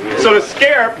right? So the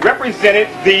scarab represented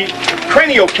the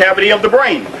cranial cavity of the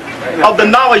brain, of the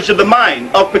knowledge of the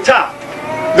mind, of Ptah,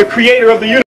 the creator of the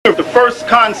universe. The first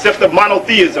concept of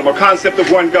monotheism, or concept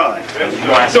of one God.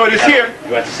 So it is here.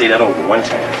 You have to say that over one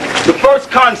time. The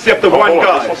first concept of one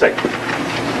God. Just 1 second.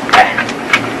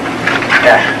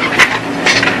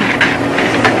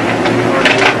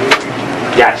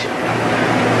 Gotcha.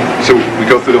 So we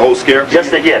go through the whole scare? Just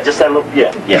that, yeah, just that little,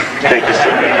 yeah. Thank you,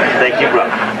 sir. Thank you,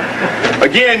 brother.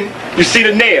 Again, you see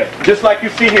the Neb, just like you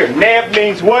see here. Neb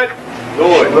means what?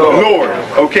 Lord.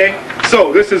 Okay?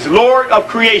 So this is Lord of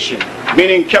creation,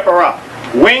 meaning K.I.K.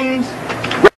 Wings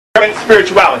represent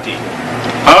spirituality.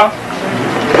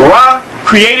 Ra,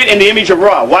 created in the image of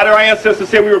Ra. Why did our ancestors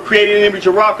say we were created in the image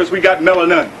of Ra? Because we got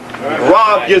melanin.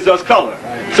 Ra gives us color.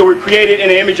 So we're created in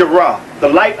the image of Ra, the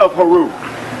light of Haru.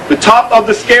 The top of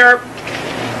the scarab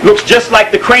looks just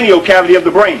like the cranial cavity of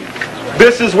the brain.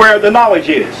 This is where the knowledge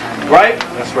is, right?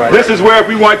 That's right. This is where if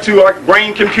we want to, our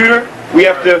brain computer, we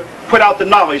have to put out the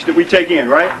knowledge that we take in,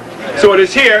 right? So it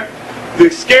is here. The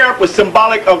scarab was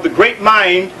symbolic of the great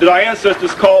mind that our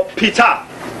ancestors called Ptah.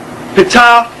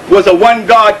 Ptah was a one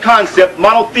God concept,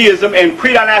 monotheism, and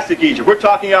pre-dynastic Egypt. We're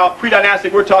talking about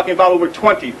pre-dynastic, we're talking about over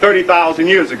 20, 30,000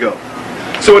 years ago.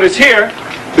 So it is here,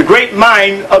 the great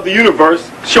mind of the universe,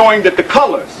 showing that the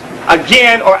colors,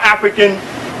 again, are African,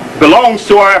 belongs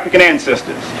to our African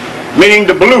ancestors. Meaning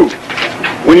the blue.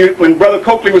 When Brother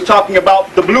Coakley was talking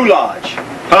about the Blue Lodge,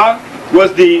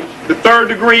 was the third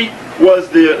degree, was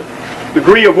the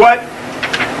degree of what?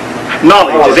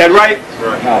 Knowledge. Is that right?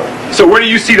 Right. So where do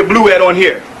you see the blue at on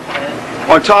here?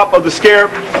 On top of the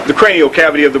scarab, the cranial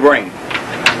cavity of the brain.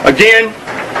 Again,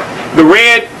 the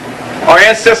red, our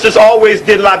ancestors always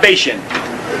did libation.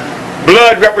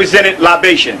 Blood represented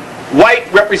libation.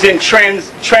 White represents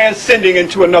transcending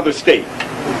into another state.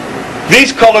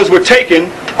 These colors were taken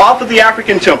off of the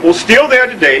African temple, still there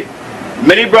today.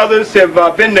 Many brothers have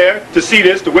been there to see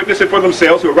this, to witness it for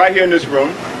themselves, who are right here in this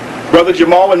room. Brother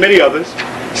Jamal and many others,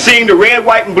 seeing the red,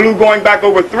 white, and blue going back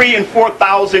over 3,000 and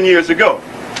 4,000 years ago.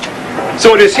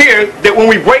 So it is here that when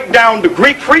we break down the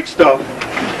Greek freak stuff,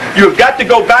 you've got to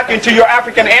go back into your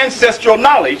African ancestral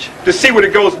knowledge to see what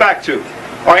it goes back to.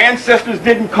 Our ancestors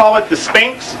didn't call it the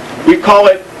Sphinx, we call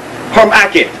it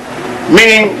Hermakit,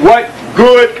 meaning what?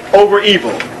 Good over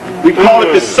evil. We call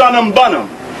it the Sunum Bunum,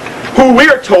 who we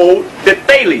are told that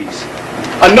Thales,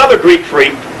 another Greek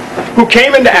freak, who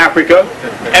came into Africa,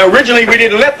 and originally we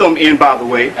didn't let them in, by the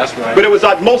way. That's right. But it was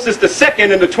Thutmose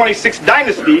II in the 26th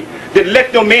dynasty that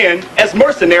let them in as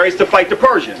mercenaries to fight the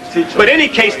Persians. But in any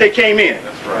case, they came in.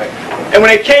 That's right. And when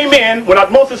they came in, when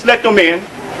Thutmose let them in,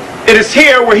 it is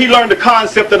here where he learned the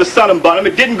concept of the Sunum Bunum.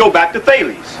 It didn't go back to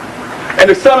Thales. And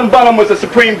the Sunum Bunum was a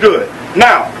supreme good.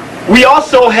 Now, we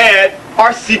also had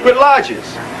our secret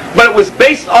lodges. But it was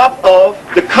based off of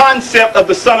the concept of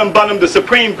the Sunum Bunum, the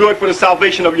supreme good for the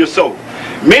salvation of your soul.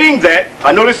 Meaning that,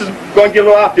 I know this is going to get a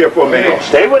little out there for a minute.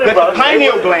 Stay with it, that brother. the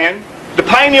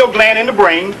pineal gland in the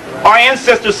brain, our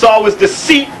ancestors saw was the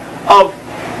seat of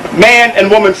man and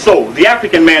woman's soul, the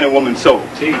African man and woman's soul.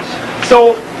 Jeez.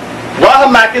 So,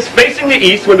 Rahamak is facing the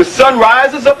east. When the sun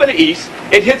rises up in the east,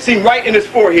 it hits him right in his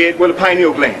forehead with a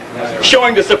pineal gland,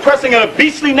 showing the suppressing of a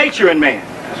beastly nature in man.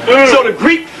 So the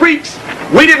Greek freaks,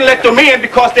 we didn't let them in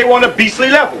because they were on a beastly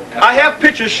level. I have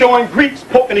pictures showing Greeks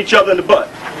poking each other in the butt.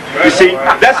 You see,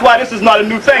 that's why this is not a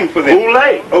new thing for them.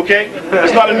 Boule. Okay?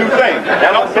 It's not a new thing.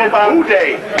 That also about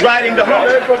riding the hump.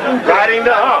 Riding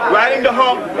the hump. Riding the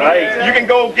hump. Right. You can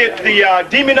go get the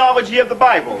demonology of the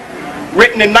Bible,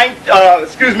 written in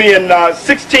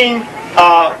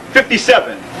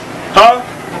 1657.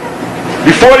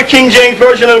 Before the King James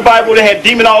Version of the Bible, they had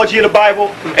demonology of the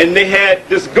Bible, and they had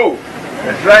this goat.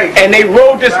 That's right. And they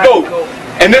rode this goat.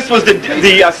 And this was the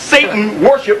Satan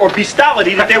worship or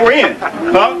bestiality that they were in.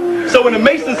 So when the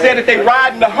Masons said that they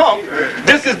ride in the hump,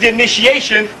 this is the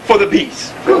initiation for the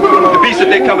beast. The beast that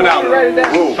they're coming out of. This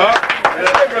is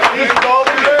all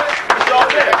there. It's all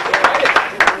there.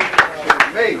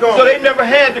 So they never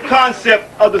had the concept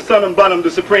of the Sunnum Bonum, the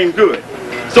supreme good.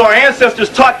 So our ancestors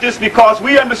taught this because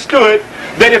we understood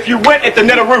that if you went at the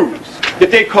Netaroos, that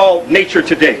they call nature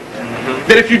today,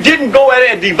 that if you didn't go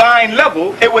at a divine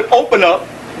level, it would open up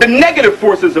the negative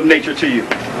forces of nature to you.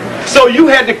 So you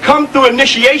had to come through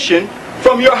initiation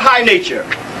from your high nature,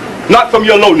 not from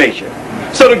your low nature.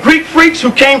 So the Greek freaks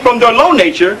who came from their low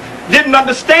nature didn't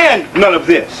understand none of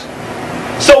this.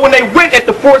 So when they went at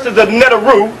the forces of the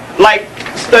Netaroo, like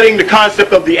studying the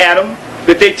concept of the atom,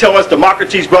 that they tell us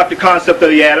Democritus brought the concept of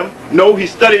the atom. No, he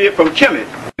studied it from Kemet.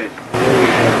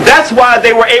 That's why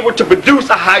they were able to produce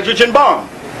a hydrogen bomb.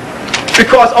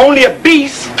 Because only a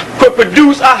beast could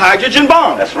produce a hydrogen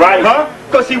bomb. That's right.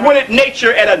 Because he wanted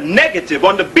nature at a negative,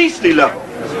 on the beastly level.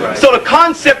 That's right. So the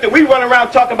concept that we run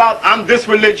around talking about, I'm this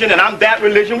religion and I'm that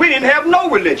religion, we didn't have no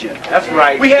religion. That's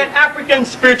right. We had African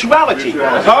spirituality.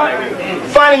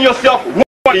 Finding yourself one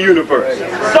in the universe.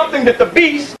 Something that the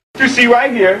beast, you see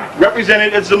right here,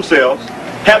 represented as themselves,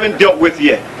 haven't dealt with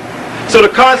yet. So the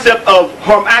concept of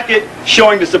Harmakit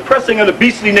showing the suppressing of the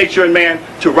beastly nature in man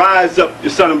to rise up the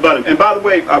Sunnum Bonum. And by the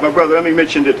way, my brother, let me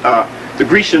mention that the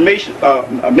Grecian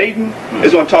maiden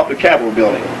is on top of the Capitol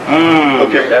building.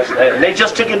 Okay. They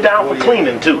just took it down for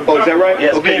cleaning too. Oh, is that right?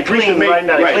 Yes, okay, the Grecian maiden right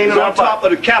now. Right. It's on top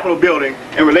of the Capitol building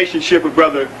in relationship with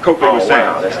Brother K.I.K was saying.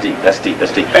 Wow, that's deep, that's deep,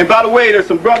 that's deep. And by the way, there's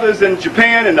some brothers in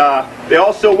Japan, and they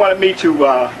also wanted me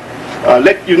to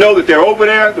let you know that they're over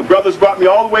there. The brothers brought me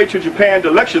all the way to Japan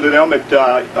to lecture to them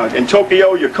at, in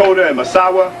Tokyo, Yokota, and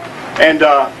Misawa. And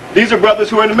these are brothers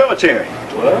who are in the military.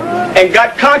 What? And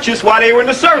got conscious while they were in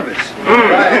the service.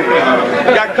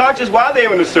 Got conscious while they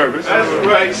were in the service. That's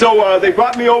right. So they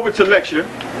brought me over to lecture.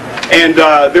 And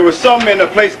there were some in a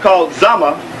place called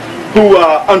Zama who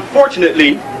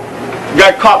unfortunately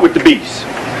got caught with the beast.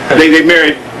 They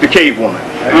married the cave woman.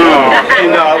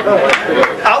 And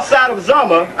outside of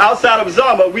Zama,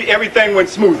 everything went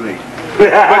smoothly.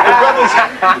 But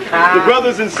the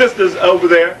brothers and sisters over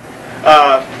there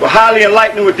were highly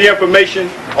enlightened with the information.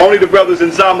 Only the brothers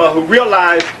in Zama who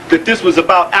realized that this was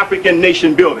about African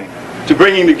nation building, to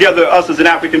bringing together us as an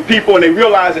African people, and they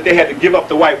realized that they had to give up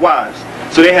the white wives.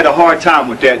 So they had a hard time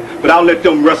with that, but I'll let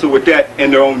them wrestle with that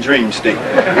in their own dream state.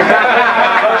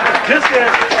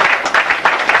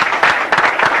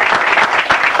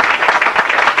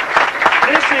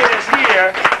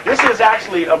 This is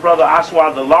actually, Brother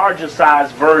Aswad, the larger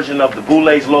size version of the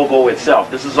Boule's logo itself.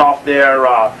 This is off their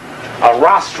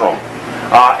rostrum.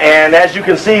 And as you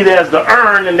can see, there's the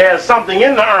urn, and there's something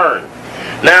in the urn.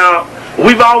 Now,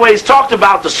 we've always talked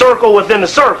about the circle within the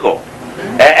circle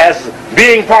as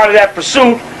being part of that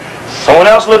pursuit. Someone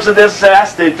else looks at this and says,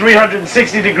 that's the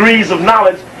 360 degrees of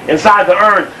knowledge inside the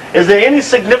urn. Is there any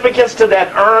significance to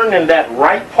that urn and that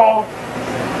right paw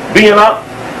being up?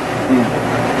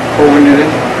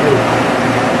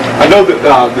 I know that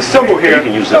the symbol here, you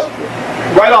can use this.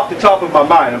 right off the top of my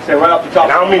mind, I'm saying right off the top of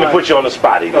my mind. I don't mean to put you on the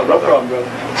spot either, no problem, brother.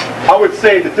 I would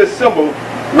say that this symbol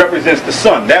represents the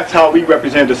sun. That's how we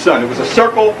represent the sun. It was a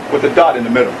circle with a dot in the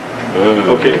middle.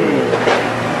 Okay?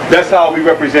 That's how we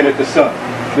represented the sun.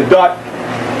 The dot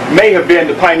may have been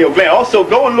the pineal gland. Also,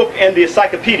 go and look in the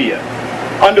encyclopedia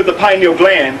under the pineal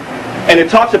gland, and it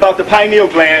talks about the pineal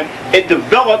gland. It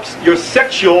develops your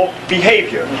sexual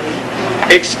behavior.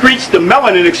 Excretes the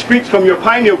melanin, excretes from your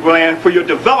pineal gland for your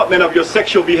development of your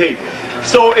sexual behavior.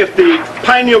 So if the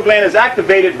pineal gland is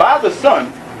activated by the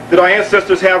sun, that our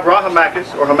ancestors have Ra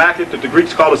Hamakis, or Hamakit, that the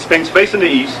Greeks call a sphinx facing the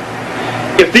east,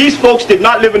 if these folks did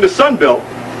not live in the sun belt,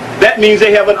 that means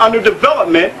they have an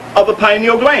underdevelopment of the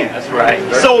pineal gland. That's right.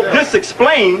 So this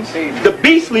explains the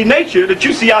beastly nature that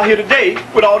you see out here today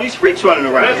with all these freaks running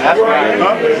around. That's right.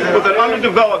 With an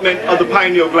underdevelopment of the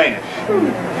pineal gland.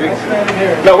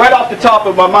 Now, right off the top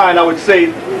of my mind, I would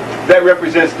say that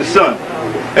represents the sun.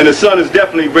 And the sun is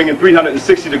definitely bringing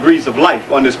 360 degrees of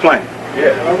life on this planet.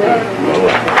 Yeah. All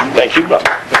right. Thank you, brother.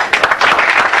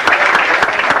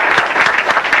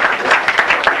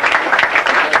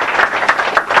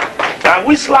 Now,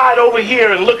 we slide over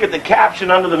here and look at the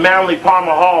caption under the Manly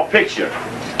Palmer Hall picture.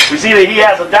 We see that he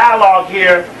has a dialogue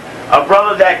here, a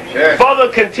brother that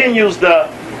further continues the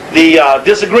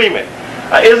disagreement.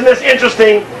 Isn't this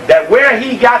interesting that where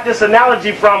he got this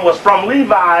analogy from was from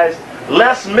Levi's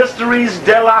Les Mysteries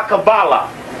de la Kabbalah.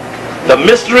 The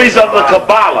Mysteries of the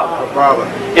Kabbalah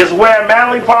is where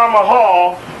Manly Palmer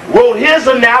Hall wrote his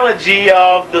analogy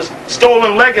of the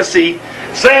stolen legacy,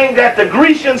 saying that the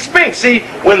Grecian Sphinx, see,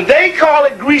 when they call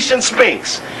it Grecian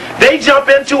Sphinx, they jump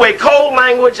into a code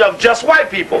language of just white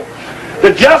people.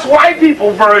 The just white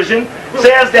people version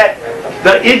says that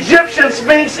the Egyptian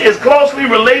Sphinx is closely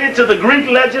related to the Greek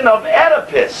legend of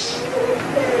Oedipus.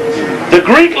 the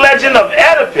Greek legend of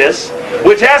Oedipus,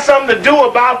 which has something to do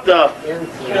about the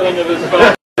Killing of his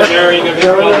father, marrying of his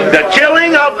brother. the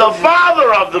killing of the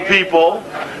father of the people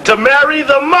to marry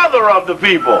the mother of the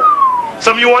people.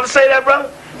 Some of you want to say that,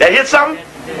 brother? That hit something?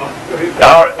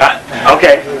 All right,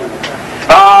 okay.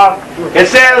 It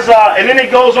says, and then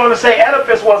it goes on to say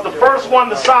Oedipus was the first one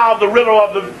to solve the riddle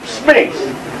of the Sphinx.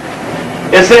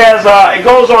 It says, it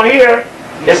goes on here,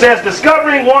 it says,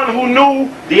 discovering one who knew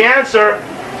the answer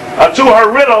to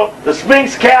her riddle, the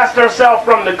Sphinx cast herself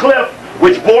from the cliff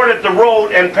which bordered the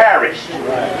road and perished.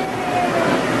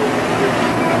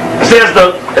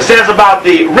 It says about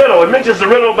the riddle, it mentions the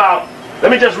riddle about, let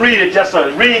me just read it, just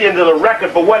read into the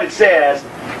record for what it says,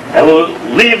 and we'll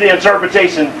leave the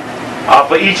interpretation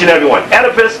for each and every one.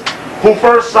 Oedipus, who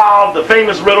first solved the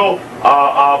famous riddle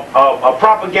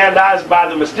propagandized by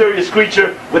the mysterious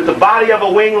creature with the body of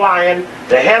a winged lion,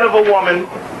 the head of a woman,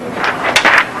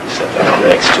 set that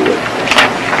next to it,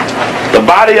 the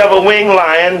body of a winged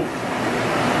lion,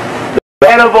 the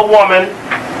head of a woman,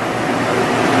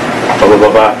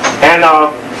 and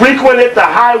frequented the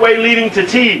highway leading to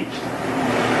Thebes.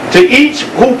 To each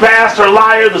who passed her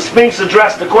lyre, the Sphinx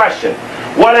addressed the question,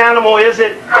 what animal is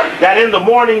it that in the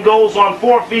morning goes on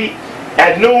 4 feet,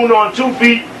 at noon on 2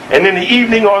 feet, and in the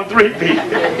evening on 3 feet?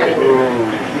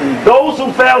 Those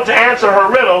who failed to answer her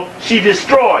riddle, she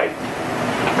destroyed.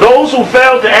 Those who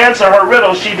failed to answer her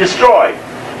riddle, she destroyed.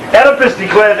 Oedipus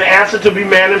declared the answer to be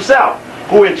man himself,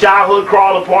 who in childhood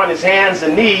crawled upon his hands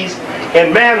and knees,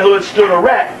 in manhood stood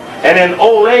erect, and in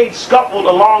old age scuffled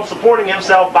along supporting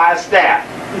himself by a staff.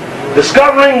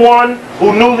 Discovering one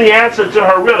who knew the answer to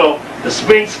her riddle, the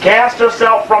Sphinx cast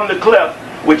herself from the cliff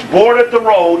which bordered the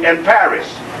road and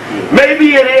perished.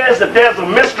 Maybe it is that there's a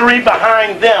mystery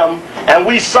behind them, and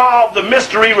we solve the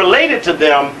mystery related to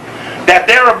them, that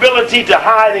their ability to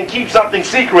hide and keep something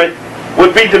secret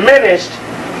would be diminished,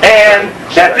 and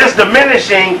that this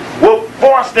diminishing will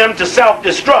force them to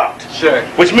self-destruct. Sure.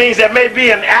 Which means there may be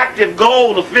an active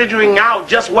goal of figuring out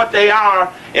just what they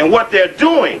are and what they're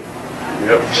doing.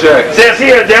 Yep. Sure. It says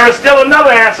here, there is still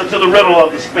another answer to the riddle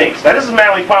of the Sphinx. Now this is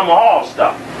Manly Palmer Hall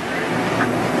stuff.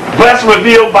 Best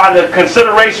revealed by the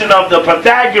consideration of the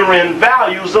Pythagorean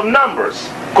values of numbers.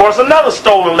 Of course, another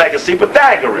stolen legacy,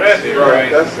 Pythagoras. That's it,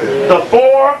 right. That's it. The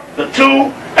 4, the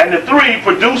 2, and the 3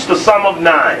 produce the sum of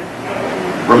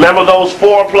 9. Remember those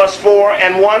 4 plus 4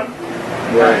 and 1?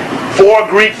 Right. 4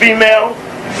 Greek female,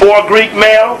 4 Greek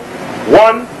male,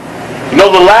 1. You know,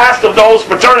 the last of those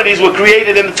fraternities were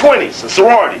created in the 20s, the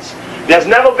sororities. There's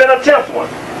never been a 10th one,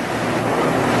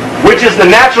 which is the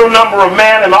natural number of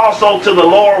man and also to the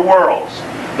lower worlds.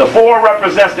 The 4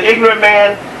 represents the ignorant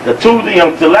man, the 2 the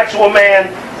intellectual man,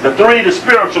 the 3 the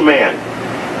spiritual man.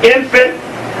 Infant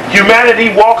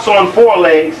humanity walks on 4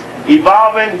 legs,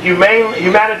 evolving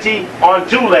humanity on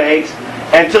 2 legs,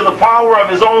 and to the power of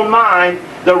his own mind,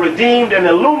 the redeemed and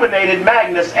illuminated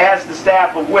Magnus adds the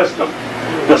staff of wisdom.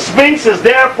 The Sphinx is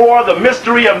therefore the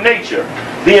mystery of nature,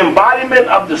 the embodiment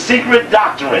of the secret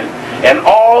doctrine, and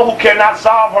all who cannot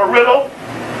solve her riddle,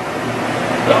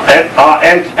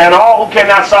 and all who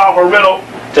cannot solve her riddle,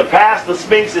 to pass the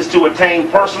Sphinx is to attain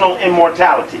personal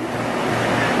immortality.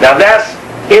 Now that's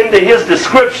into his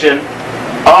description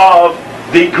of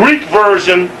the Greek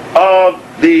version of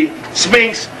the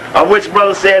Sphinx, of which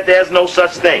brother said there's no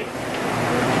such thing.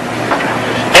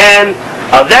 And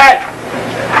that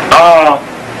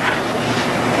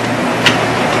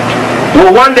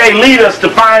will one day lead us to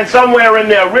find somewhere in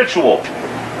their ritual.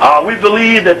 We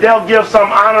believe that they'll give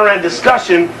some honor and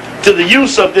discussion to the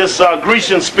use of this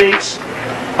Grecian Sphinx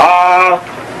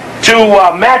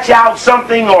to match out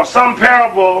something or some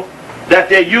parable that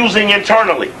they're using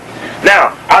internally.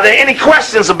 Now, are there any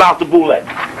questions about the Boule?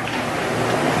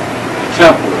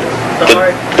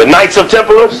 The Knights of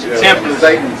Templars? Yeah.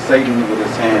 Satan with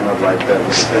his hand up like that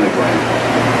with the pentagram.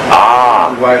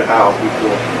 Ah. The White House before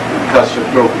you cut your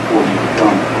throat before you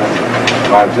become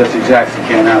president. Rev.Jesse Jackson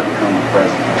cannot become the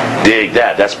president. Dig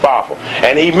that. That's powerful.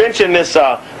 And he mentioned this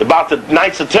about the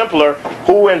Knights of Templar,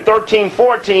 who in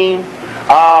 1314,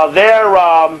 their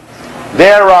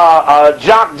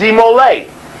Jacques de Molay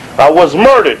was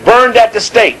murdered, burned at the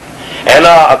stake. And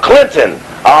Clinton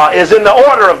is in the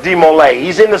order of de Molay.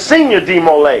 He's in the senior de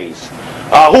Molays,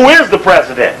 who is the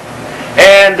president.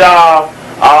 And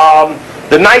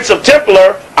the Knights of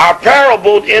Templar are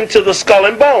parabled into the Skull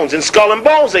and Bones. In Skull and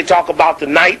Bones, they talk about the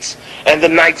Knights and the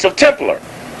Knights of Templar.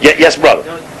 Yes, brother.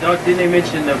 Didn't they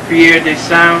mention the Prière des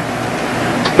Saints?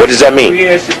 What does that mean?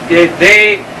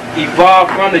 They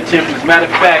evolved from the Templars. Matter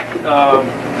of fact,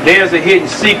 there's a hidden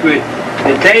secret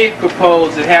that they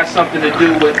propose that has something to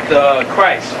do with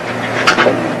Christ.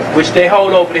 which they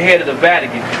hold over the head of the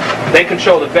Vatican. They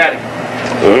control the Vatican.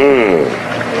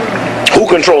 Who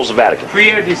controls the Vatican?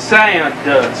 Trilateral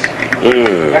does.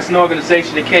 That's an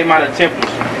organization that came out of the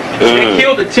Templars. They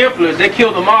killed the Templars. They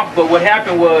killed them off. But what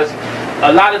happened was,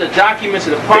 a lot of the documents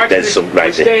and the parchments,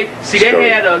 they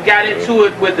had got into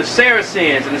it with the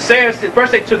Saracens, and the Saracens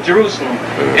first they took Jerusalem,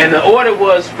 and the order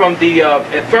was from the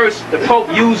at first the Pope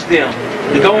used them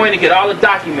to go in and get all the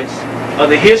documents of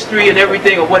the history and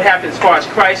everything of what happened as far as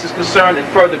Christ is concerned and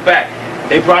further back.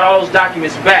 They brought all those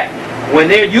documents back. When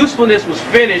their usefulness was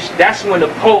finished, that's when the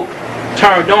Pope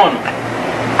turned on them.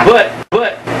 But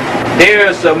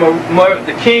there's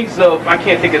the kings of, I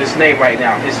can't think of this name right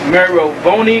now. It's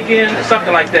Merovingian or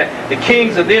something like that. The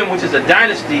kings of them, which is a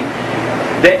dynasty,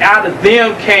 that out of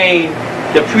them came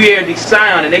the Priere de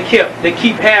Sion, and they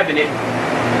keep having it.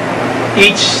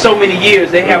 Each so many years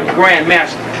they have a Grand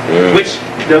Master, which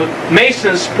the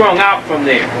Masons sprung out from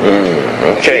there.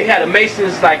 They had the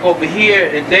Masons like over here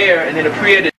and there, and then the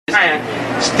Priere de Sion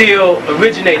still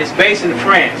originated. It's based in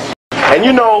France. And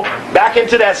you know, back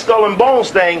into that Skull and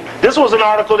Bones thing, this was an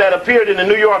article that appeared in the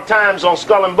New York Times on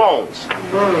Skull and Bones.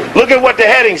 Look at what the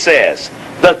heading says.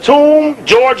 The tomb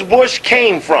George Bush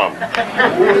came from.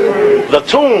 The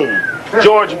tomb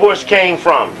George Bush came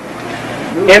from.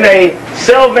 In a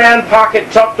Sylvan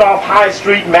pocket tucked off High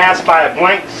Street, masked by a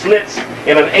blank slits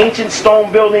in an ancient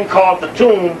stone building called the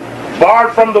Tomb,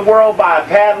 barred from the world by a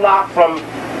padlock from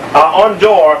on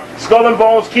door, Skull and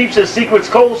Bones keeps his secrets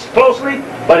closely,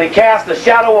 but it casts a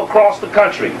shadow across the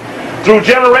country. Through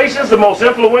generations, the most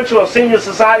influential of senior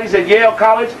societies at Yale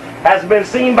College has been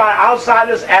seen by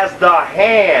outsiders as the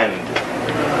hand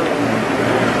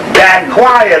that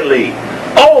quietly,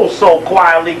 oh so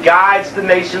quietly, guides the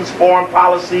nation's foreign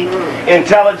policy,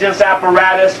 intelligence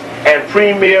apparatus, and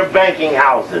premier banking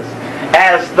houses.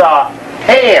 As the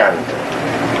hand.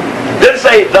 It didn't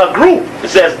say the group, it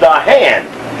says the hand.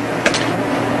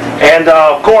 And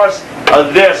of course,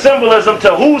 there's symbolism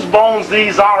to whose bones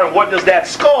these are, and what does that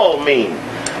skull mean?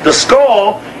 The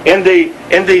skull in the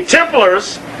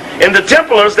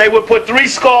Templars, they would put 3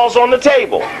 skulls on the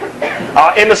table.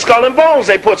 In the Skull and Bones,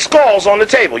 they put skulls on the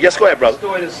table. Yes, go ahead, brother. The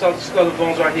story of the Skull and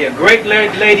Bones right here. A great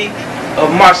lady of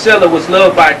Marcella was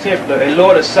loved by a Templar, a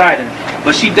lord of Sidon,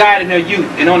 but she died in her youth,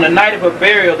 and on the night of her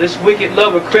burial, this wicked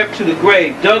lover crept to the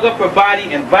grave, dug up her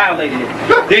body, and violated it.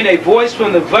 Then a voice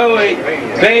from the void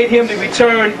bade him to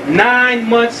return 9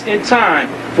 months in time,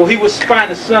 for he was to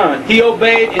find a son. He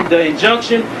obeyed the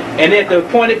injunction, and at the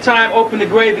appointed time opened the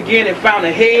grave again and found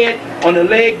a head on the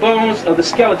leg bones of the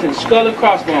skeleton, skull and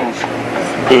crossbones.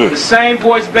 The same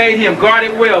voice bade him, guard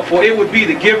it well, for it would be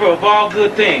the giver of all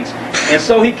good things. And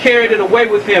so he carried it away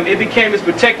with him. It became his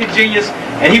protected genius,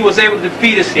 and he was able to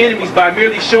defeat his enemies by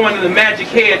merely showing them the magic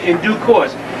head in due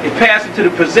course. It passed into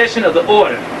the possession of the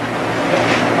order.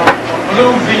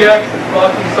 Blue ZX is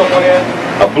blocking someone in.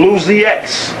 A blue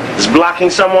ZX is blocking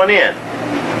someone in.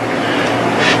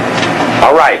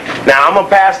 All right, now I'm going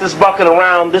to pass this bucket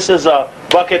around. This is a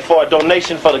bucket for a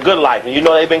donation for the Good Life. And you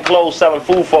know they've been closed selling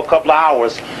food for a couple of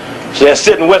hours. So they're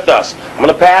sitting with us. I'm going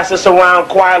to pass this around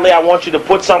quietly. I want you to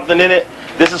put something in it.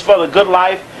 This is for the Good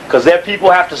Life, because their people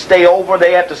have to stay over.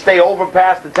 They have to stay over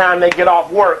past the time they get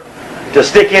off work to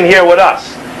stick in here with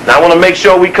us. Now I want to make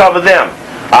sure we cover them.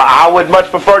 I would much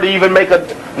prefer to even make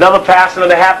another passing of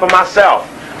the hat for myself.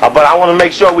 But I want to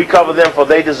make sure we cover them, for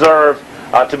they deserve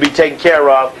to be taken care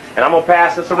of. And I'm going to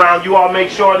pass this around. You all make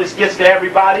sure this gets to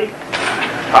everybody.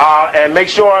 And make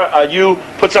sure you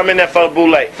put some in there for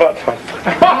Boule.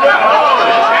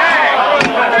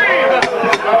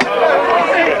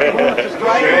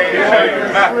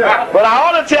 But I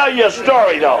want to tell you a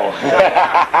story, though.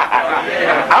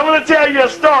 I'm going to tell you a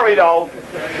story, though.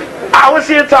 I was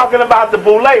here talking about the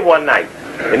Boule one night.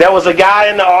 And there was a guy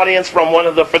in the audience from one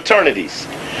of the fraternities.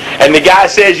 And the guy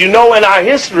says, you know, in our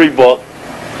history book,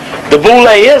 the Boule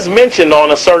is mentioned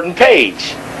on a certain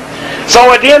page.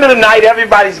 So at the end of the night,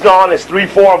 everybody's gone. There's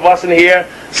 3-4 of us in here.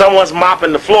 Someone's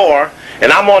mopping the floor.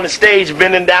 And I'm on the stage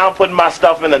bending down, putting my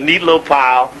stuff in a neat little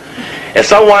pile. And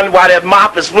someone, while that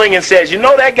mop is flinging, says, you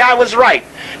know, that guy was right.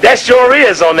 That sure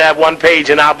is on that one page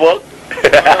in our book.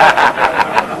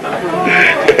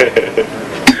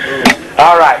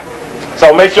 All right.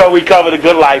 So make sure we cover the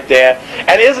Good Life there.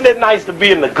 And isn't it nice to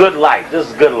be in the Good Life? This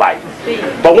is Good Life.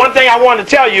 But one thing I want to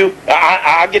tell you,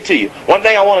 I'll get to you. One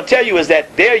thing I want to tell you is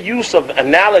that their use of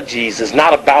analogies is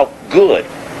not about good.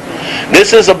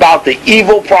 This is about the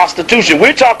evil prostitution.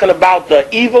 We're talking about the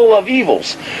evil of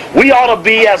evils. We ought to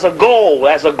be, as a goal,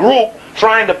 as a group,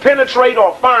 trying to penetrate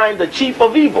or find the chief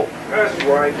of evil. That's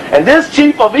right. And this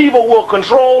chief of evil will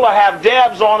control or have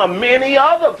dabs on many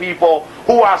other people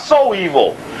who are so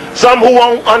evil. Some who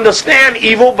won't understand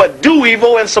evil but do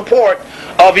evil in support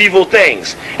of evil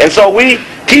things. And so we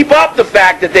keep up the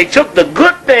fact that they took the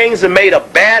good things and made a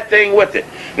bad thing with it.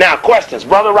 Now, questions.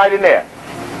 Brother right in there.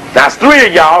 Now, it's 3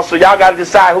 of y'all, so y'all got to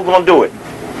decide who's going to do it.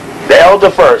 The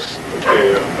elder first.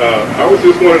 Okay, I was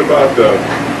just wondering about the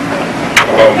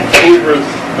Hoovers,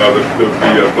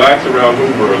 the blacks around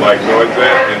Hoover, like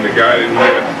Noisette and the guy that he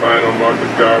had to find on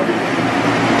Marcus Garvey.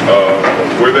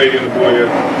 Were they in the Boule?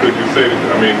 Could you say that?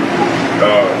 I mean,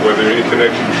 were there any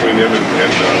connection between them and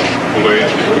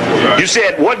Boule? You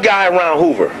said what guy around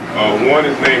Hoover? One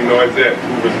is named Noisette,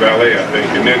 Hoover's valet, I think,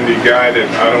 and then the guy that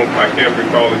I can't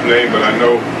recall his name, but I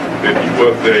know that he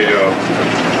was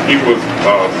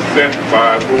sent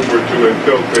by Hoover to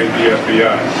infiltrate the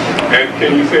FBI. And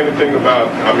can you say anything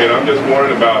about? I mean, I'm just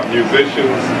wondering about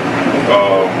musicians.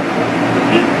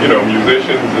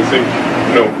 Musicians. It seems,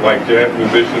 like jazz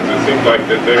musicians. It seems like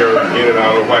that they're in and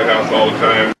out of the White House all the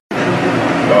time.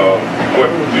 What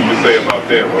do you say about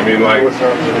them? I mean, like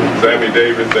Sammy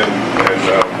Davis and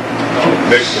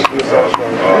Nixon.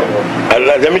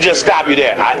 Let me just stop you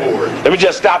there. Let me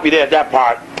just stop you there at that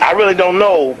part. I really don't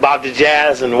know about the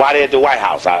jazz and why they're at the White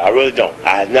House. I really don't.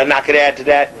 I have nothing I could add to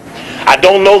that. I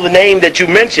don't know the name that you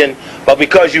mentioned, but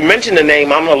because you mentioned the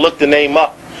name, I'm going to look the name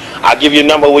up. I'll give you a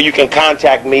number where you can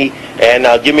contact me and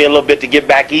give me a little bit to get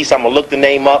back east. I'm going to look the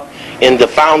name up in the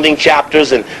founding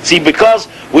chapters and see, because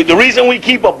the reason we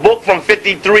keep a book from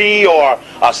 53 or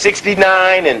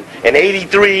 69 and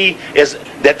 83 is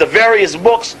that the various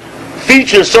books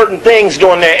feature certain things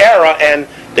during their era, and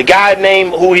the guy name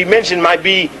who he mentioned might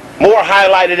be more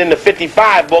highlighted in the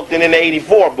 55 book than in the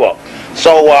 84 book.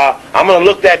 So I'm going to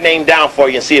look that name down for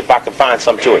you and see if I can find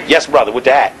some to it. Yes, brother, with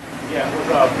the hat. Yeah,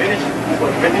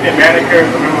 was Benjamin Manicure,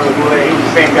 remember the Boule? He was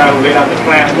the same guy who laid out the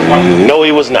plan? No,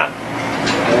 he was not.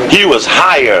 He was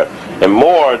higher and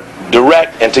more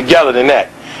direct and together than that.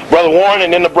 Brother Warren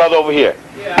and then the brother over here.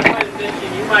 Yeah, I might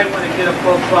mention, you might want to get a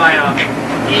book by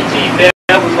E.T. Bell.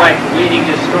 That was like leading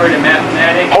his story to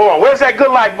mathematics. Hold on, where's that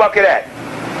Good Life bucket at?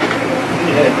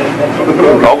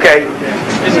 Okay.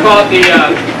 It's called the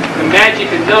Magic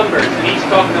of Numbers, and he's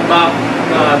talking about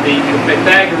the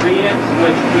Pythagoreans,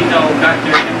 which we know got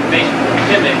their information from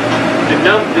Kemet.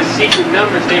 The secret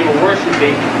numbers they were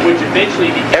worshiping, which eventually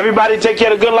became... Everybody take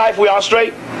care of Good Life? We all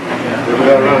straight?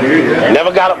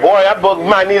 Never got a... Boy, that book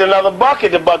might need another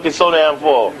bucket. The bucket's so damn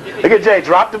full. Look at Jay,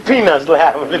 drop the peanuts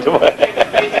laughing.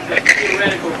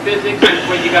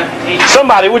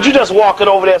 Somebody, would you just walk it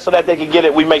over there so that they can get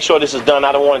it? We make sure this is done.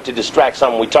 I don't want it to distract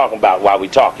something we're talking about while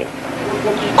we're talking.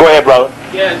 Go ahead, brother.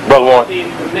 Yes, Brother Warren.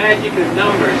 The Magic of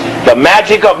Numbers. The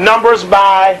Magic of Numbers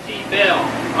by T. Bell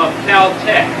of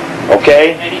Caltech.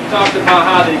 Okay. And he talked about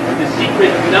how the secret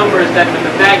numbers that the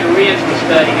Pythagoreans were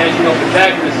studying. As you know,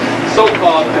 Pythagoras,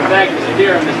 so-called Pythagoras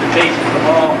theorem is the basis of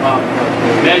all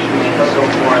measurements and so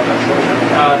forth.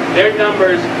 Their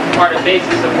numbers are the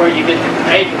basis of where you get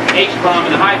the H-bomb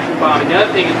and the hydrogen bomb. And the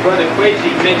other thing is Brother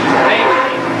Quasi mentioned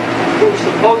Bailey, who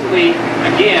supposedly,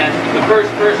 again, the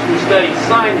first person who studied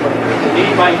sine waves. If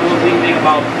anybody knows anything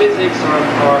about physics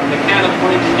or mechanical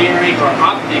engineering or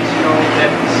optics, you know that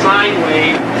sine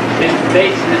wave is the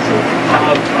basis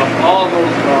of all those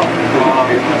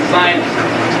sciences.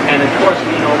 And of course,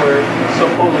 we know where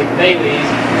supposedly Thales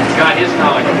got his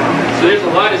knowledge from. So there's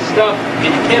a lot of stuff in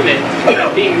Kemet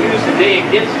being used today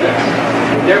against us.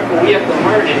 And therefore, we have to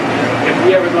learn it if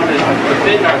we ever going to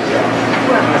defend ourselves.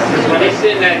 When they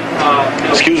sit in that...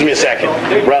 Excuse me a second.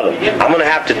 Brother, I'm going to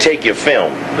have to take your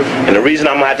film. And the reason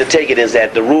I'm going to have to take it is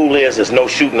that the rule is there's no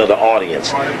shooting of the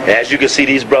audience. And as you can see,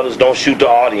 these brothers don't shoot the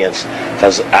audience.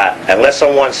 Because unless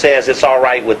someone says it's all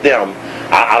right with them,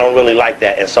 I don't really like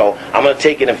that. And so I'm going to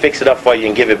take it and fix it up for you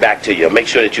and give it back to you. Make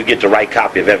sure that you get the right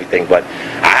copy of everything. But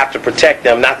I have to protect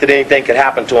them. Not that anything could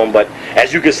happen to them, but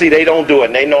as you can see, they don't do it.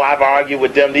 And they know I've argued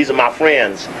with them. These are my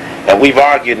friends. And we've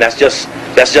argued, and that's just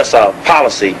a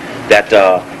policy that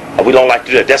we don't like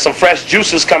to do it. There's some fresh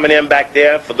juices coming in back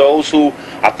there for those who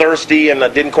are thirsty and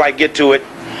didn't quite get to it.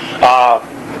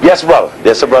 Yes, brother.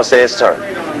 Yes, brother. Say his turn.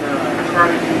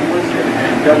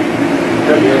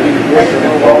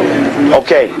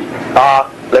 Okay.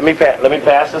 Let me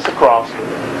pass this across.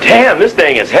 Damn, this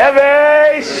thing is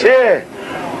heavy. Shit.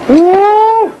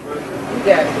 Woo.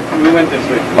 We went this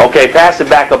way. Okay, pass it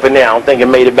back up in there. I don't think it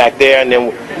made it back there, and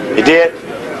then it did.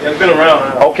 Yeah, it's been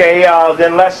around. Okay,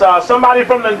 then let's somebody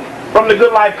from the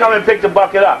Good Life come and pick the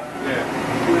bucket up.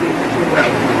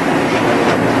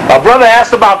 A brother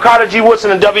asked about Carter G.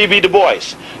 Woodson and W.E.B. Du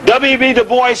Bois. W.E.B. Du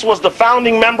Bois was the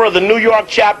founding member of the New York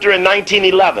chapter in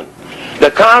 1911.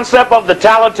 The concept of the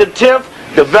talented TIF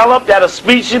developed at a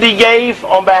speech that he gave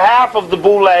on behalf of the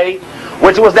Boule,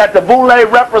 which was that the Boule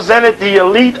represented the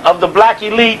elite of the black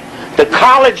elite, the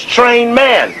college-trained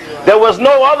man. There was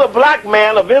no other black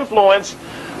man of influence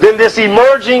than this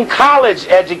emerging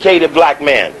college-educated black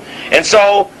man. And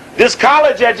so this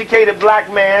college-educated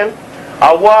black man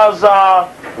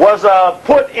was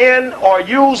put in or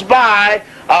used by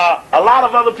a lot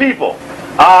of other people.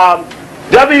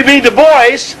 W.E.B. Du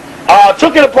Bois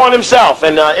took it upon himself,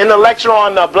 and in the lecture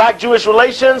on Black-Jewish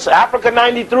relations, Africa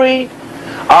 93,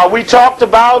 we talked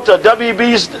about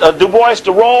W.E.B. Du Bois'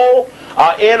 role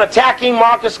in attacking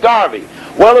Marcus Garvey.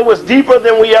 Well, it was deeper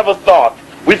than we ever thought.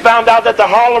 We found out that the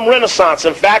Harlem Renaissance,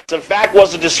 in fact,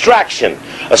 was a distraction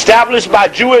established by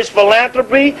Jewish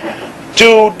philanthropy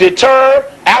to deter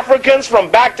Africans from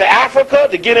back to Africa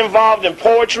to get involved in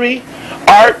poetry,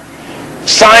 art,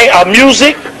 science,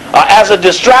 music, as a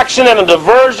distraction and a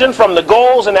diversion from the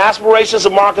goals and aspirations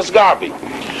of Marcus Garvey.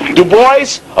 Du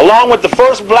Bois, along with the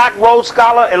first black Rhodes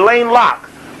Scholar, Elaine Locke,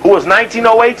 who was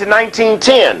 1908 to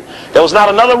 1910. There was not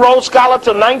another Rhodes Scholar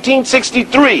till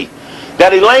 1963.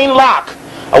 That Elaine Locke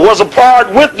was a part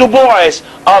with Du Bois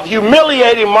of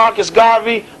humiliating Marcus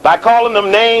Garvey by calling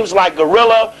them names like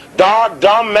gorilla, dark,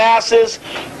 dumb masses,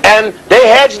 and they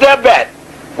hedged their bet.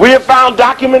 We have found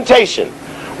documentation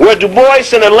where Du Bois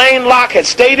and Elaine Locke had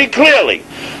stated clearly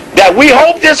that we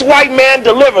hope this white man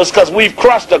delivers because we've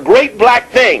crushed a great black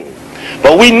thing.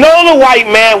 But we know the white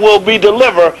man will be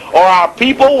delivered or our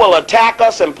people will attack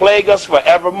us and plague us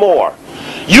forevermore.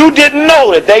 You didn't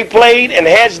know that they played and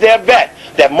hedged their bet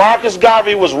that Marcus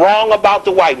Garvey was wrong about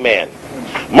the white man.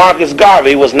 Marcus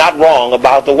Garvey was not wrong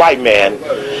about the white man.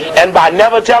 And by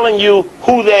never telling you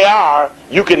who they are,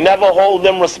 you can never hold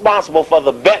them responsible for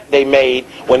the bet they made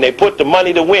when they put the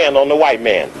money to win on the white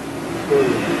man.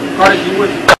 Carter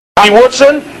G.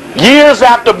 Woodson, years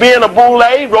after being a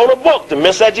Boule, wrote a book, The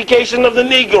Miseducation of the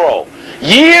Negro.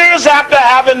 Years after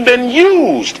having been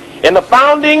used in the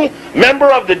founding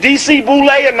member of the D.C. Boule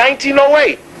in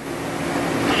 1908.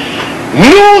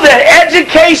 Knew that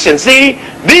education, see,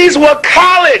 these were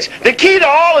college. The key to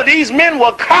all of these men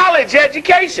were college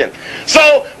education.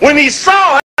 So when he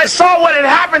saw what had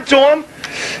happened to him,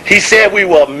 he said we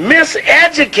were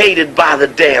miseducated by the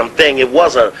damn thing. It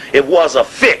was a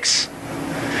fix.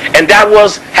 And that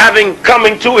was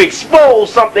coming to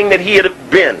expose something that he had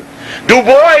been. Du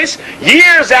Bois,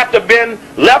 years after being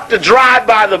left to dry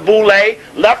by the Boule,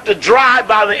 left to dry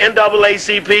by the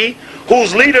NAACP,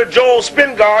 whose leader, Joel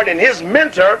Spingard, and his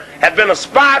mentor had been a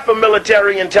spy for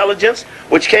military intelligence,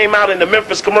 which came out in the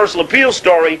Memphis Commercial Appeal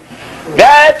story,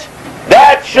 that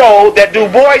showed that Du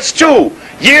Bois, too,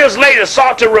 years later,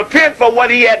 sought to repent for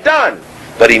what he had done.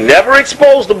 But he never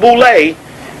exposed the Boule.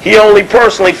 He only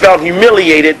personally felt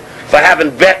humiliated for having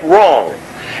bet wrong.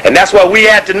 And that's why we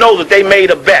had to know that they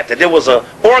made a bet, that there was an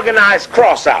organized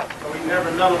cross-out. So he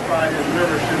never nullified his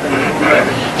membership in the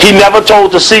Boule? He never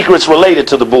told the secrets related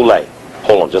to the Boule.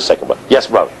 Hold on just a second, brother. Yes,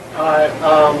 brother. All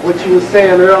right, what you were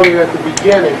saying earlier at the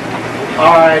beginning.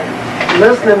 All right,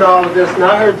 listening to all of this, and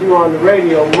I heard you on the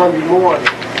radio Monday morning.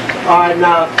 All right,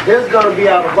 now, there's going to be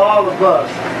out of all of us,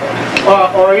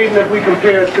 or even if we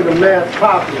compare it to the mass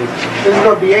populace, there's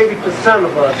going to be 80%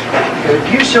 of us that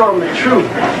if you show them the truth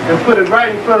and put it right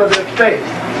in front of their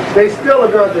face, they still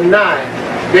are going to deny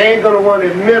it. They ain't going to want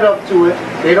to admit up to it.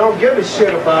 They don't give a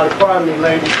shit about it, pardon me,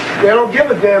 ladies. They don't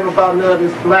give a damn about none of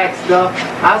this black stuff.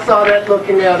 I saw that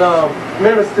looking at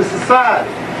Minister Society.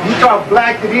 You talk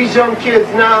black to these young kids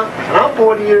now, and I'm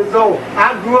 40 years old.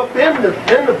 I grew up in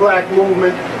the black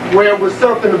movement where it was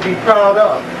something to be proud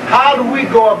of. How do we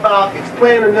go about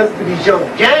explaining this to these young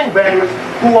gangbangers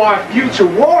who are future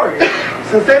warriors?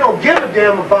 Since they don't give a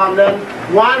damn about nothing,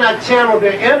 why not channel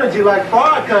their energy, like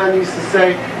Farrakhan used to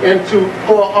say,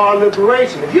 for our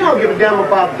liberation? If you don't give a damn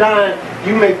about dying,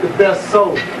 you make the best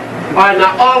soldier. All right,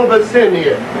 now all of us in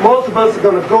here, most of us are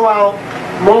going to go out,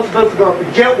 most of us are going to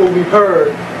forget what we've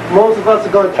heard. Most of us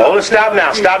are going to... Hold it, stop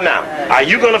now, stop now. Are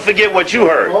you going to forget what you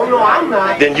heard? Oh, no, I'm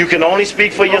not. Then you can only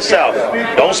speak for yourself.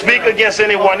 Don't speak against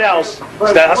anyone else.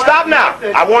 Stop now.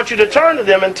 I want you to turn to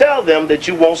them and tell them that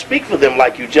you won't speak for them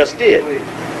like you just did.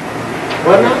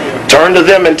 Turn to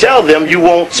them and tell them you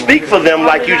won't speak for them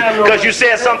like you... Because you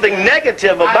said something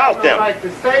negative about them. I have no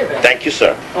right to say that. Thank you,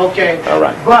 sir. Okay. All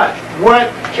right. But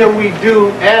what can we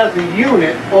do as a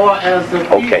unit or as a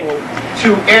people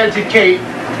to educate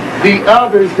the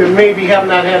others that maybe have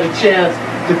not had a chance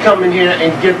to come in here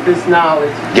and get this knowledge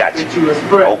that you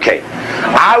express? Okay.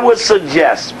 I would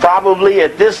suggest probably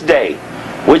at this day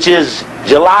which is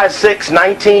July 6,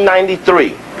 1993,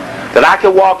 that I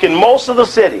could walk in most of the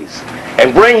cities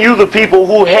and bring you the people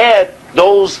who had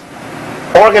those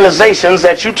organizations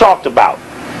that you talked about.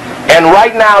 And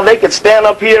right now they could stand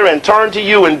up here and turn to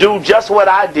you and do just what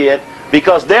I did,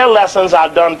 because their lessons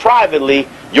are done privately,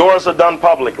 yours are done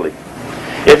publicly.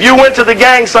 If you went to the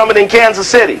gang summit in Kansas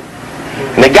City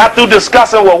and they got through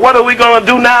discussing, well, what are we going to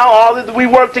do now, all that we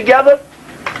work together?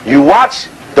 You watch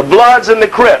the Bloods and the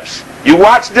Crips. You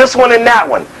watch this one and that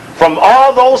one. From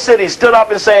all those cities stood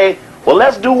up and say, well,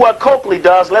 let's do what Coakley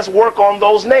does. Let's work on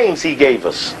those names he gave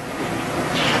us.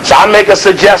 So I make a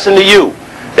suggestion to you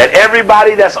that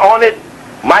everybody that's on it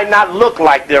might not look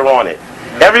like they're on it.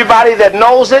 Everybody that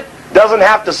knows it doesn't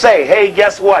have to say, hey,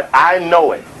 guess what? I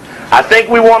know it. I think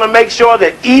we want to make sure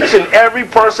that each and every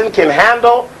person can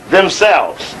handle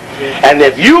themselves. And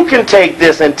if you can take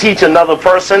this and teach another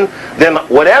person, then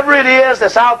whatever it is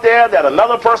that's out there that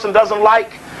another person doesn't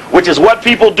like, which is what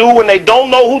people do when they don't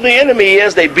know who the enemy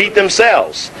is, they beat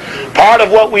themselves. Part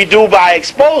of what we do by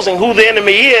exposing who the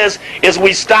enemy is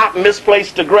we stop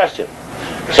misplaced aggression.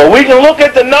 So we can look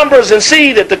at the numbers and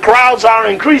see that the crowds are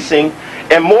increasing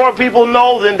and more people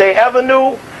know than they ever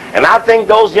knew. And I think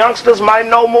those youngsters might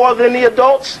know more than the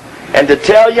adults. And to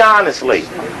tell you honestly,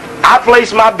 I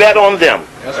place my bet on them.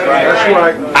 That's right. That's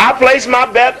right. I place my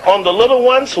bet on the little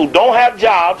ones who don't have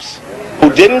jobs,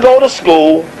 who didn't go to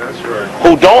school,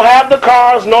 who don't have the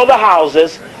cars nor the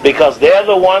houses, because they're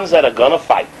the ones that are going to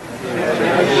fight.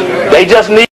 They just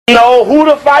need to know who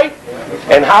to fight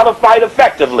and how to fight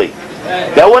effectively.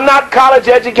 There were not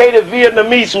college-educated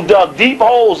Vietnamese who dug deep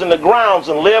holes in the grounds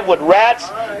and lived with rats,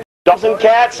 dogs and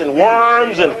cats and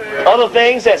worms and other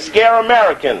things that scare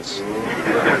Americans.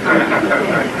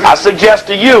 I suggest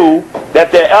to you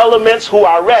that there are elements who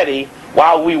are ready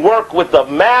while we work with the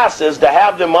masses to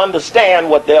have them understand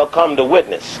what they'll come to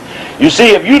witness. You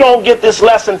see, if you don't get this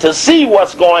lesson to see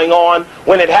what's going on,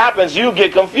 when it happens, you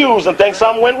get confused and think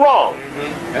something went wrong.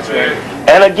 That's right.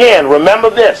 And again, remember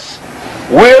this.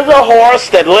 We're the horse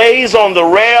that lays on the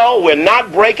rail. We're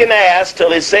not breaking ass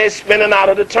till it says spinning out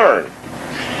of the turn.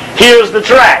 Here's the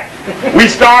track. We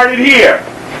started here.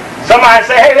 Somebody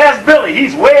say, hey, that's Billy.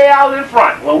 He's way out in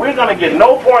front. Well, we're going to get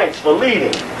no points for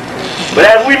leading. But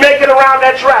as we make it around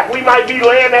that track, we might be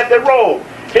laying at the road.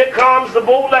 Here comes the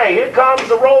Boule. Here comes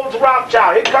the Rhodes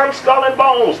Rothschild. Here comes Skull and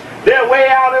Bones. They're way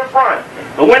out in front.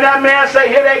 But when that man say,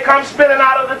 here they come spinning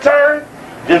out of the turn,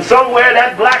 then somewhere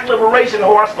that black liberation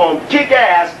horse going to kick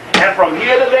ass, and from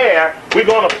here to there, we're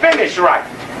going to finish right.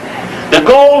 The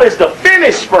goal is to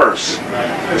finish first.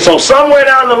 So somewhere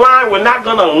down the line, we're not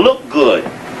going to look good.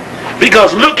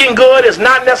 Because looking good is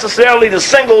not necessarily the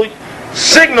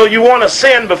signal you want to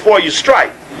send before you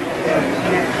strike.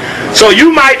 So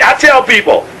you might, I tell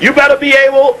people, you better be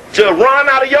able to run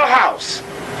out of your house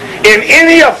in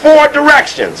any of 4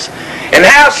 directions and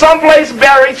have someplace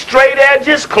buried straight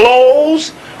edges, clothes,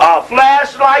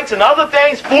 flashlights, and other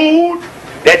things, food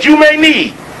that you may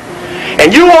need.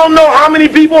 And you won't know how many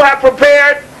people have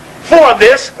prepared for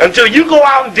this until you go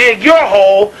out and dig your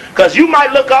hole, because you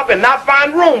might look up and not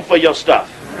find room for your stuff.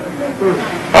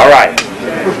 All right.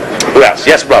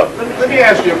 Yes, brother. Let me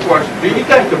ask you a question. Do you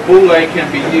think the Boule can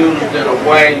be used in a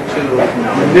way to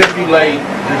manipulate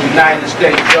the United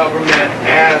States government,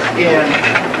 as in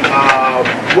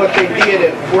what they did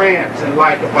in France in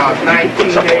like about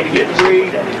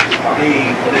 1983?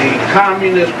 The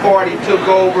Communist Party took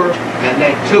over and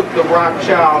they took the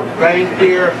Rothschild bank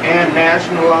there and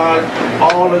nationalized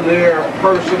all of their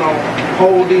personal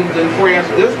holdings in France.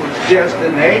 This was just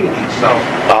in the 80s.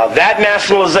 So that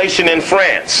nationalization in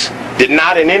France did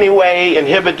not in any way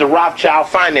inhibit the Rothschild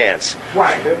finance.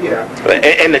 Right, yeah.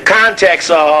 In the context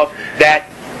of that,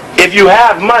 if you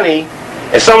have money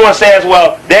and someone says,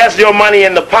 well, there's your money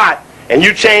in the pot, and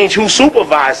you change who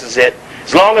supervises it,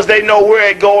 as long as they know where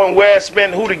it go and where it's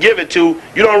spent, who to give it to,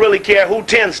 you don't really care who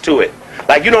tends to it.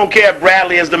 Like you don't care if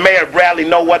Bradley is the mayor, Bradley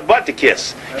know what butt to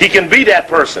kiss. He can be that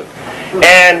person.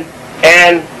 And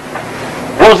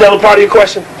what was the other part of your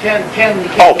question? Can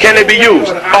it be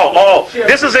used?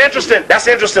 This is interesting. That's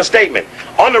an interesting statement.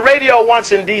 On the radio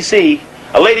once in D.C.,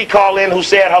 a lady called in who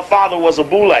said her father was a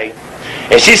Boule.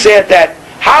 And she said that,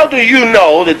 how do you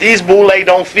know that these Boule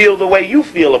don't feel the way you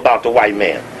feel about the white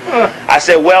man? I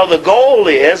said, well, the goal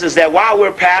is that while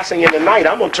we're passing in the night,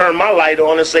 I'm going to turn my light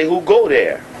on and say, who go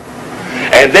there?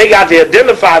 And they got to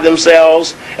identify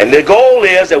themselves. And the goal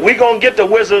is that we're going to get the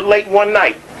wizard late one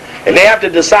night. And they have to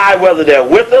decide whether they're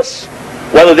with us,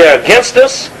 whether they're against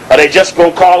us, or they're just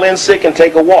going to call in sick and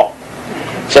take a walk.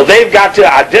 So they've got to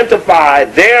identify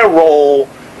their role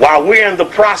while we're in the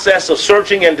process of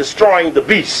searching and destroying the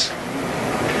beast.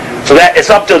 So that it's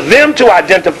up to them to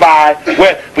identify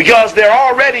where, because they're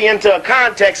already into a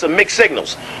context of mixed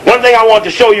signals. One thing I wanted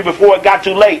to show you before it got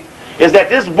too late is that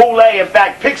this Boule, in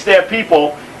fact, picks their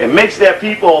people and makes their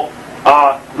people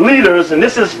leaders. And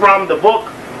this is from the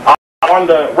book on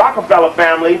the Rockefeller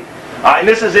family. And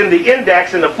this is in the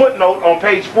index, in the footnote on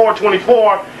page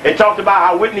 424. It talked about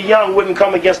how Whitney Young wouldn't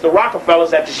come against the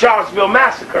Rockefellers at the Charlottesville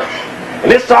massacre. And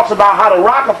this talks about how the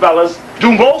Rockefellers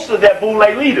do most of their Boule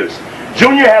leaders.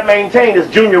 Junior had maintained, as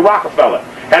Junior Rockefeller,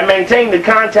 had maintained the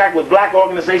contact with black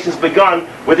organizations begun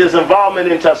with his involvement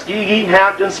in Tuskegee,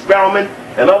 Hampton, Spelman,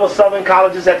 and other southern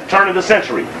colleges at the turn of the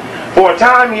century. For a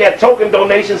time, he had token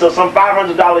donations of some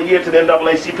 $500 a year to the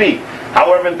NAACP.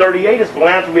 However, in '38, his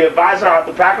philanthropy advisor,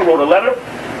 Arthur Packer, wrote a letter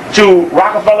to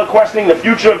Rockefeller questioning the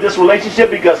future of this relationship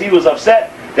because he was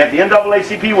upset that the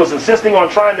NAACP was insisting on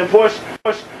trying to push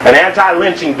an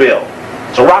anti-lynching bill.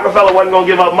 So Rockefeller wasn't going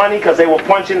to give up money because they were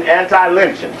punching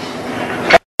anti-lynching.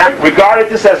 Regarded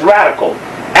this as radical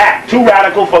act, too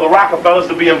radical for the Rockefellers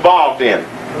to be involved in,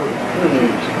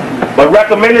 but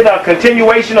recommended a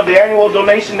continuation of the annual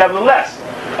donation nevertheless.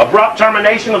 Abrupt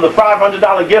termination of the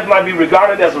 $500 gift might be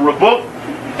regarded as a rebuke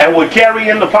and would carry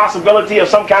in the possibility of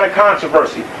some kind of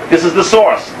controversy. This is the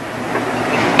source.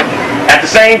 At the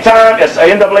same time, as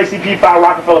NAACP file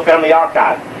Rockefeller Family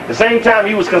Archive. At the same time,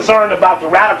 he was concerned about the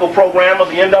radical program of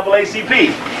the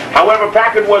NAACP. However,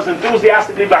 Packard was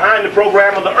enthusiastically behind the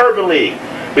program of the Urban League,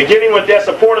 beginning with their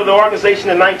support of the organization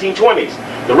in the 1920s.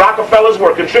 The Rockefellers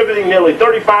were contributing nearly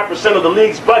 35% of the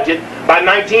league's budget by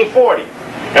 1940,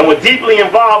 and were deeply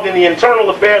involved in the internal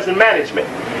affairs and management.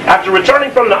 After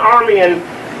returning from the Army,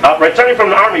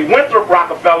 Winthrop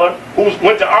Rockefeller, who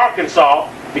went to Arkansas,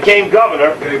 became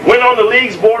governor, went on the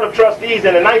league's board of trustees,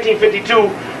 and in 1952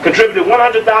 contributed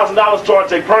 $100,000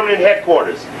 towards a permanent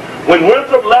headquarters. When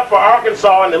Winthrop left for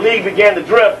Arkansas and the league began to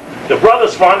drift, the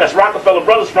Brothers Fund, that's Rockefeller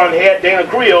Brothers Fund head Dana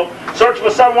Creel, searched for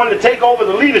someone to take over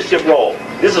the leadership role.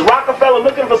 This is Rockefeller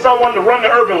looking for someone to run the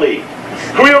Urban League.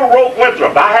 Creel wrote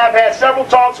Winthrop, "I have had several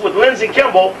talks with Lindsey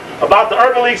Kimball about the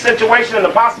Urban League situation and the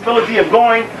possibility of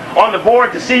going on the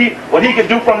board to see what he could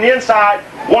do from the inside.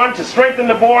 1, to strengthen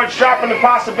the board, sharpen the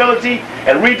possibility,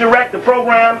 and redirect the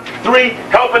program. 3,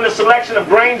 help in the selection of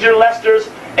Granger Lester's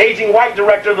aging white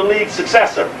director of the league's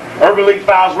successor." Urban League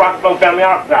files, Rockefeller Family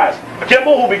Archives.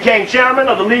 Kimball, who became chairman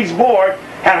of the league's board,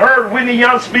 had heard Whitney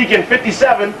Young speak in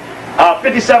 57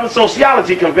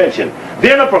 Sociology Convention.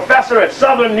 Then a professor at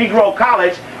Southern Negro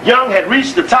College, Young had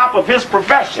reached the top of his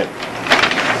profession.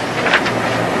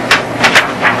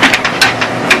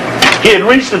 He had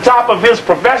reached the top of his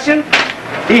profession.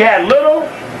 He had little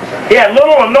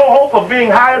or no hope of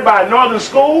being hired by a northern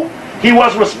school. He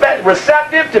was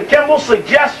receptive to Kimball's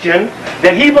suggestion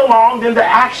that he belonged in the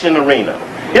action arena.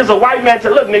 Here's a white man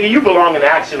said, "Look, nigga, you belong in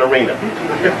the action arena."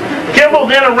 Kimball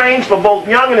then arranged for both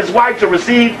Young and his wife to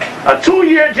receive a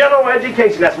 2-year general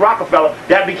education. That's Rockefeller.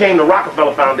 That became the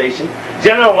Rockefeller Foundation.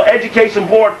 General Education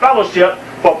Board Fellowship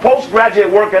for postgraduate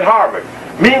work at Harvard.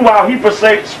 Meanwhile, he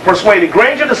persuaded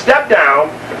Granger to step down,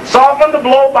 softened the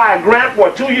blow by a grant for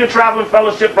a 2-year traveling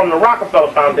fellowship from the Rockefeller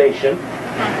Foundation.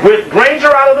 With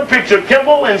Granger out of the picture,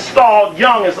 Kimball installed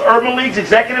Young as the Urban League's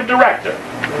executive director.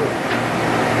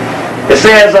 It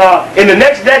says, in the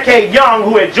next decade, Young,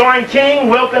 who had joined King,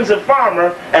 Wilkins, and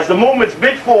Farmer as the movement's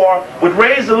big four, would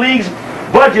raise the league's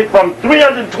budget from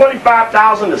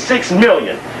 $325,000 to $6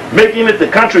 million, making it the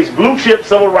country's blue chip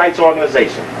civil rights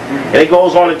organization. And it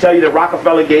goes on to tell you that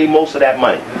Rockefeller gave most of that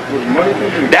money.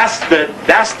 That's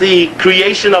the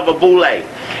creation of a Boule.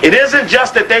 It isn't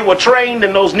just that they were trained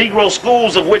in those Negro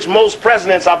schools of which most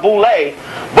presidents are Boule,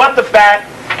 but the fact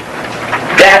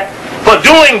that for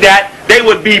doing that, they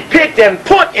would be picked and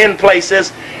put in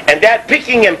places, and that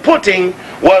picking and putting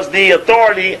was the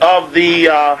authority of the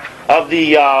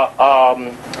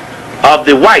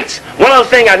whites. One other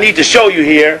thing I need to show you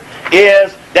here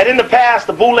is that in the past,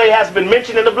 the Boule has been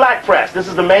mentioned in the black press. This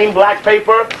is the main black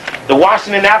paper, the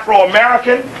Washington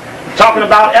Afro-American, talking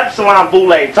about Epsilon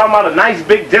Boule, talking about a nice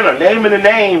big dinner, naming the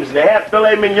names, and they had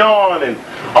filet mignon and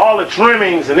all the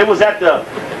trimmings, and it was at the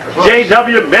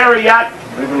J.W. Marriott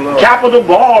Capitol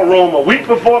Ballroom a week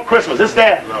before Christmas. It's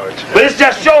there. But it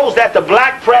just shows that the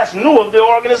black press knew of the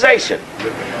organization.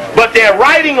 But their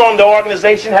writing on the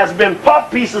organization has been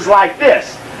puff pieces like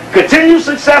this. Continued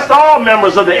success to all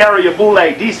members of the area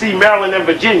Boule, D.C., Maryland, and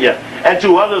Virginia, and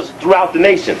to others throughout the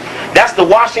nation. That's the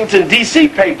Washington, D.C.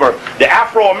 paper, the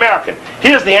Afro-American.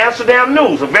 Here's the Amsterdam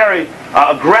News, a very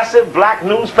aggressive black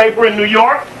newspaper in New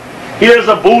York. Here's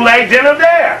a Boule dinner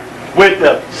there, with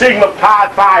the Sigma Pi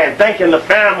Phi and thanking the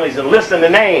families and listing the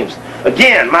names.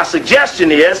 Again, my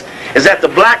suggestion is that the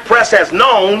black press has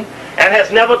known and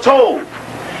has never told.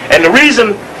 And the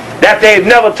reason that they've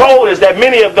never told is that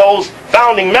many of those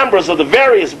founding members of the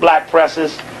various black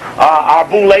presses are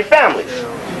Boule families.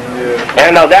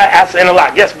 And that's in a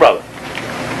lot. Yes, brother.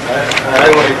 I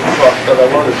didn't want to talk because I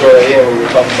wanted to throw that in when we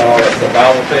were talking about all that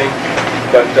survival thing.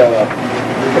 But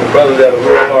for the brothers that are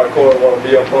real hardcore and want to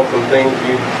be up on some things,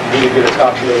 you need to get a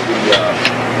copy of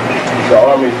the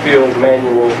Army Field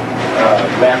Manual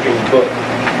mapping book.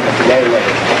 That's the name of it.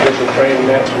 Official Training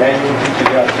Manual teaches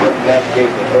you how to navigate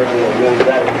the urban and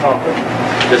lymphatic compass.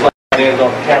 Just like it ends on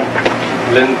the camera.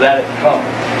 Lymphatic compass.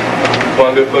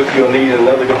 One good book you'll need, and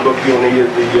another good book you'll need is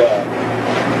the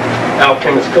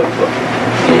Alchemist Cookbook.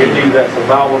 You get these at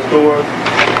survival stores,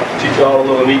 teach you all the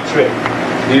little neat tricks.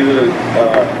 These are the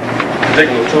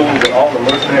particular tools that all the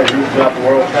mercenary groups throughout the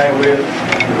world train with.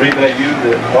 The reason they use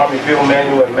the Army Field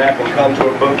Manual and Map and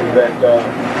Contour book is that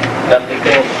that's the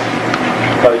thing.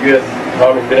 The U.S.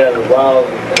 Army's been at it a while,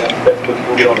 and that's the best book you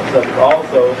can get on the subject.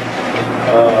 Also,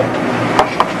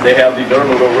 they have these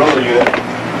urban guerrilla units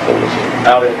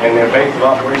out and their base of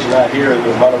operation out here is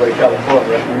in Monterey, California.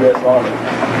 That's the U.S. Army.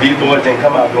 These boys didn't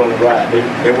come out doing the ride.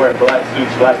 They wear black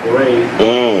suits, black berets,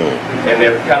 and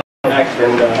they're kind of relaxed.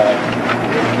 And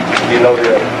you know,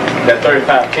 that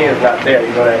 3510 is not there.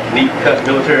 You know, that neat cut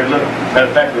military look. Matter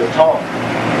of fact, it's tall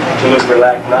to look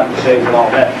relaxed, not the shades and all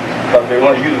that. But they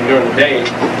want to use them during the day.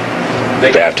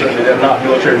 They have to. They're not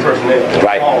military personnel.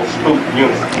 Right. All spook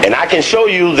units. And I can show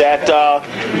you that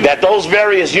that those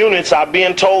various units are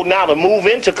being told now to move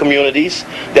into communities.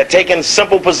 They're taking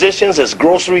simple positions as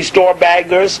grocery store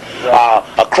baggers,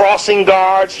 crossing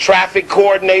guards, traffic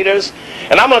coordinators.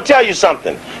 And I'm going to tell you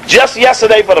something. Just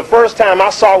yesterday, for the first time,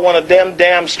 I saw one of them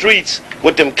damn streets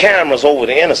with them cameras over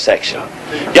the intersection.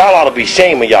 Y'all ought to be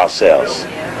ashamed of yourselves.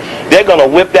 They're going to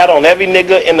whip that on every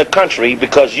nigga in the country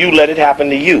because you let it happen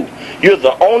to you. You're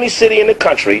the only city in the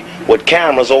country with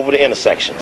cameras over the intersection.